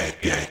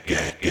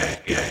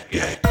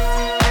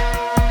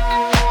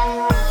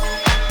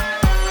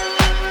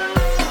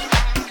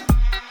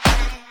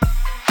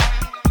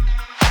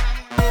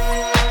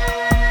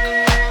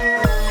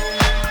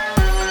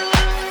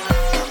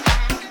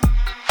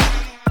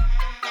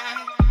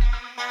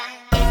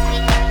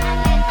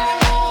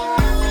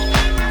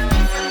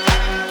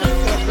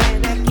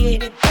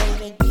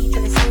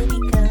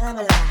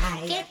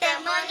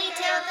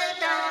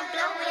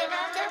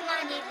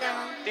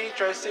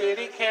 Detroit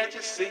City, can't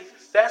you see?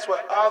 That's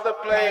where all the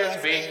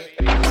players be.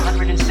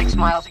 106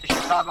 miles to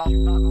Chicago.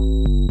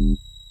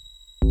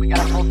 We got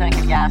a full tank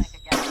of gas.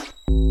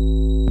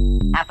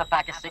 Half a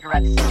pack of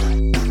cigarettes.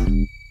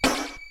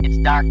 It's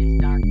dark.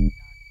 And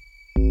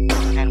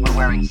we're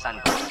wearing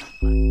sunglasses.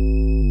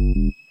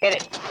 Hit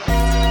it.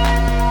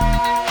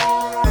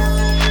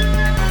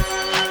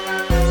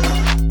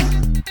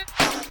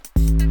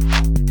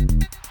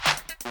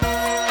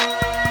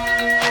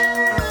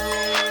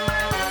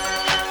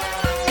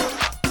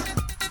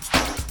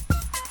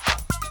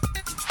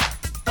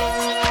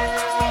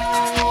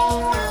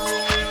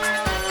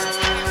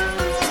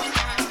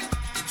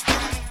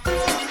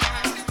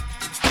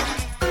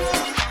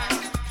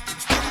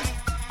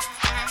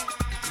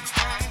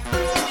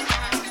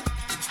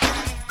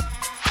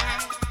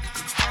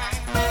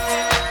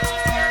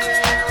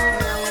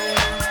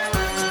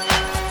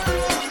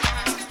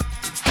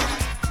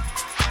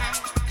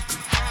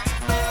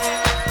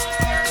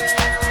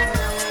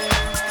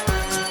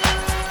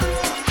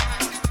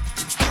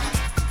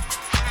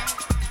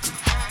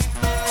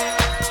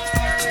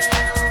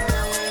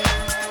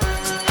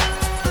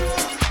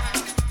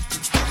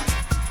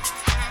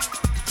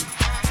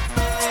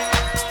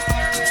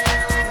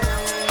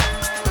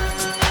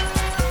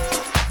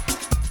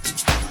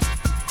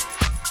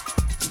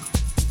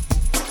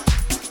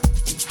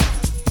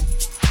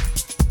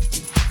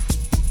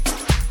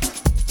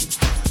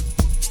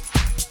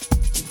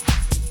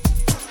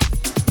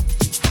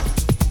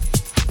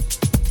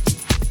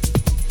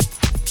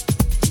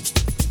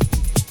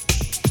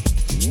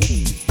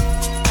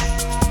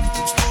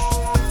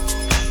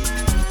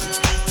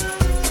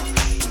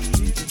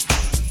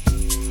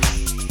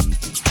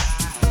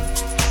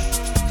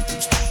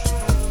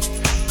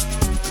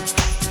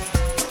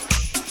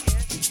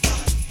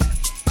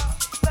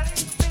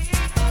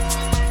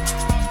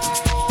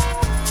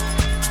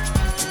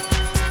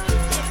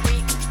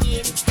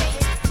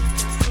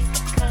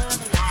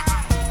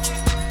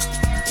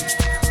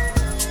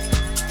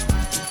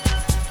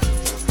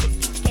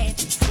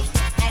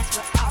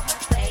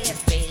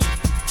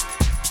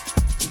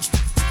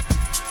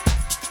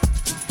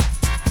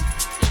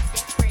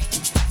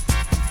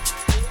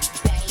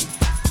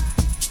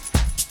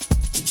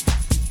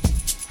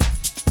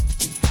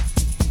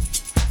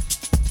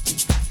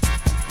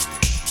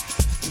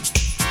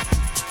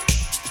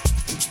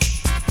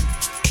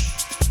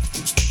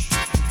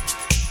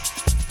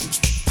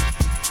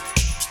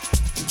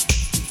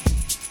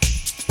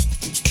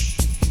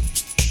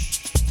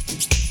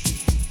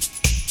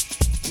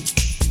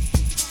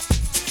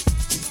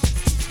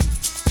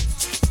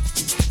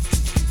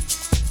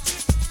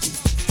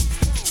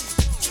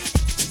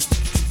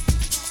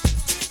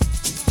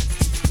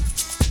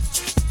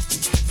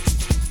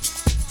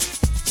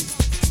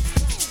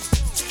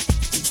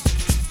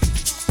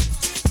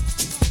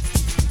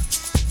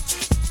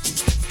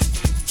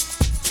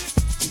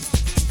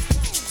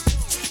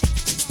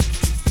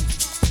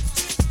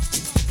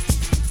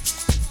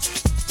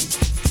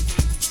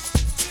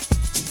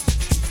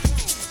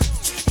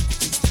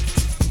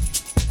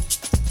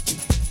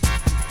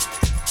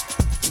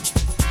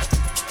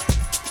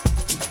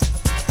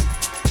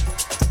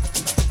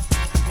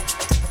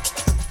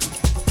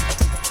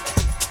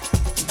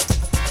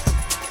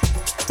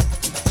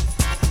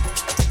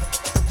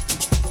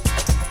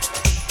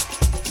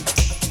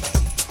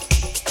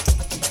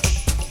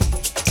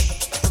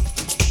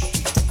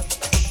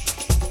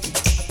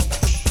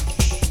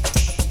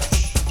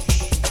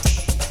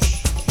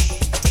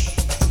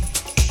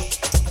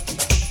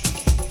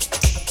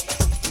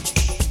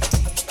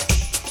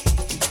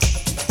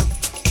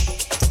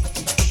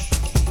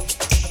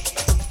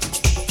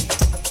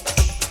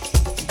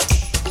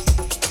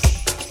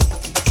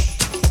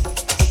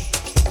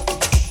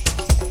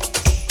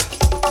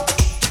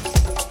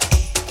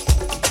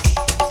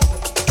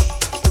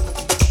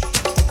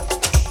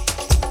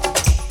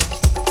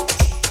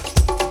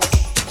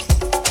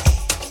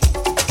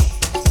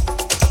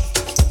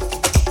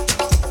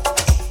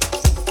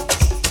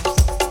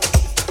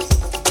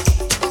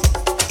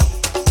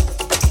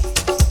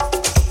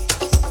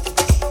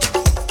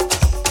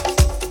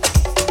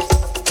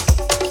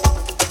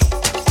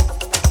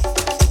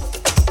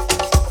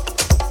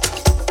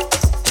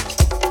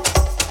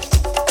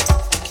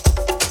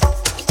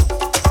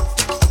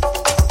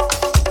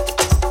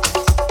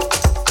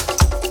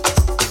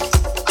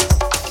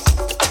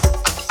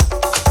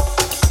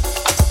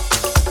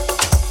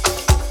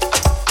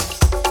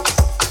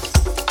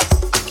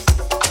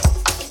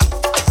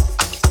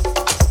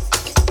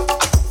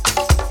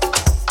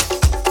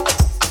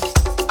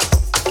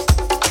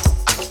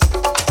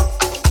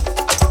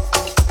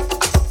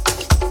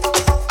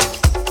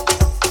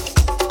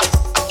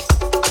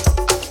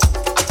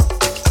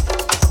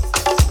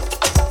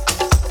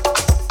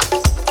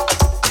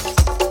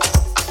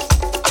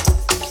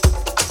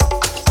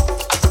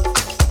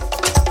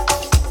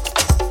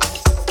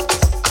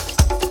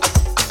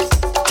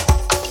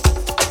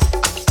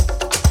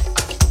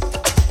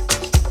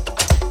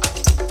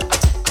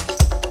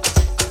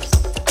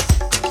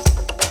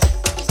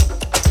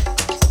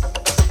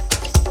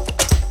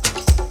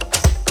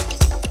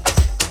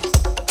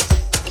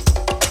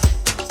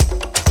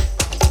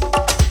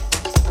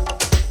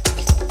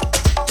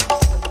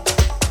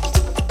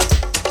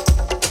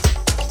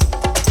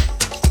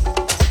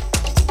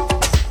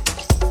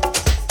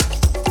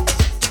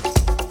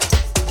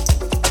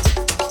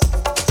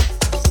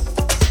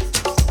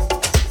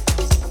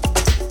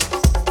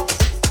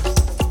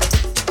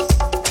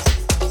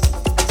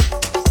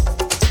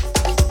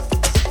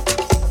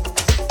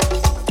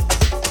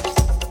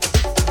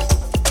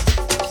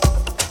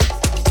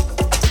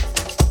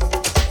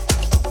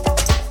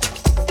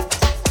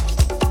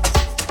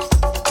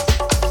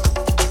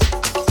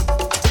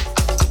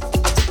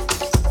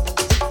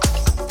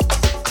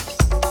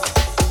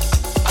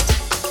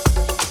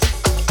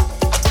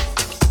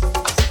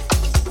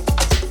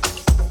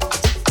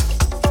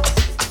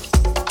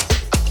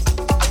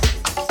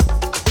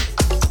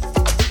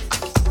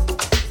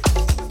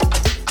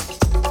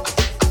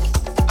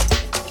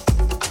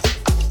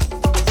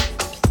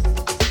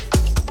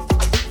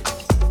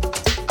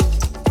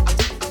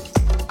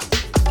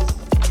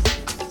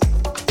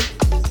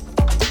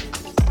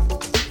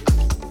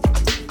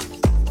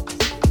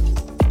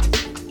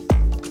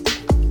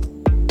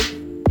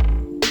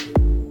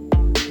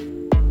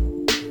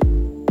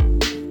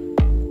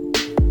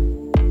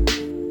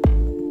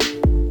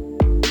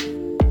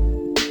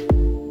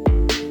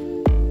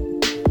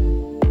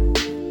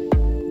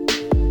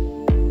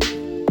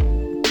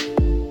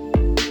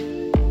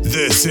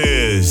 This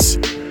is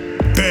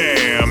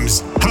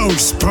Bam's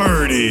House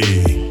Party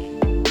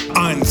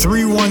on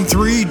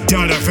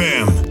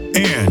 313.fm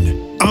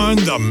and on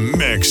the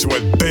mix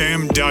with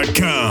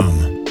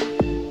Bam.com.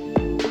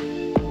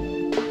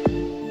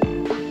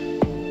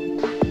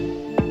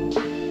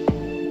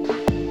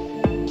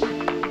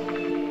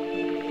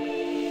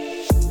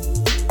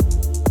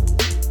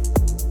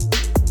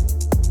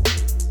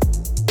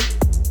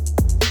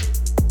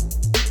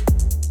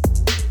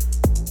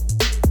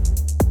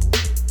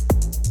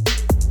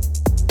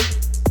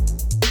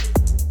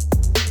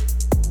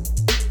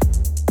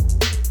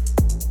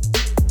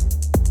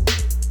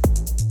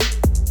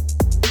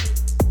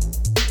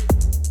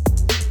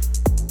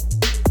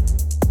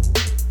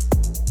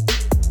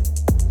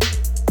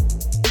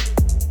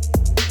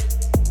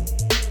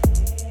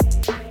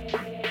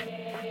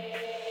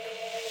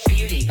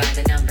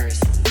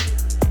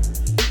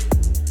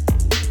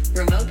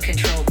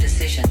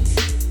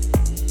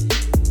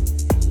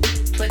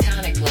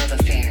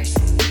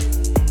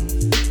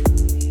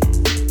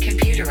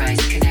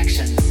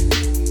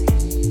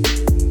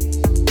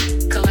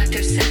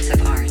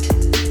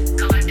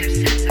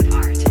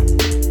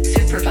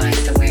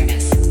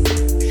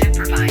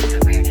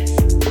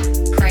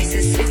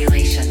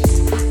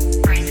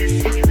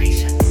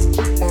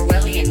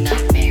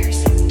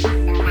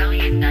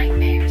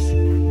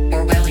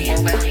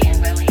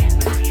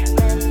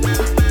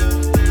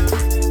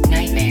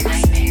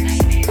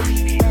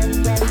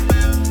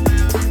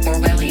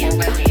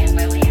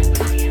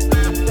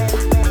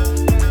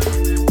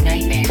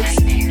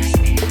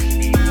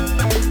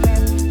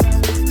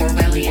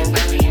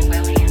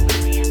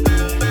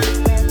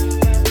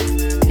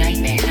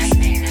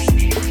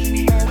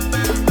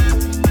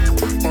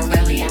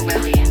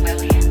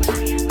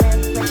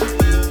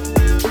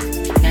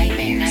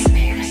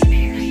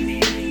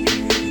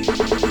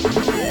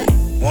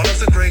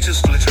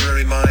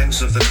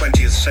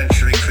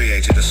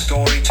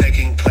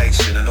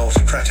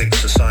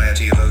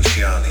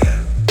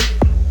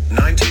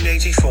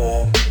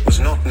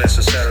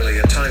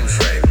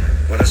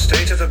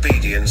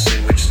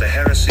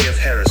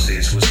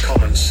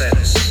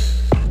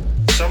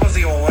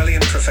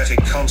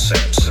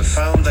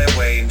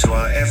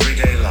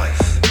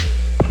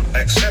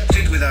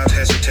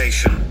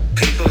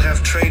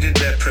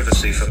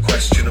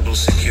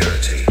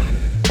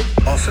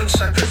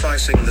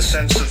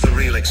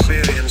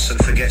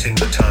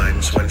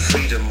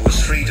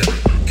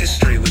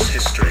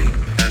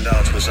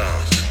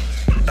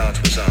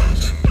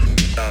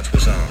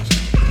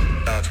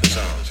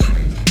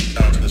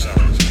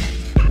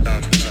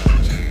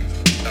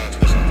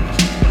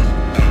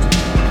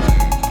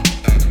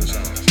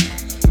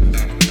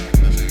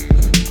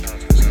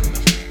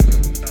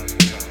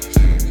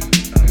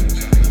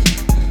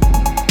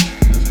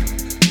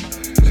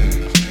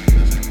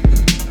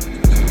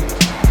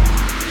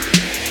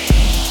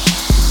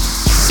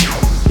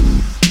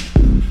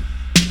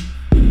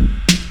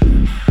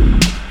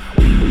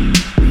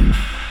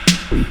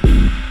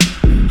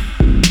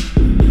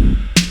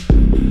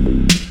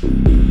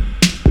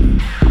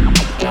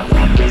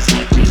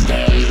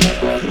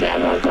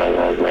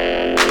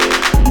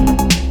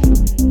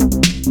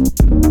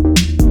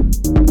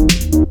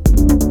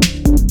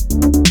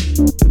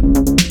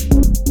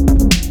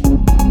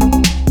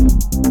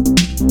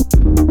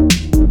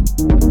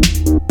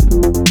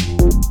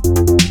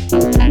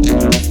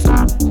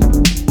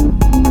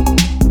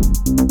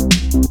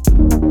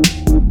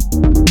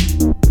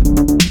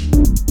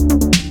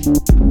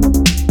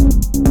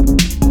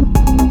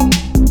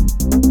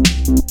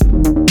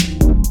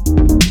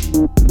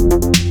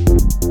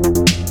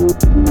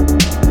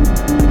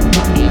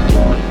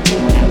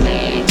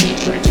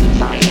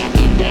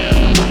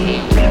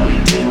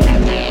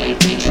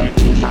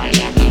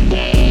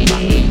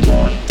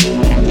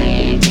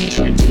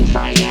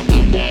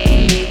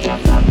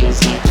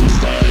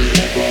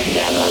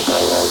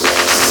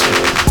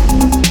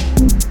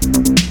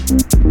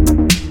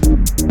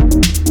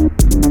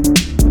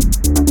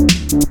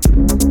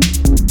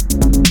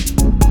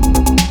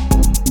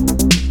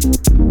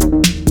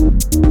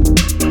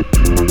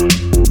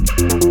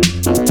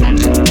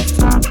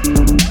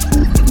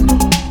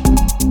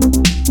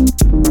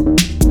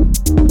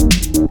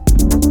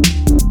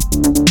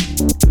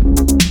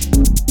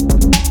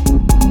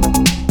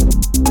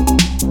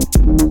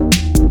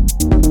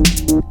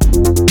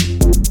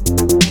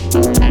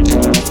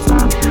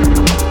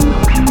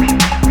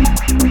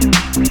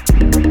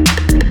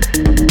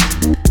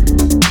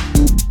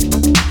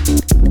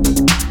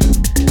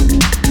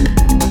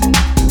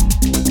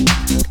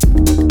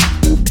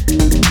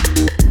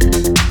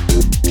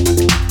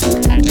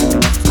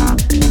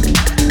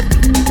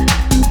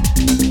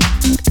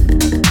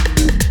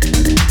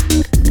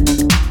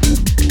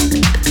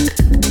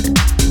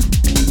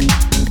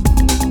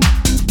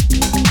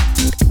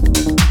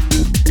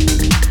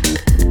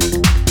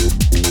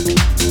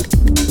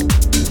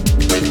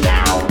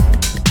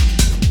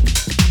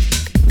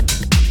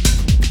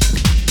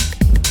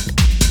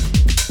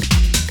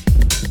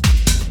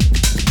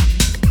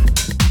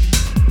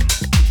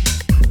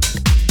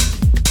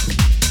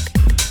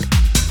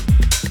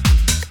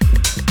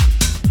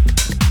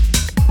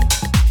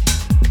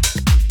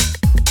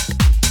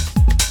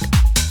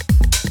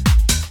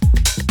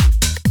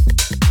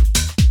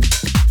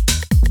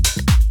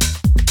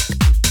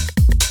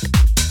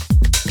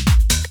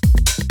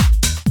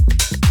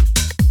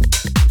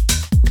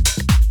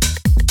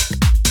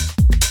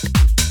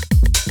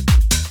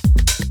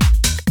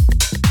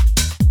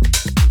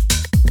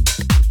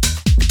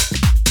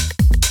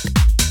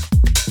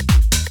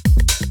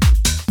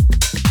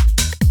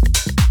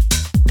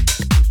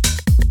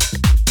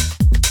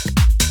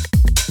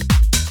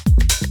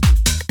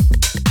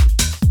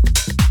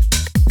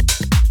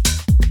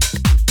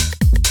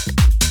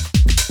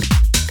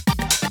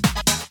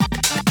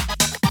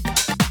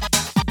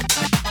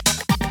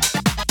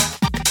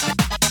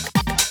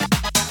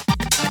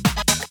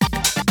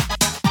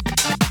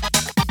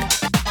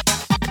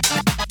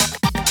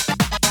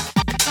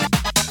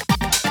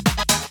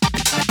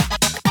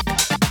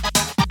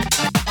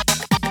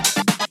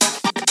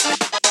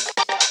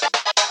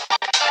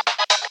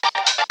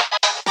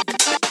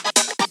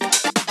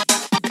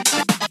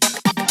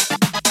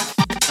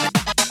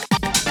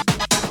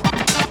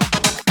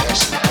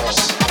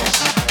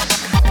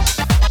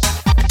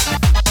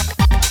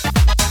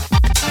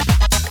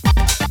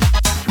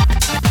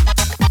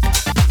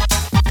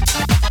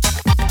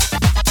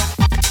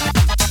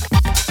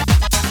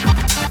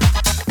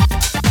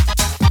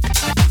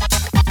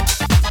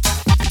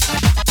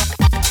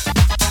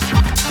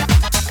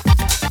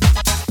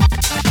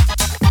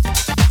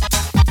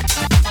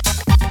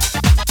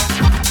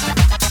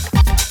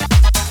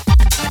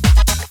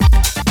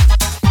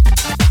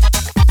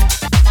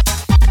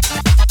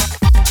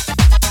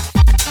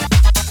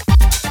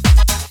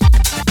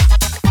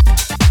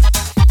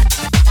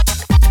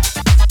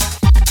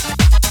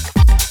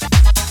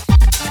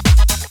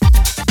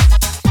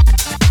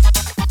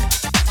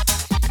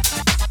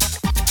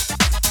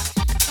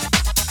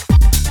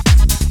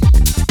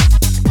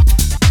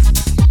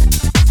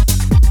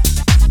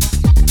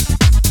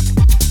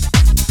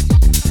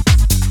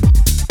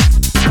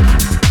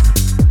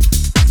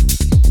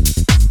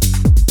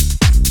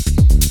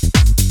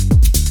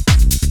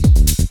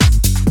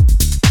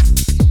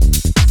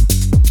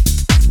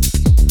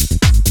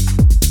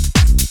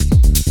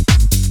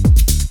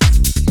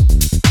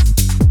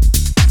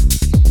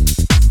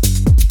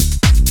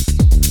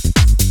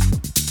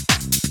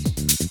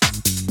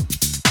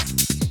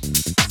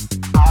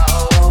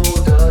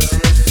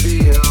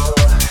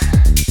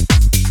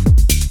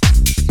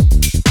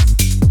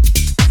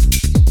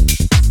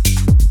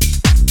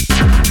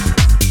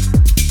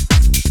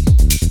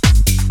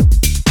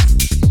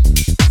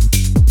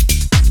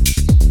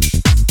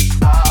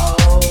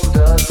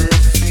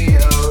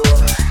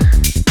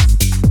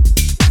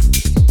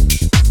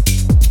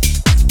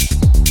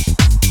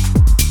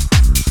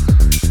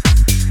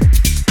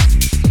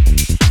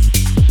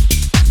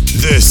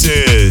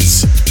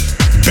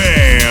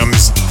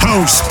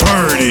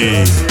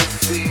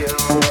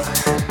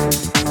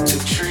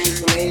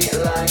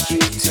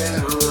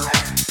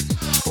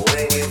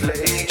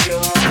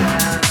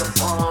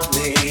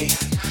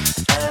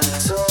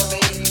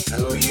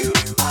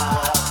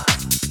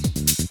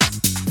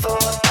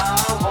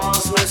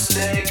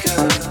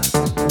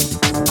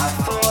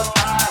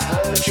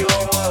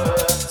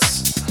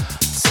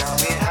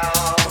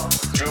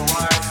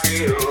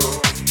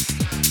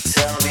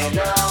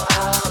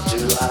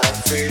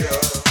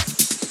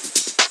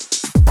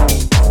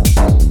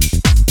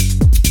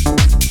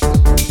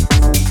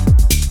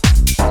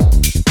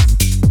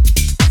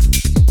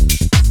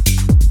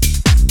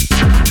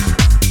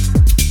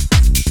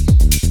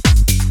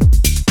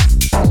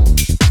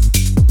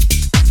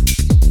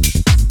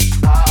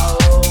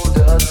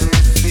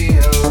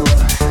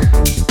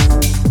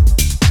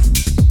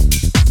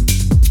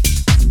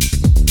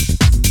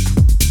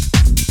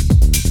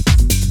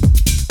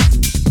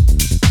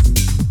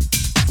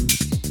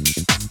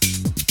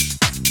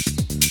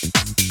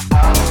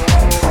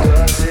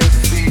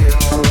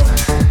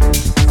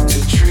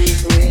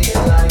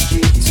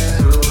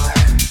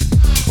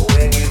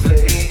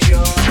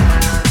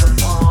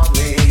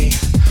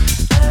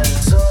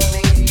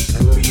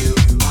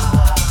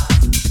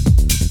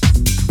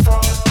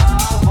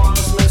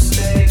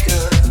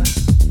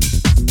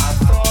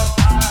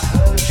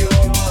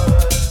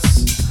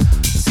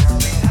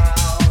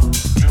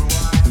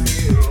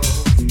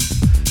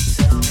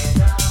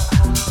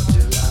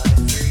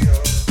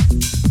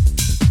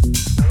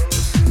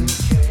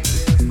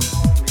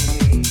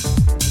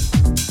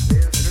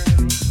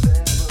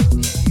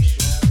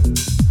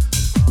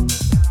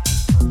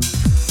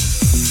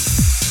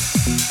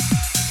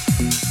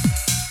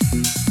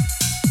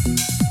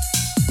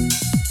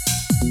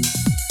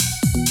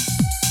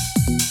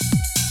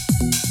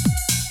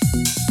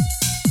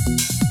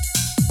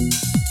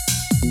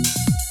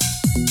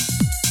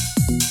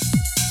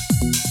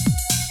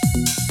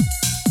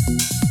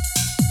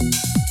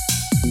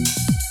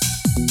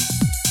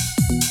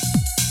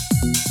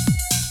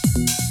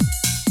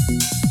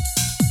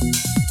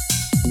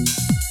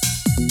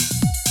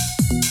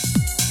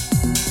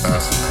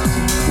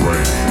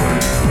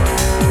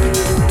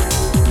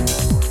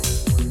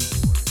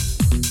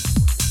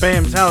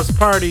 Texas House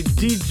Party.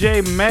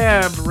 DJ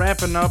Mab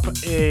wrapping up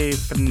a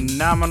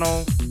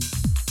phenomenal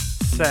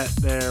set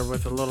there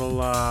with a little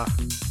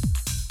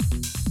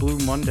Blue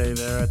Monday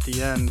there at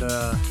the end.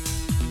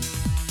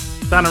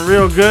 Sounding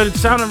real good. It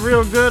sounded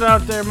real good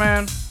out there,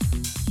 man.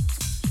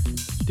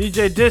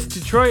 DJ Dis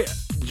Detroit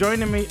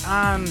joining me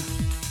on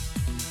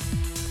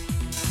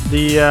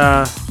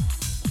the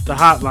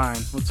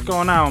hotline. What's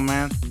going on,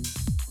 man?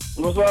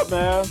 What's up,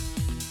 man?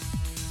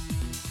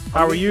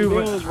 How are you?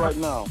 Beans right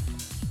now.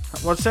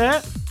 What's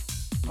that?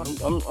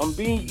 I'm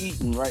bean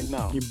eaten right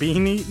now. You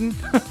bean eating?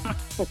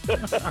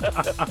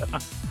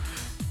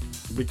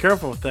 Be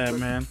careful with that,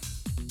 man.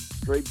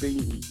 Straight bean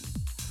eating.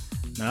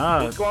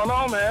 Nah. What's going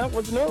on, man?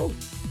 What's new?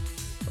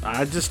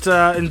 I just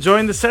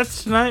enjoying the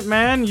sets tonight,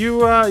 man.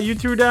 You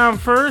threw down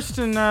first,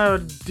 and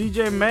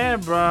DJ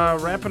Mab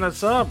wrapping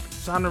us up.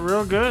 Sounded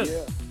real good.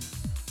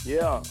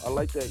 Yeah, I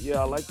like that.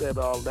 Yeah, I like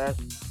that.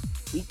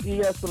 He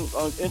has some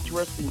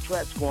interesting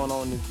tracks going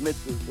on in his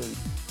mixes, and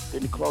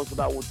then he closed it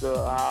out with the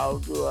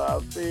How Do I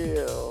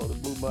Feel, the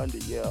Blue Monday.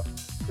 Yeah,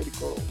 pretty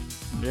cool.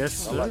 Yes,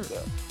 sir. I like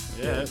that.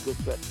 Yeah, good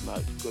set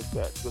tonight. Good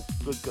set.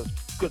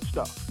 Good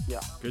stuff. Yeah.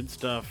 Good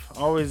stuff.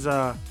 Always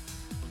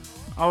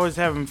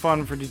having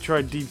fun for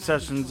Detroit Deep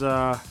Sessions.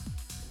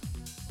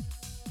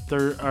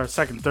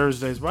 Second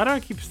Thursdays. Why do I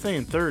keep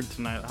saying third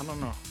tonight? I don't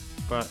know.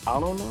 But I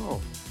don't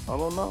know.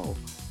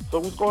 So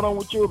what's going on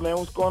with you, man?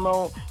 What's going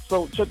on?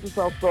 So check this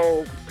out.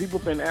 So people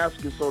been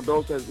asking. So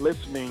those that's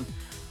listening,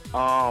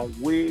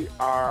 we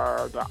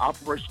are the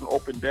Operation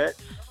Open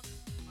Decks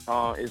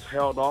is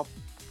held off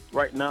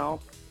right now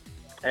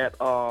at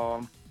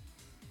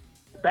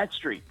Back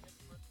Street,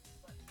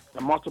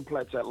 the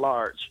Multiplex at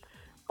large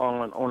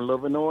on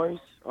Illinois.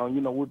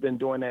 We've been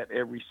doing that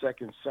every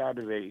second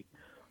Saturday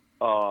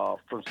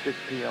from 6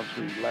 p.m.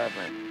 to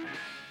 11.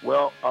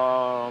 Well,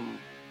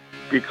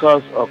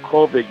 because of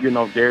COVID,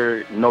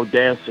 there no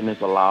dancing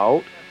is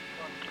allowed.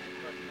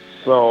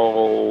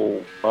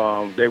 So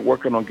they're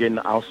working on getting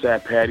the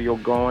outside patio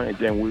going, and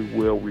then we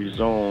will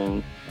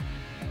resume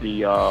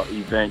the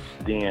events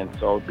then.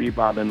 So it'll be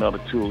about another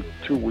two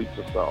weeks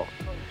or so.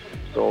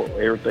 So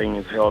everything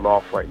is held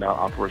off right now.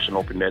 Operation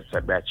Open Nets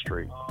at Back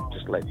Street.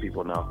 Just let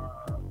people know.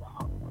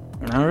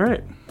 All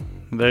right,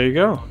 there you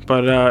go.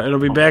 But it'll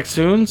be back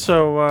soon,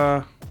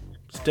 so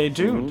stay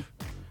tuned. Mm-hmm.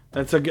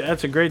 That's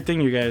a great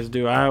thing you guys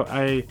do.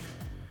 I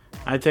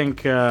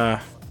think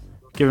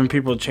giving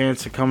people a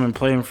chance to come and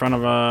play in front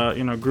of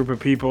a group of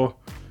people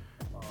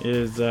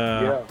is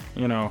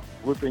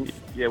we've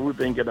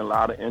been getting a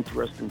lot of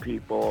interesting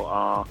people.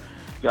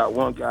 Got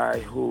one guy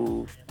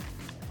who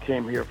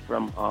came here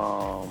from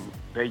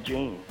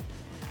Beijing,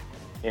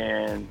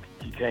 and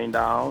he came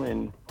down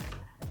and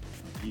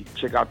he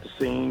checked out the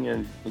scene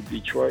in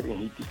Detroit, and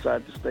he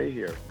decided to stay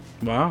here.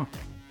 Wow.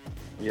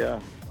 Yeah,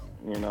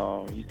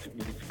 he's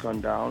come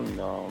down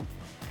and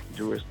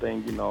do his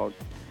thing,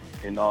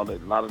 and a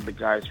lot of the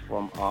guys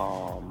from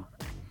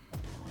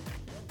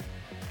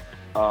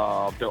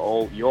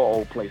your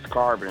old place,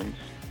 Carbons.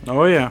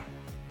 Oh yeah.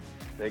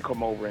 They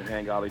come over and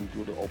hang out and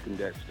do the Open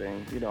Decks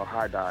thing,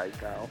 high dive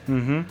style.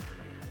 Mm-hmm.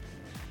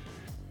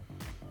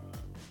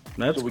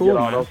 That's so we cool, get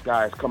all man. those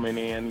guys coming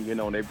in,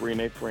 they bring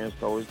their friends.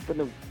 So it's been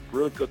a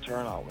really good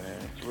turnout, man.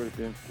 It's really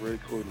been really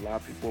cool. A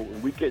lot of people.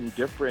 And we getting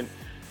different.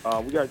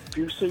 We got a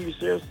few senior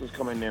citizens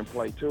coming in there and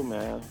play too,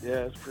 man.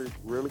 Yeah, it's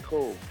really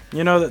cool.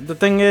 The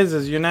thing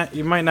is you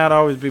might not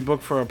always be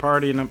booked for a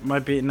party, and it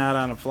might be not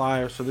on a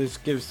flyer. So this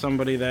gives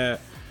somebody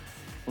that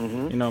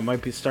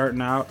might be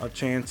starting out a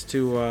chance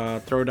to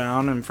throw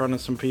down in front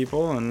of some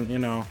people, and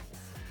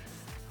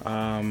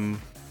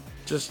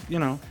just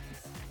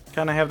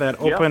kind of have that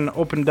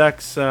open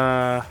decks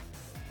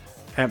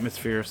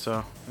atmosphere.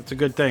 So it's a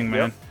good thing,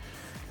 man. Yep.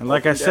 And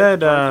like I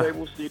said,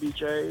 turntables,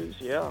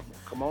 CDJs,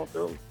 come on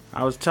through.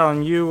 I was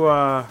telling you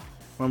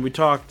when we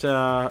talked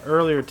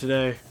earlier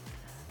today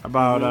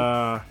about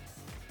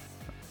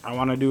I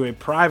want to do a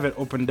private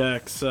open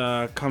decks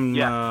come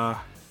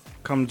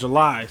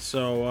July.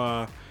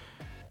 So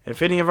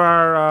if any of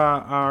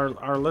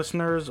our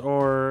listeners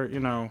or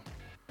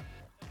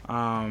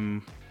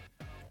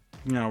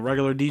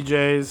regular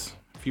DJs,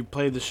 if you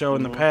played the show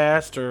in the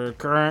past or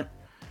current,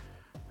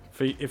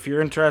 if you're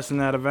interested in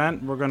that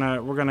event, we're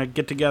gonna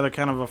get together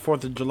kind of a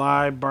 4th of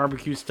July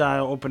barbecue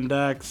style open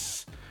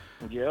decks.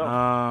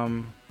 Yeah.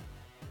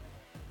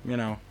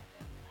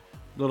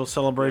 Little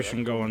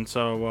celebration going.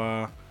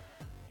 So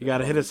you got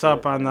to hit us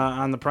up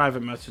on the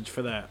private message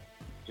for that.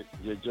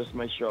 Just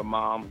make sure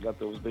Mom got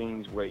those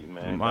beans waiting,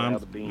 man.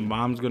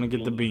 Mom's gonna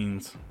get the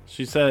beans.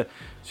 She said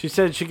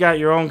she got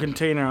your own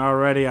container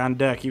already on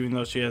deck, even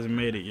though she hasn't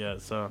made it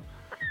yet. So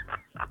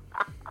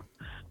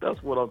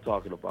that's what I'm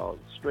talking about.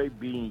 Straight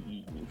bean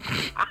eating.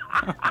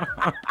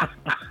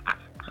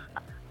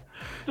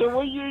 So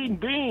what you eating?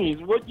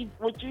 Beans? What you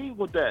eat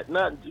with that?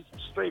 Not just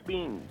straight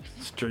beans.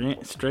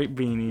 Straight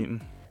bean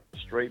eating.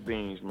 Straight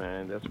beans,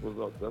 man. That's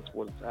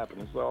what's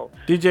happening. So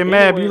DJ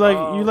Mab, you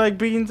like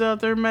beans out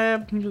there,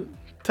 Mab?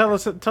 Tell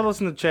us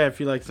in the chat if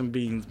you like some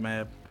beans,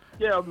 Mab.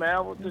 Yeah,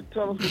 man.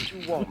 Tell us what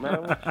you want,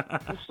 man.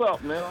 What's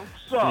up, man?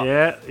 What's up?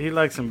 Yeah, he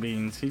likes some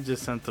beans. He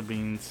just sent the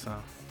beans. So.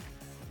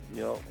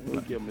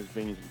 We'll give him his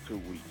beans in 2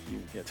 weeks. You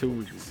can get 2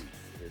 weeks.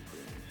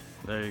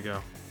 There you go.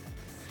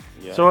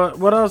 Yeah. So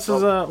what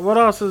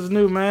else is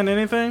new, man?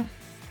 Anything?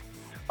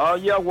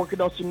 Yeah,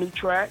 working on some new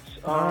tracks.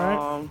 All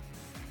right.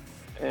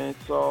 And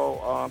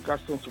so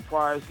got some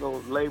surprise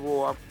little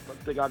label. I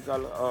think I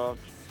got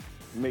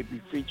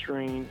maybe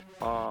featuring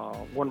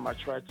one of my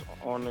tracks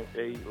on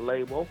a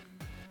label.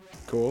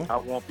 Cool. I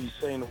won't be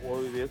saying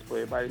what it is, but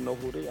everybody know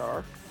who they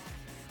are.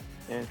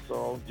 And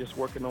so just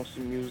working on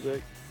some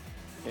music.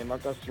 And I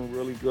got some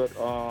really good,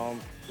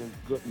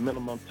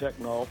 minimum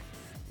techno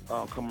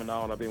coming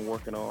out. I've been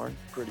working on.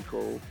 Pretty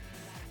cool.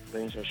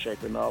 Things are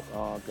shaping up.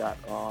 Got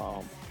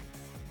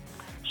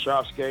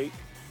Sharpskate.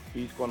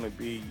 He's going to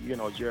be,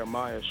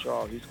 Jeremiah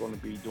Shaw. He's going to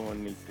be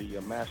doing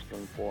the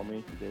mastering for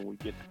me. And then we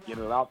get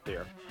it out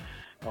there.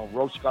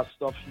 Roach got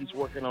stuff he's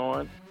working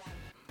on.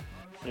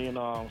 And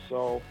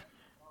so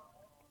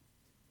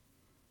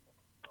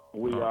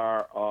we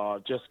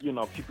are just,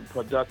 keeping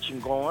production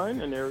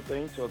going and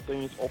everything so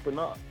things open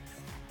up.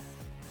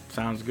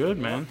 Sounds good,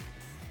 man.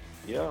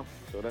 Yeah,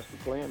 so that's the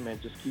plan,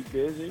 man. Just keep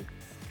busy.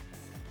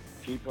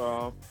 Keep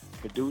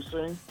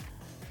producing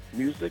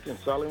music and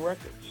selling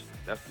records.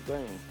 That's the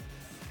thing.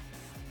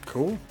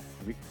 Cool.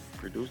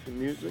 Producing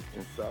music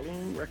and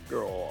selling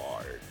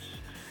records.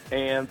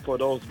 And for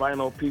those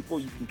vinyl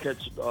people, you can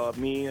catch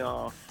me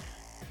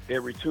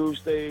every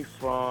Tuesday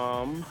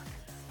from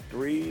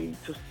 3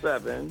 to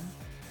 7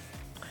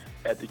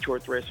 at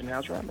Detroit Threshing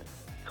House Ramen.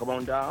 Come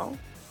on down,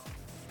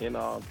 and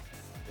I'll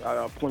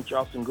point you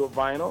out some good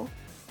vinyl,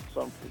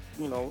 some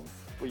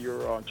for your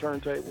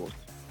turntables.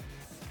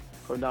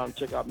 Come down and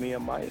check out me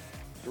and Mike,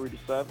 3 to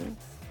 7.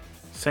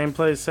 Same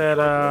place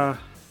that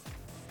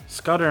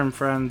Scudder and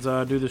Friends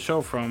do the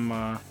show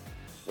from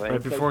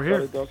right before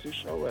here. Does the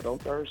show on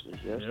Thursdays,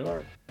 yes,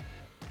 sir.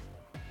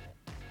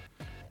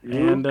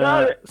 And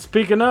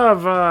speaking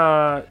of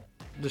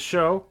the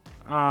show,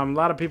 a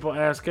lot of people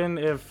asking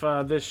if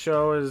this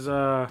show is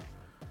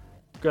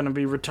going to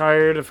be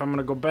retired, if I'm going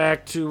to go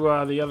back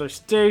to the other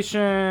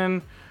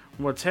station,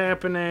 what's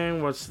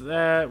happening, what's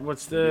that,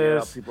 what's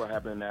this. Yeah, people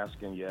have been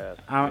asking, yes.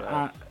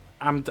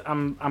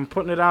 I'm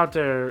putting it out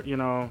there,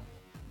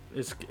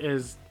 it's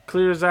as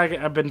clear as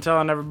I've been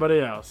telling everybody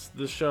else.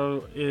 This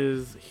show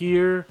is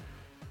here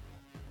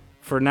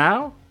for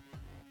now,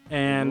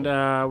 and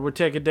we'll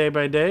take it day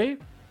by day.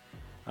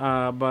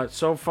 But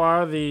so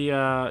far,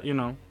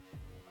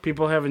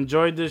 people have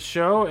enjoyed this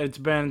show. It's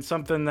been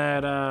something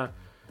that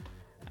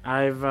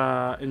I've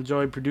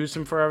enjoyed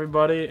producing for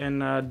everybody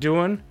and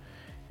doing,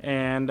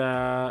 and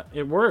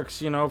it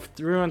works.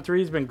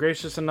 313's been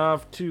gracious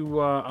enough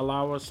to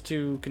allow us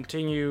to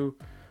continue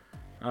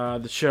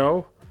the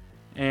show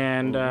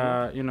and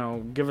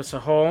give us a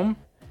home,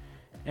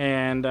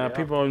 and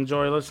people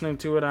enjoy listening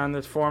to it on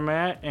this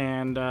format,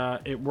 and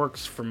it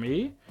works for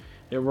me.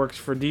 It works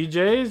for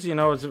DJs.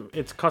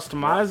 It's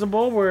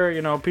customizable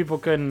where people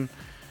can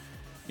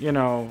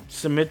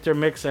submit their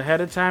mix ahead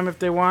of time if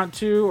they want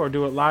to, or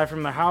do it live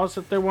from the house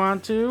if they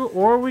want to,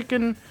 or we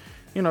can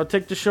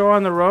take the show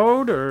on the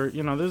road, or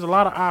there's a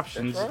lot of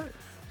options. That's right.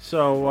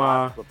 So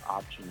lots of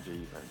options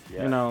even.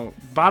 Yeah.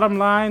 Bottom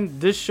line,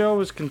 this show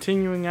is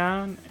continuing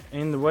on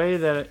in the way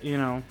that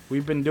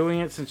we've been doing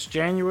it since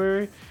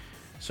January.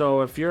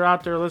 So if you're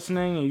out there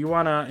listening and you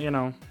want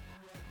to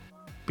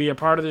be a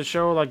part of the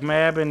show like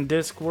Mab and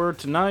Disc were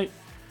tonight,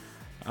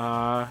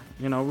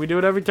 we do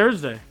it every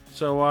Thursday.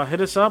 So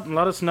hit us up and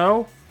let us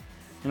know.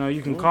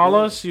 You can call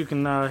us, you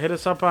can hit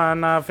us up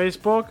on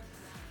Facebook,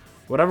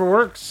 whatever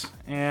works,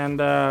 and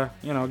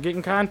get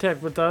in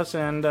contact with us,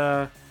 and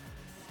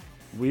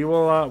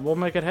we'll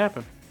make it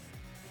happen.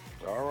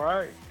 All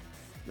right.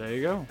 There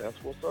you go.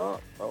 That's what's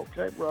up.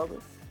 Okay, brother.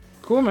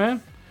 Cool,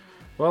 man.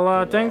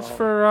 Well, thanks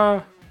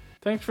for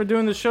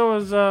doing the show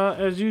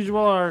as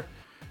usual. Our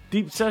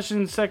Deep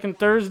Sessions second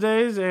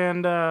Thursdays,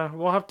 and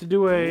we'll have to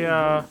do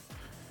a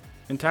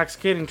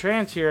Intoxicating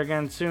Trance here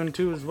again soon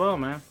too as well,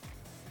 man.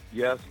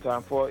 Yes,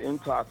 time for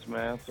Intox,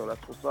 man. So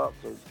that's what's up.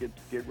 So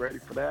get ready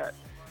for that.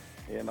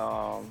 And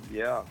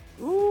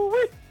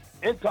Ooh-wee.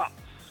 Intox.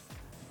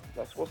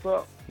 That's what's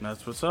up.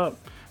 That's what's up.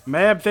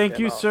 Mab, thank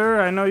you,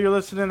 sir. I know you're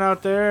listening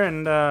out there,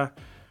 and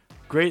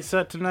great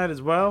set tonight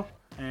as well.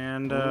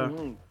 And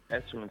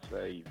excellent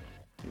save.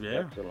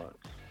 Yeah. Excellent.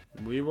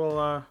 We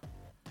will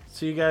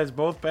see you guys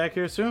both back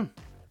here soon.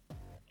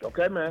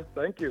 Okay, man.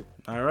 Thank you.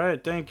 All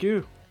right. Thank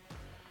you.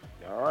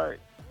 All right.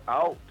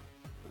 Out.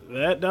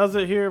 That does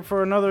it here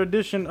for another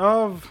edition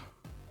of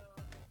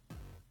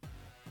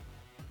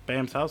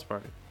Bam's House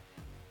Party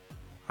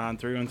on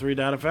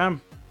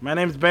 313.fm. My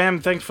name's Bam.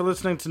 Thanks for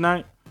listening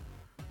tonight.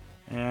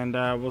 And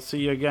we'll see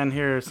you again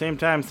here, same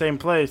time, same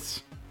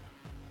place,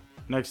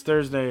 next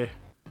Thursday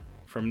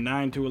from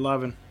 9 to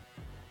 11.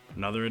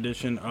 Another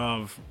edition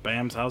of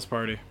Bam's House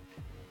Party.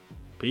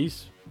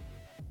 Peace.